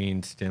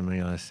between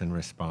stimulus and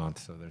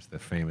response. So there's the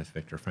famous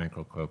Viktor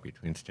Frankl quote,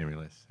 between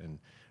stimulus and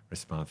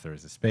response, there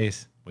is a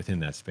space. Within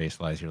that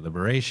space lies your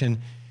liberation.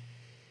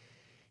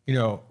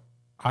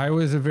 I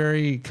was a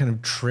very kind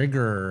of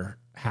trigger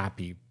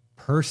happy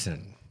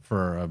person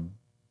for a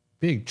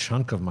big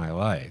chunk of my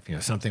life.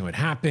 Something would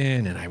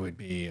happen and I would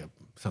be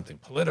something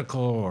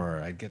political,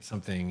 or I'd get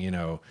something,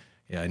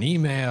 an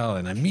email,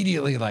 and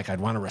immediately I'd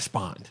want to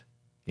respond,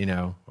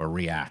 or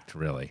react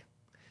really.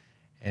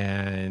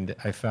 And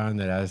I found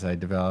that as I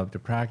developed a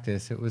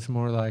practice, it was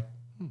more like,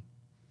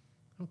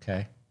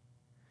 okay.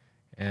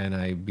 And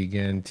I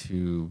began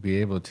to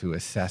be able to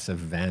assess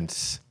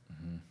events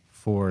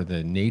for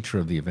the nature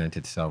of the event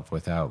itself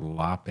without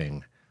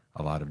lopping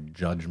a lot of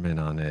judgment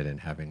on it and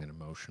having an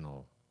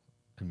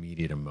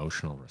immediate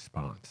emotional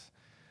response.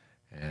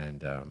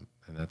 And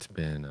that's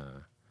been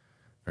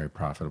very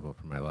profitable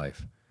for my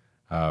life.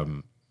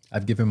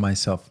 I've given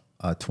myself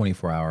a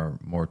 24-hour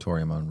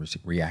moratorium on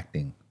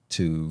reacting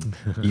to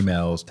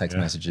emails, text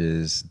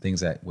messages,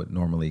 things that would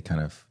normally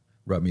kind of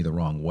rub me the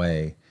wrong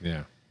way.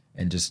 Yeah.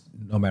 And just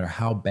no matter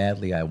how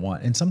badly I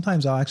want. And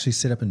sometimes I'll actually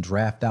sit up and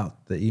draft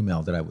out the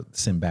email that I would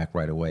send back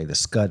right away. The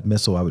Scud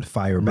missile I would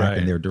fire back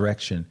in their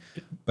direction,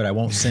 but I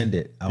won't send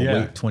it. I'll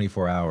wait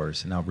 24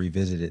 hours and I'll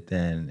revisit it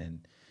then.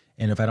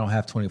 And if I don't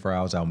have 24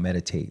 hours, I'll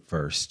meditate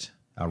first.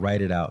 I'll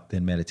write it out,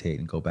 then meditate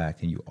and go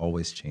back, and you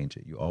always change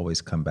it. You always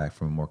come back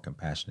from a more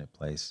compassionate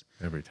place.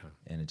 Every time.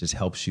 And it just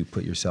helps you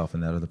put yourself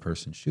in that other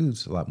person's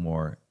shoes a lot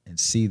more and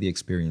see the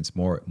experience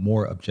more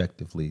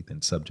then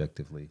than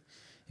subjectively,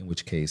 in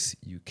which case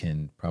you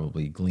can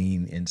probably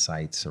glean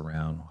insights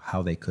around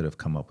how they could have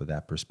come up with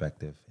that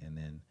perspective,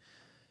 and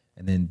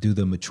then do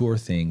the mature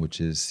thing, which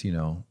is,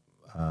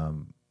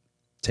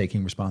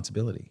 taking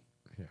responsibility.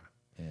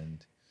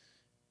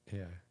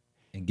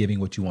 And giving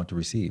what you want to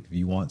receive.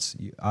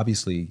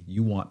 Obviously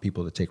you want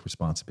people to take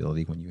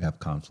responsibility when you have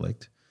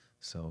conflict.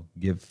 So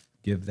give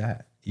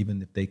that,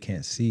 even if they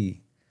can't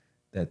see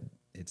that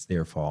it's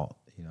their fault,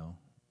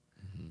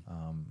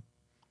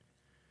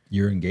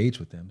 you're engaged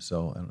with them.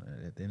 So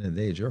at the end of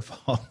the day, it's your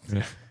fault.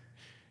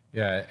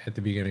 Yeah. At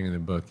the beginning of the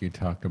book, you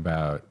talk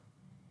about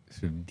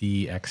sort of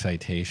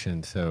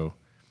de-excitation. So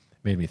it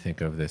made me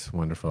think of this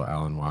wonderful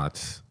Alan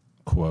Watts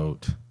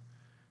quote.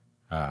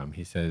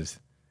 He says,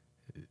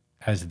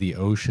 "As the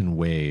ocean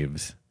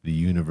waves, the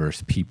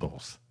universe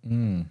peoples."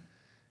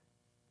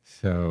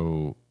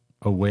 So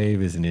a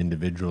wave is an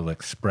individual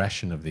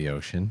expression of the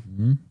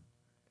ocean,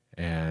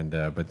 and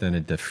but then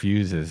it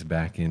diffuses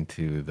back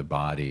into the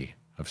body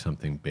of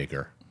something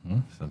bigger,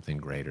 something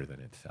greater than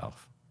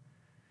itself.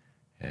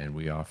 And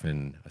we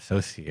often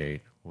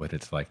associate what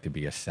it's like to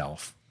be a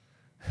self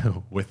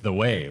with the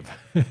wave,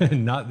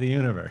 not the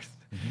universe.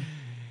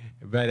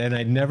 And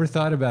I'd never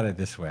thought about it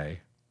this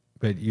way,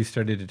 but you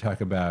started to talk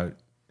about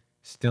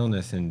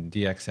stillness and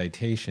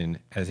de-excitation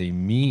as a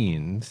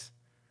means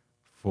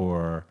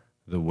for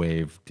the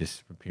wave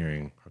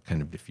disappearing or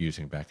kind of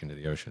diffusing back into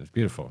the ocean. It's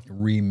beautiful.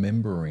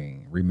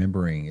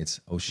 Remembering its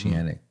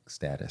oceanic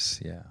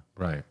status. Yeah.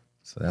 Right.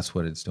 So that's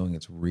what it's doing.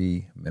 It's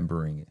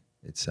remembering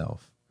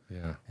itself.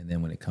 Yeah. And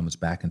then when it comes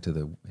back into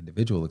the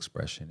individual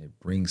expression, it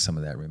brings some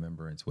of that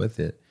remembrance with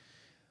it.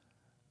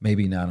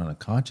 Maybe not on a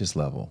conscious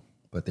level,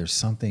 but there's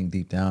something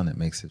deep down that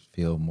makes it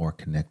feel more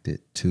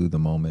connected to the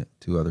moment,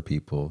 to other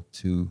people,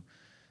 to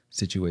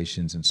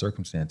situations and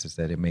circumstances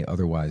that it may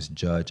otherwise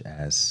judge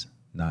as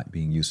not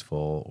being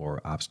useful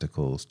or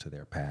obstacles to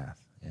their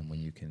path. And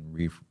when you can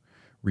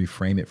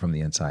reframe it from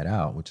the inside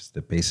out, which is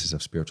the basis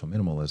of spiritual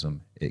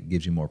minimalism, it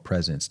gives you more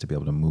presence to be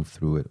able to move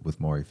through it with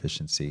more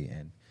efficiency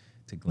and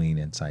to glean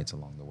insights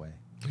along the way.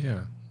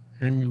 Yeah.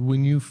 And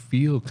when you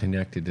feel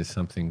connected to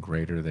something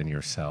greater than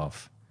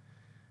yourself,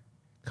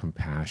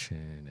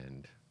 compassion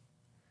and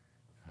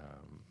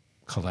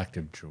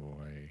collective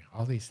joy,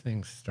 all these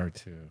things start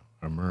to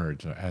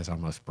emerge as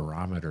almost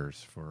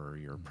barometers for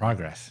your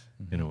progress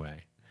in a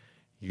way.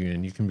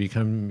 You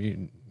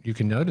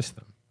can notice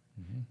them.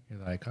 You're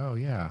like, oh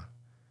yeah,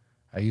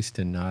 I used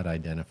to not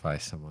identify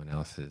someone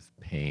else's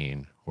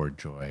pain or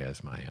joy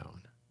as my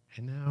own,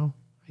 and now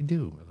I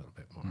do a little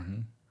bit more.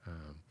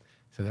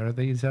 So there are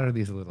these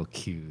little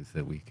cues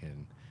that we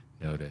can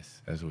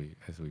notice as we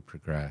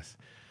progress.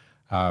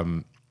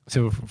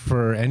 So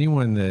to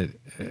anyone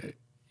that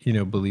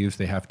believes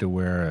they have to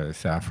wear a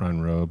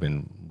saffron robe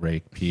and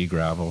rake pea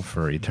gravel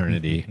for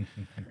eternity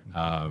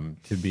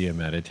to be a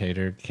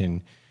meditator,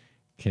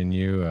 can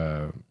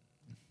you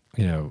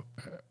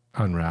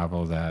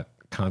unravel that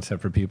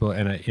concept for people?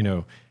 And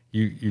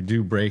you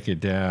do break it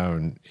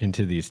down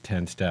into these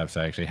 10 steps.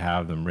 I actually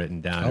have them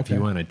written down. If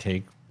you want to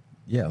take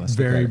let's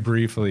very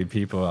briefly,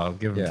 people, I'll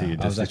give them to you.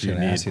 I was actually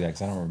going to ask you that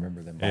because I don't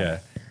remember them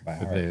by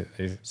heart.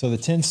 So the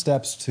 10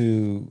 steps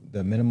to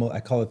I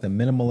call it the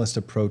minimalist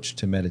approach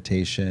to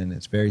meditation.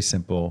 It's very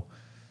simple.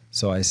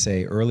 So I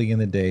say early in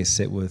the day,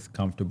 sit with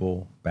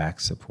comfortable back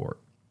support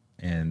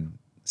and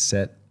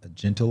set a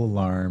gentle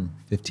alarm,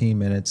 15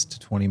 minutes to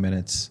 20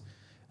 minutes,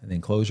 and then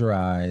close your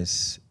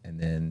eyes. And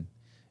then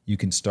you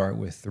can start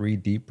with 3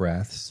 deep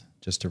breaths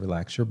just to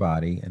relax your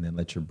body, and then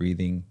let your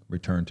breathing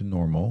return to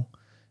normal.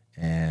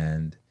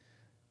 And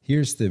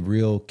here's the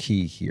real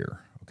key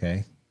here,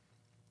 okay?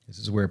 This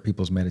is where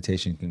people's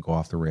meditation can go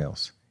off the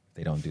rails if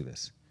they don't do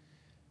this.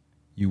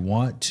 You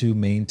want to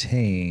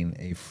maintain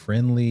a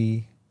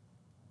friendly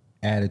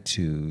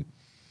attitude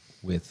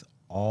with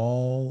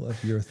all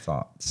of your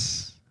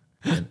thoughts.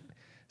 And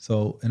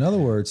so, in other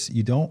words,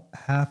 you don't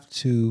have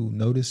to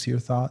notice your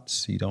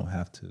thoughts. You don't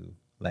have to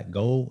let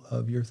go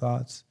of your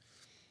thoughts.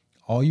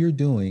 All you're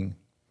doing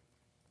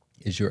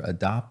is you're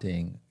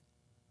adopting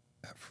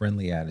a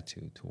friendly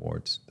attitude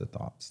towards the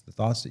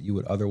thoughts that you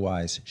would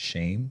otherwise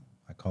shame.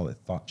 I call it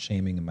thought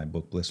shaming in my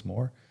book, Bliss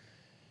More,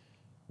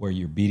 where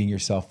you're beating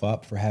yourself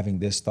up for having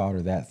this thought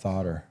or that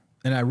thought.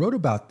 And I wrote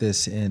about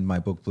this in my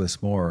book,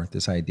 Bliss More,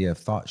 this idea of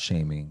thought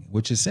shaming,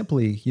 which is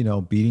simply,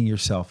 beating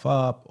yourself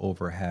up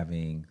over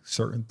having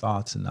certain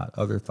thoughts and not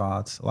other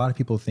thoughts. A lot of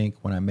people think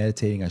when I'm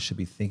meditating, I should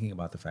be thinking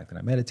about the fact that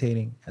I'm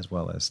meditating, as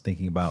well as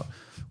thinking about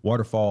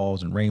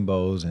waterfalls and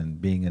rainbows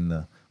and being in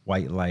the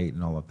white light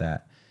and all of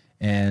that.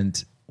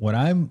 And what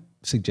I'm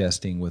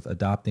suggesting with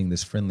adopting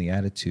this friendly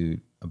attitude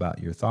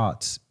about your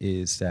thoughts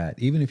is that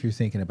even if you're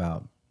thinking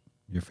about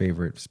your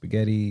favorite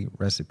spaghetti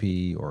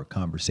recipe or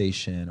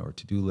conversation or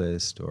to-do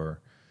list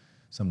or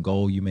some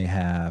goal you may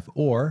have,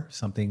 or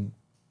something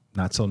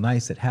not so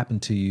nice that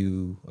happened to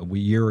you a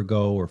year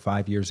ago or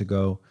 5 years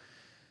ago,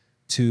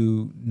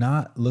 to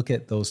not look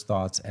at those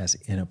thoughts as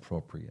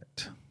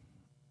inappropriate.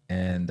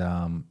 And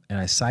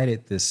I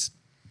cited this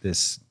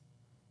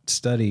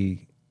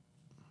study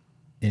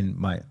in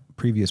my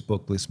previous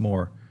book, Bliss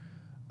More,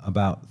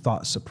 about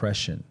thought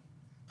suppression.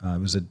 It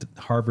was a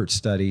Harvard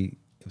study.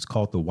 It was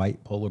called the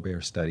White Polar Bear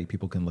Study.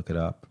 People can look it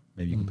up.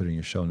 Maybe you can put it in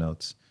your show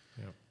notes.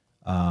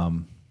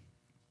 Yep.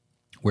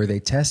 Where they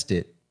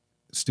tested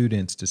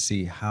students to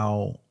see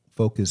how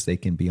focused they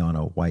can be on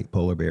a white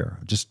polar bear,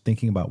 just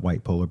thinking about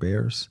white polar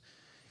bears.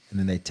 And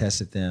then they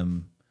tested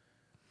them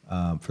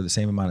for the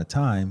same amount of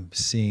time,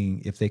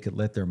 seeing if they could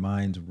let their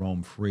minds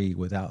roam free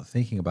without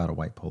thinking about a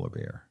white polar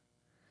bear.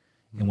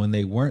 And when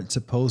they weren't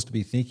supposed to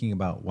be thinking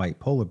about white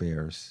polar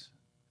bears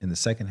in the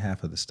second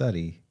half of the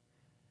study,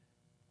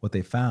 what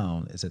they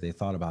found is that they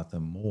thought about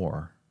them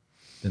more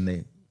than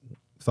they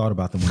thought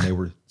about them when they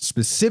were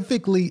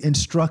specifically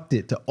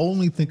instructed to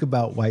only think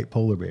about white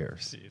polar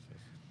bears. Jesus.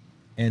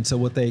 And so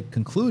what they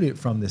concluded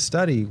from this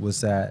study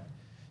was that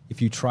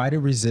if you try to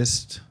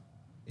resist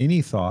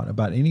any thought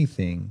about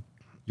anything,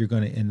 you're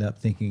going to end up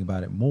thinking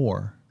about it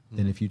more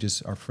than if you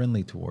just are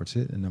friendly towards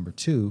it. And number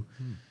two,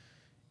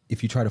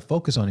 if you try to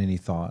focus on any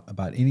thought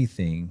about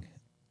anything,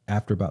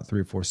 after about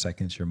 3 or 4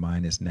 seconds, your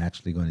mind is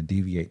naturally going to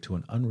deviate to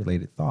an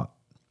unrelated thought.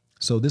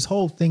 So this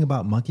whole thing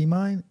about monkey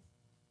mind,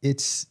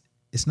 it's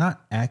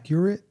not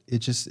accurate.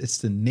 It's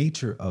the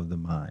nature of the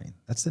mind.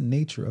 That's the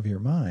nature of your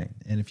mind.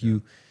 And if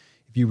you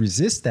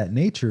resist that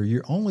nature,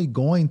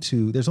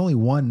 there's only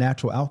one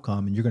natural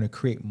outcome, and you're going to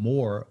create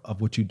more of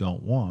what you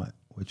don't want,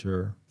 which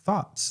are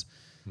thoughts.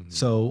 Mm-hmm.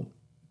 So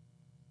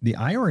the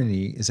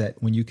irony is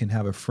that when you can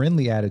have a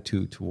friendly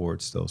attitude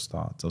towards those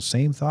thoughts, those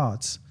same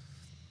thoughts,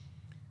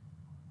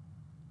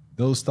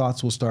 those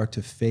thoughts will start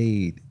to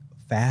fade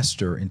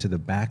faster into the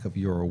back of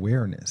your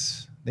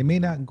awareness. They may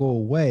not go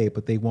away,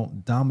 but they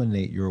won't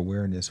dominate your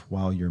awareness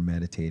while you're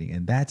meditating.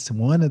 And that's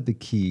one of the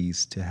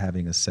keys to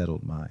having a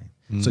settled mind.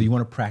 So you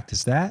want to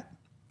practice that.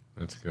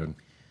 That's good.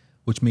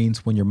 Which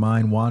means when your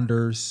mind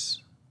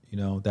wanders,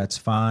 that's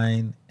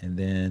fine. And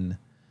then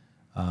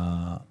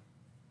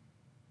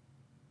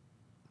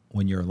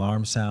when your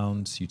alarm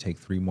sounds, you take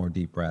 3 more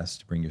deep breaths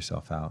to bring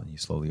yourself out, and you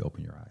slowly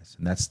open your eyes.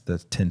 And that's the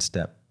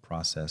 10-step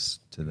process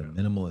to the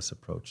minimalist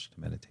approach to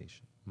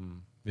meditation.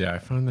 Yeah, I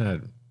found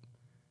that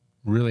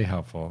really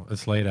helpful.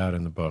 It's laid out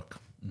in the book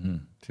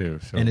too.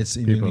 So and it's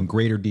in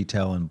greater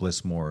detail in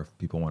Bliss More if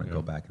people want to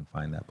go back and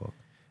find that book.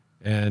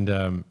 And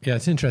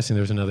it's interesting.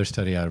 There was another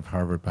study out of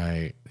Harvard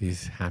by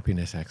these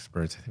happiness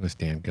experts. I think it was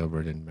Dan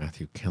Gilbert and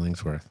Matthew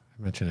Killingsworth.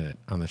 I mentioned it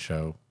on the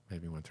show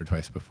maybe once or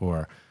twice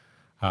before.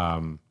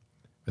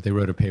 But they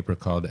wrote a paper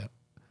called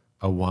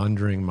 "A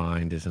Wandering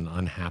Mind is an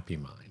Unhappy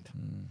Mind."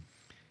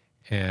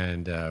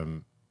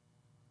 And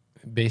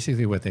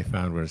basically what they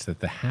found was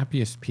that the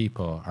happiest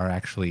people are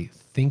actually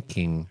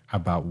thinking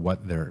about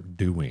what they're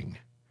doing,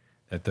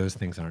 that those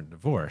things aren't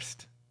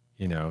divorced.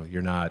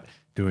 You're not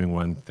doing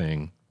one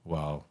thing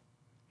while,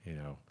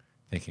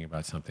 thinking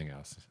about something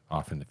else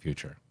off in the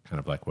future, kind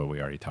of like what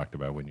we already talked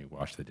about when you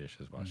wash the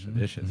dishes,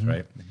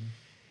 right? Mm-hmm.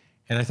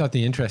 And I thought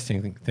the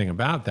interesting thing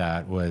about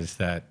that was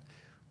that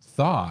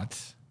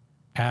thoughts,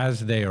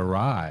 as they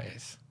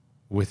arise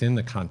within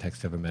the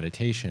context of a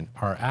meditation,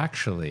 are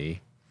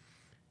actually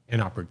an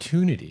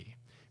opportunity,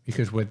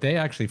 because what they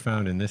actually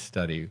found in this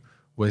study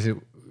was it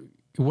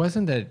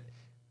wasn't that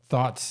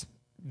thoughts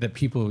that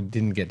people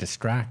didn't get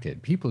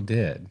distracted. People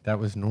did. That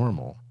was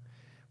normal.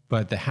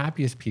 But the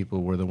happiest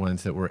people were the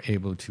ones that were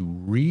able to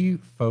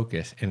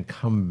refocus and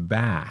come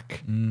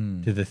back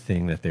to the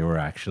thing that they were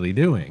actually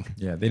doing.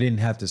 Yeah, they didn't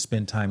have to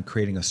spend time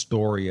creating a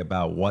story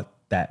about what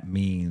that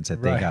means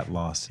that they got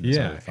lost in this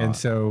other thought. And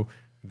so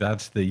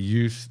that's the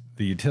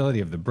utility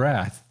of the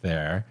breath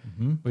there,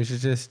 which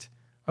is just,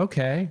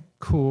 okay,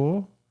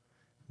 cool.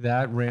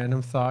 That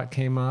random thought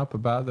came up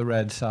about the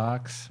Red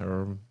Sox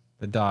or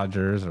the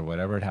Dodgers or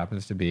whatever it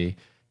happens to be.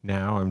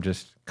 now I'm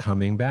just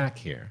coming back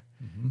here.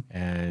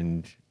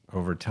 And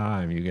over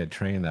time, you get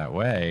trained that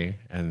way,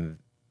 and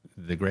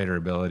the greater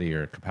ability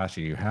or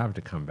capacity you have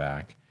to come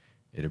back,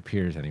 it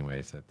appears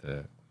anyways that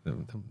the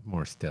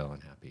more still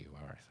and happy you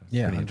are. So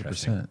it's pretty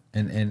interesting. 100%.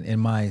 And in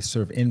my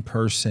sort of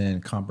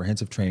in-person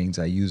comprehensive trainings,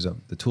 I use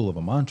the tool of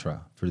a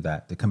mantra for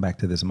that, to come back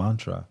to this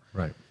mantra.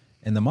 Right.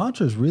 And the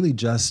mantra is really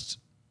just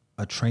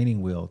a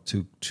training wheel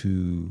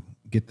to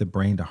get the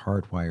brain to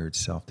hardwire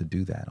itself to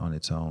do that on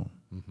its own.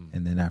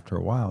 And then after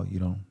a while, you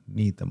don't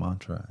need the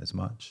mantra as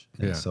much.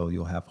 And so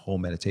you'll have whole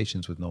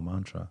meditations with no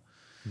mantra.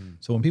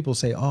 So when people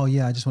say, oh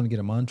yeah, I just want to get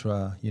a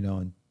mantra,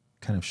 and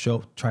kind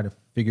of try to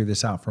figure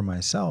this out for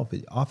myself,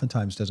 it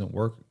oftentimes doesn't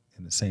work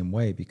in the same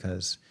way,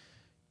 because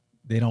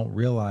they don't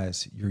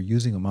realize you're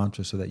using a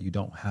mantra so that you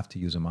don't have to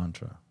use a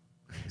mantra.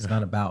 It's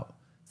not about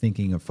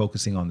thinking or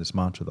focusing on this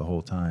mantra the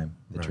whole time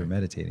that you're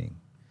meditating.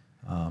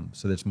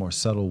 So there's more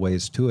subtle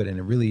ways to it, and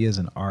it really is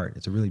an art.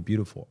 It's a really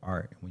beautiful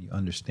art. When you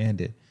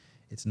understand it,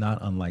 it's not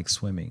unlike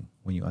swimming.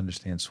 When you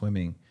understand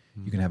swimming,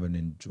 you can have an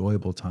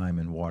enjoyable time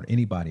in water,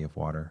 any body of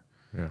water.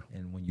 Yeah.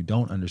 And when you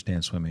don't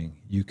understand swimming,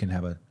 you can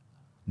have a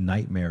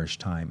nightmarish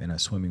time in a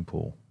swimming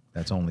pool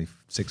that's only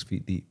 6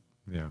 feet deep.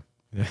 Yeah.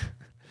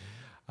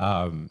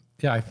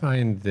 I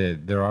find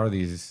that there are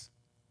these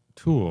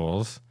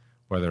tools,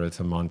 whether it's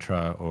a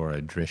mantra or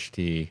a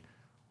drishti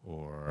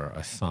or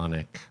a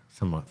sonic,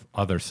 some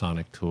other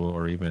sonic tool,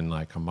 or even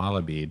like a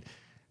mala bead,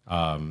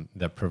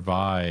 that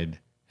provide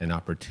an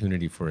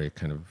opportunity for a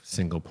kind of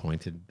single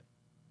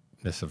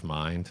pointedness of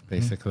mind,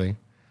 basically.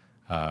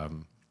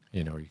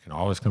 You can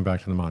always come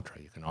back to the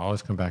mantra. You can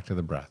always come back to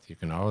the breath. You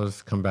can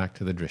always come back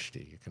to the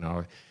drishti. You can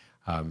always,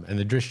 and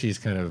the drishti is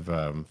kind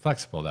of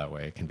flexible that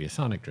way. It can be a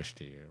sonic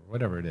drishti or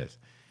whatever it is.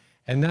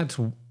 And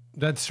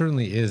that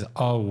certainly is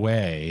a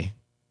way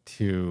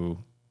to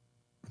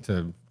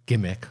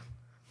gimmick,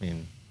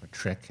 a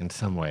trick in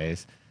some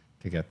ways,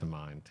 to get the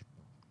mind to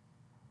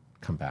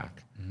come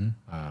back.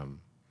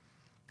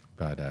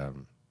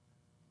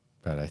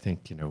 But I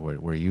think,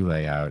 where you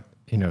lay out,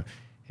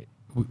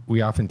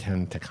 we often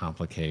tend to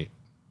complicate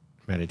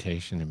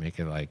meditation and make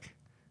it like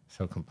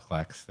so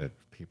complex that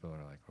people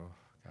are like, oh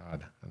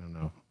God, I don't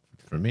know.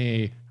 For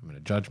me, I'm going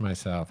to judge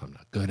myself. I'm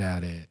not good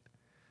at it.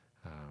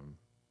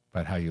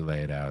 But how you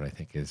lay it out, I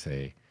think, is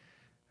a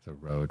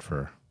road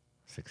for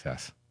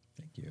success.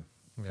 Thank you.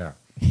 Yeah.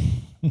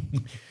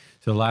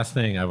 So the last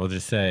thing I will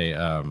just say,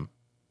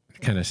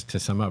 kind of to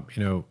sum up,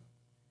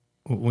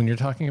 when you're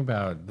talking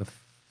about the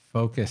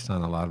focus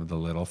on a lot of the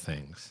little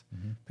things,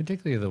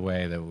 particularly the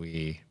way that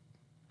we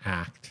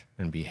act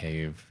and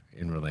behave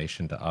in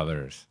relation to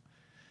others,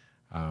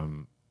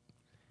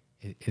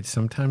 it's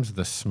sometimes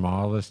the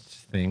smallest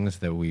things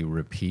that we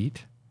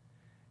repeat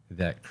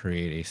that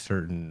create a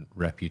certain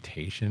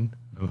reputation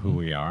of who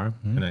we are.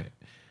 And I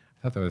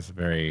thought that was a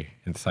very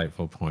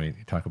insightful point.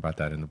 You talk about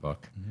that in the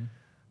book.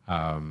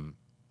 And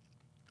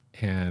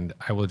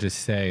I will just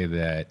say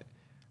that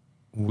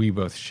we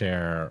both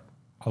share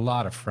a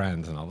lot of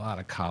friends and a lot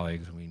of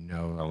colleagues, and we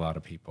know a lot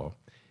of people.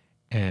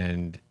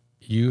 And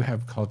you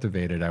have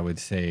cultivated, I would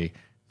say,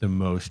 the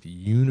most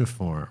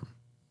uniform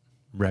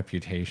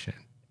reputation.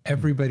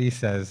 Everybody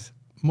says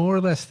more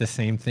or less the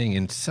same thing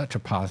in such a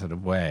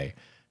positive way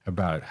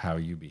about how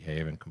you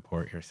behave and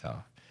comport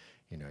yourself.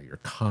 You're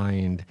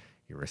kind,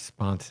 you're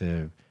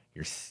responsive,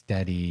 you're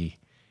steady,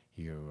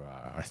 you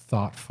are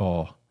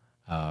thoughtful.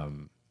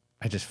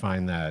 I just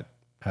find that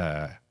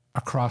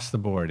across the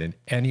board, and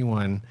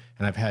anyone,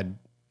 and I've had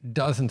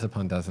dozens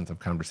upon dozens of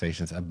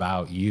conversations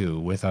about you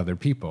with other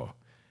people.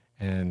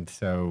 And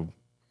so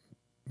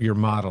you're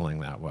modeling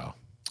that well.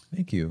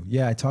 Thank you.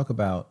 Yeah, I talk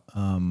about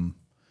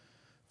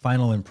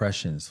final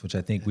impressions, which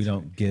I think we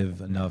don't give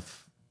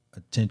enough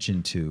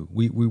attention to.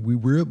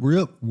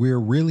 We're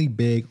really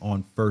big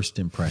on first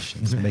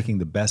impressions, making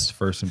the best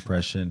first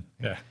impression.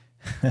 Yeah.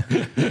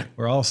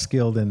 We're all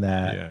skilled in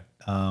that.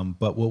 Yeah.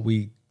 But what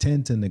we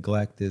tend to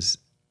neglect is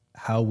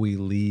how we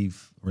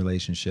leave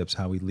relationships,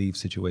 how we leave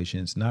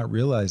situations, not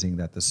realizing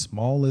that the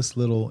smallest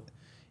little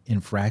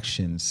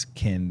infractions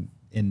can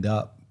end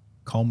up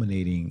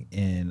culminating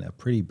in a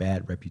pretty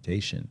bad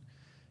reputation.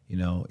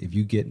 If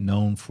you get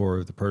known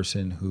for the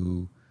person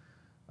who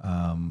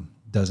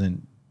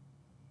doesn't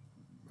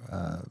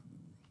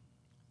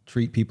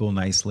treat people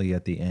nicely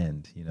at the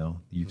end,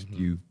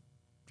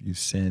 you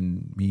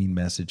send mean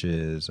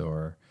messages,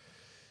 or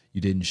you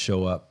didn't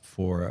show up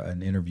for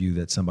an interview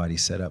that somebody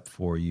set up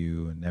for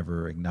you and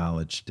never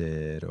acknowledged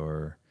it,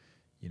 or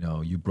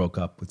you broke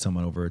up with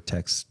someone over a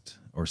text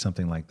or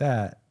something like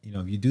that.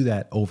 If you do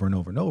that over and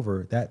over and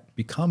over, that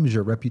becomes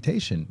your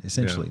reputation,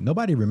 essentially. Yeah.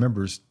 Nobody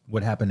remembers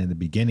what happened in the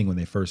beginning when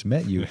they first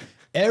met you.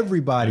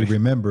 Everybody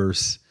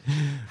remembers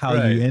how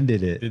you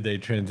ended it. Did they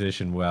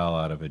transition well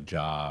out of a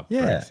job?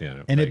 Yeah.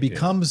 And it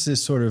becomes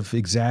this sort of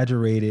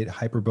exaggerated,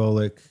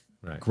 hyperbolic,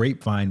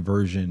 grapevine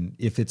version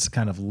if it's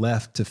kind of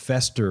left to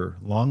fester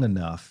long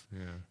enough. Yeah.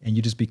 And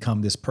you just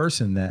become this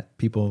person that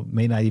people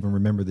may not even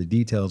remember the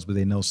details, but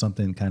they know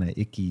something kind of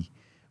icky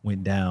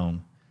went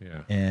down.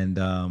 Yeah. And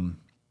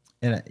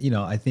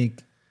I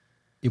think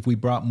if we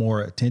brought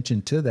more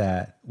attention to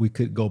that, we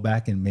could go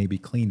back and maybe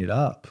clean it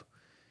up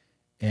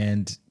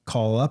and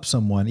call up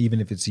someone, even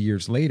if it's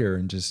years later,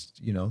 and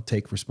just,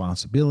 take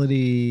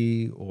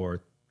responsibility,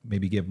 or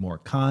maybe give more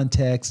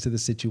context to the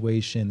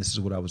situation. This is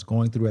what I was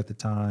going through at the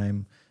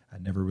time. I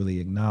never really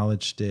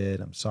acknowledged it.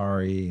 I'm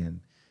sorry. And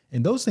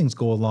those things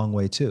go a long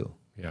way too.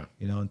 Yeah.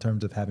 In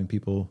terms of having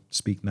people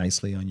speak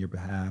nicely on your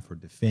behalf or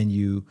defend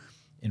you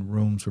in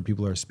rooms where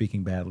people are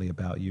speaking badly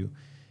about you.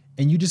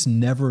 And you just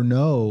never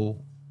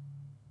know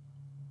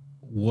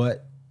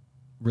what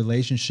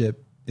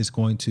relationship is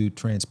going to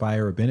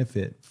transpire or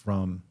benefit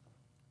from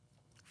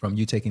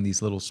you taking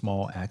these little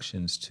small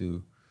actions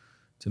to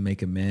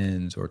make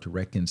amends, or to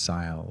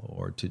reconcile,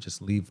 or to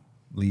just leave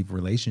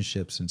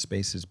relationships and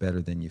spaces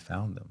better than you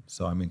found them.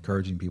 So I'm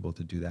encouraging people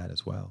to do that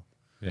as well.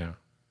 Yeah.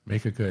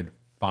 Make a good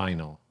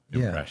final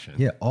impression.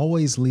 Yeah.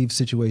 Always leave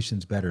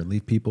situations better,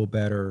 leave people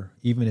better,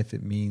 even if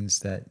it means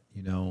that,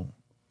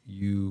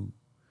 you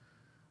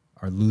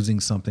are losing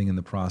something in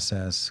the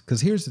process.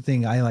 Because here's the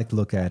thing I like to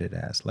look at it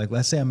as, like,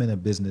 let's say I'm in a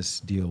business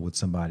deal with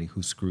somebody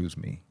who screws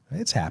me.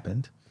 It's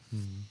happened.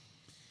 Mm-hmm.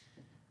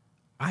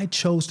 I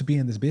chose to be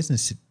in this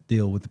business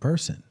deal with the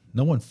person.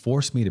 No one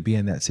forced me to be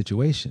in that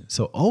situation.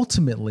 So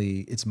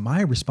ultimately, it's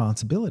my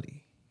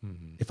responsibility.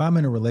 Mm-hmm. If I'm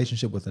in a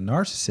relationship with a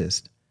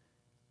narcissist,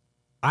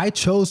 I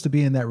chose to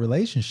be in that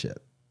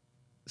relationship.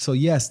 So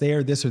yes, they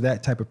are this or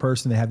that type of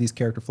person. They have these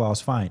character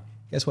flaws. Fine.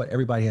 Guess what?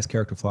 Everybody has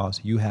character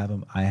flaws. You have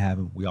them. I have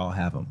them. We all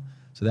have them.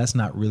 So that's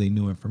not really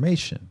new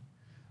information.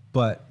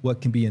 But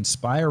what can be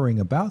inspiring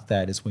about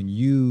that is when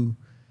you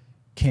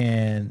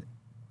can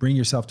bring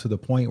yourself to the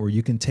point where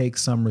you can take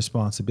some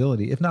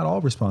responsibility, if not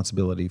all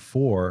responsibility,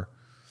 for,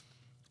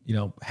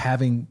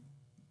 having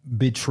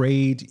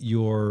betrayed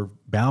your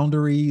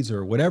boundaries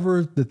or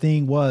whatever the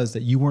thing was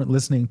that you weren't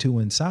listening to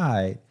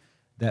inside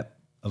that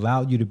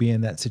allowed you to be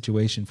in that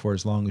situation for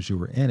as long as you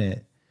were in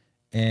it,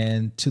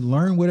 and to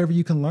learn whatever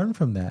you can learn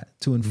from that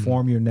to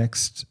inform your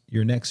next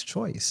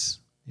choice.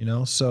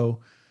 So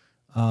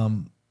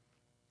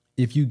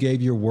if you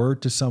gave your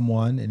word to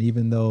someone, and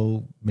even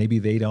though maybe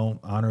they don't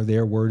honor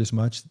their word as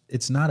much,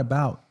 it's not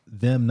about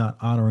them not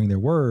honoring their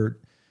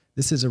word.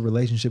 This is a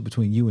relationship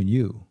between you and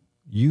you.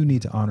 You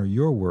need to honor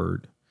your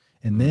word.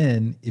 And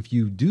then if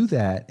you do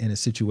that in a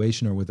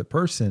situation or with a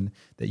person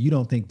that you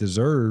don't think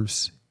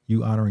deserves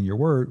you honoring your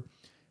word,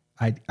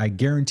 I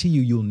guarantee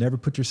you'll never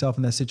put yourself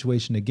in that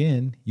situation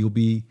again. You'll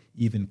be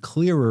even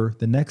clearer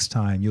the next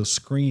time. You'll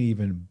screen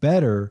even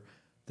better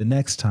the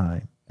next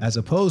time, as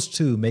opposed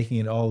to making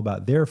it all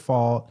about their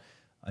fault.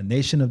 A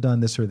nation have done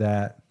this or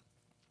that,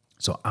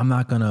 so I'm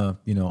not gonna,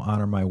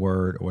 honor my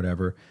word or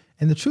whatever.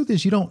 And the truth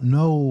is, you don't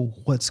know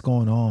what's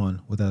going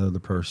on with that other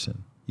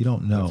person. You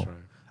don't know. That's right.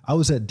 I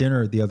was at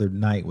dinner the other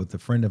night with a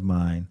friend of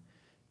mine,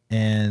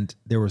 and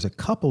there was a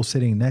couple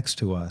sitting next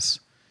to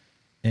us,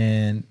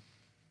 and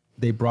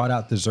they brought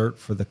out dessert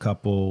for the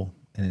couple,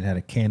 and it had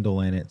a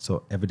candle in it.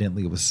 So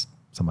evidently it was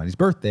somebody's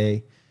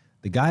birthday.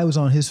 The guy was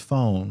on his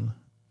phone,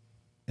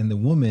 and the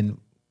woman,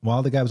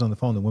 while the guy was on the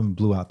phone, the woman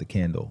blew out the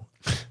candle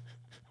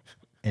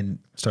and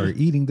started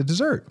eating the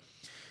dessert.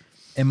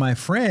 And my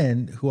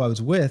friend who I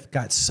was with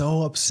got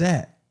so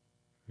upset.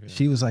 Yeah.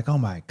 She was like, oh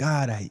my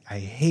God, I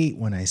hate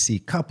when I see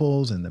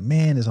couples and the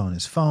man is on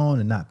his phone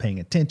and not paying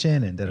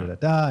attention and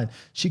da-da-da-da. And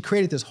she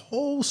created this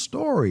whole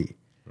story.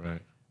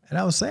 Right. And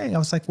I was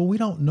like, well, we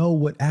don't know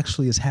what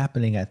actually is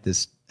happening at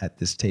this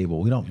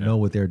table. We don't know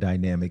what their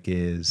dynamic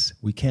is.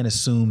 We can't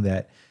assume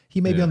that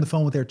he may be on the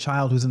phone with their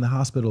child who's in the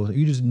hospital.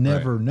 You just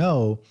never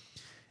know.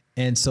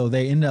 And so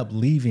they ended up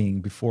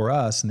leaving before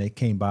us, and they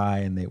came by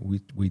and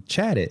we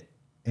chatted.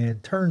 And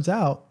it turns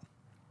out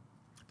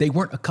they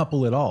weren't a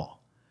couple at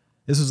all.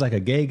 This was like a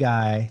gay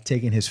guy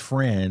taking his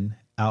friend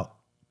out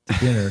to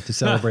dinner to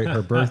celebrate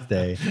her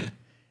birthday.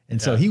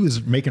 And so he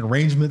was making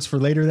arrangements for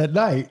later that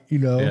night,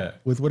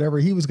 with whatever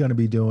he was going to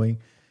be doing.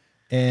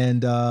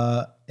 And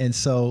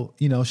so,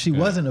 she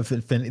wasn't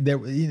offended.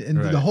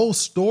 The whole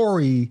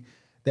story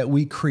that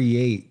we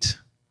create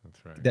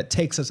that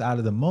takes us out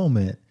of the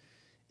moment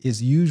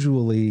is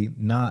usually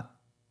not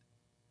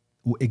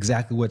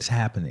exactly what's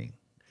happening,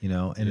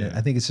 and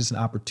I think it's just an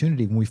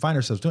opportunity when we find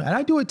ourselves doing it. And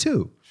I do it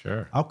too.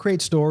 Sure. I'll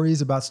create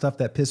stories about stuff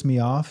that piss me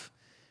off.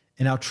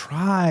 And I'll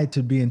try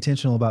to be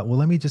intentional about, well,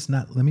 let me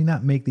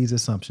not make these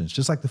assumptions,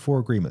 just like the 4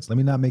 agreements. Let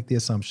me not make the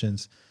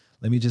assumptions.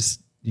 Let me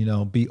just,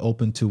 be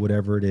open to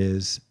whatever it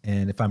is.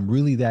 And if I'm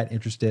really that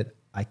interested,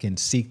 I can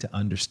seek to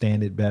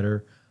understand it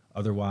better.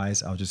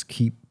 Otherwise, I'll just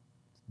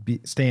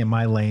stay in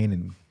my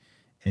lane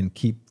and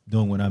keep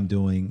doing what I'm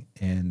doing.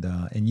 And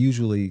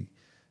usually,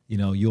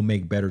 you'll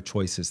make better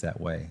choices that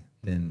way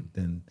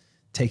than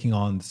taking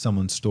on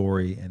someone's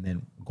story and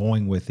then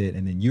going with it,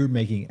 and then you're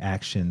making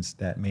actions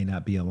that may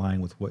not be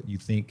aligned with what you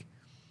think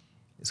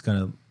is going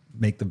to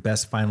make the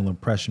best final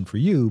impression for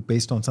you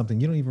based on something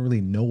you don't even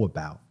really know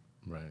about,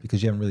 right?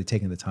 Because you haven't really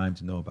taken the time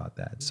to know about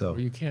that. So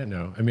you can't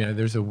know. I mean,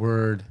 there's a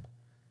word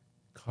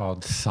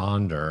called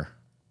sonder,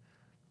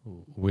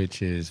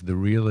 which is the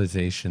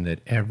realization that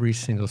every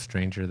single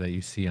stranger that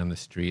you see on the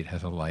street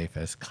has a life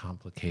as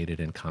complicated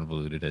and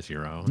convoluted as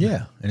your own.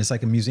 Yeah. And it's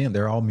like a museum.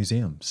 They're all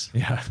museums.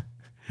 Yeah.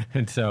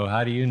 And so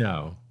how do you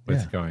know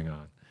what's going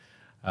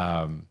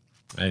on?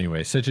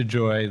 Anyway, such a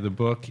joy. The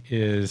book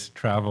is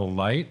Travel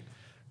Light.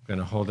 I'm going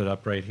to hold it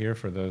up right here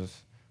for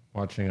those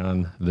watching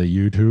on the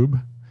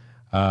YouTube.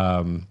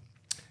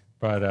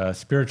 But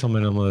spiritual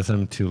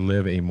minimalism to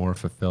live a more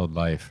fulfilled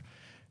life.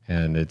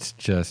 And it's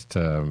just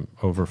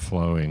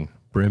overflowing,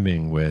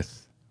 brimming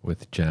with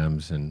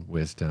gems and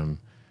wisdom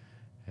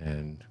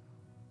and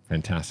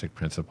fantastic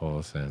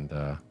principles. And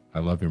I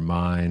love your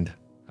mind.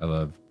 I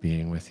love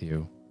being with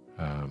you.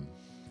 And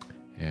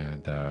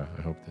I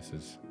hope this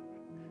is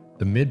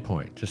the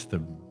midpoint, just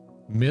the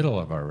middle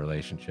of our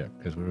relationship,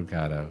 because we're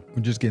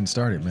just getting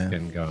started, man.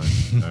 Getting going.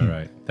 All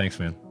right. Thanks,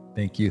 man.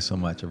 Thank you so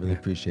much. I really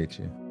appreciate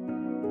you.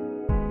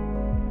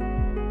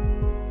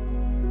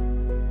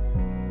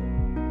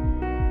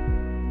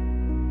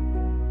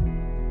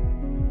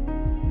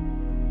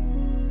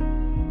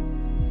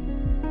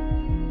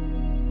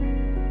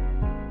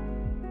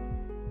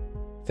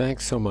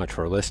 Thanks so much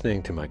for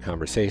listening to my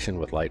conversation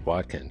with Light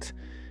Watkins.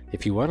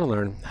 If you want to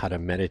learn how to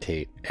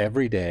meditate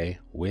every day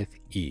with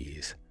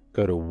ease,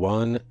 go to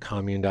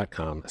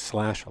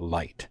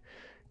onecommune.com/light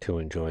to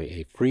enjoy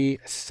a free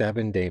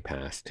 7-day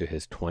pass to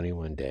his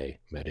 21-day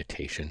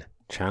meditation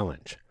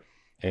challenge.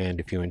 And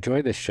if you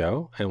enjoy this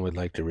show and would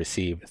like to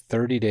receive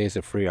 30 days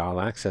of free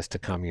all access to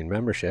Commune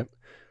membership,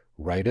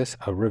 write us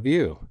a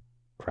review,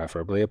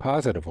 preferably a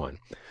positive one.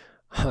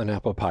 On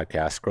Apple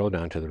Podcasts, scroll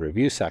down to the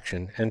review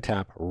section and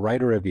tap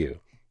Write a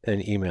Review.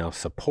 Then email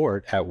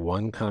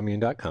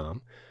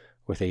support@onecommune.com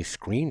with a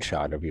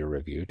screenshot of your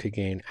review to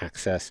gain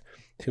access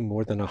to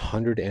more than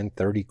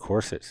 130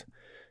 courses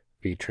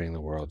featuring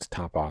the world's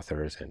top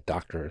authors and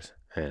doctors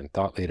and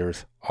thought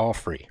leaders, all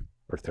free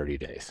for 30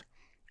 days.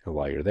 And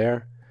while you're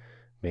there,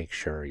 make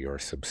sure you're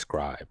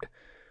subscribed.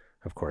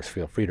 Of course,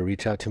 feel free to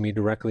reach out to me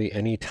directly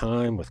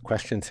anytime with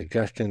questions,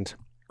 suggestions,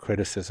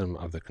 criticism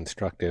of the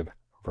constructive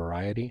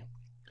variety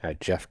at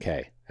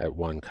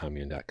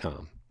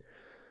jeffk@onecommune.com.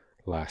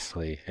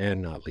 Lastly, and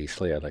not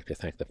leastly, I'd like to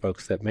thank the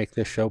folks that make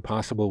this show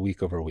possible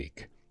week over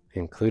week,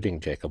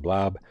 including Jacob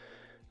Laub,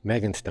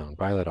 Megan Stone,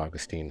 Violet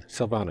Augustine,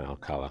 Silvana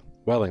Alcala,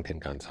 Wellington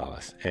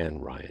Gonzalez,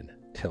 and Ryan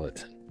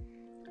Tillotson.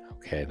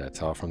 Okay,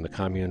 that's all from the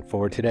Commune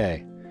for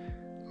today.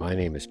 My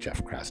name is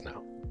Jeff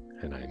Krasno,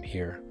 and I'm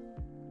here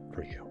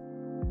for you.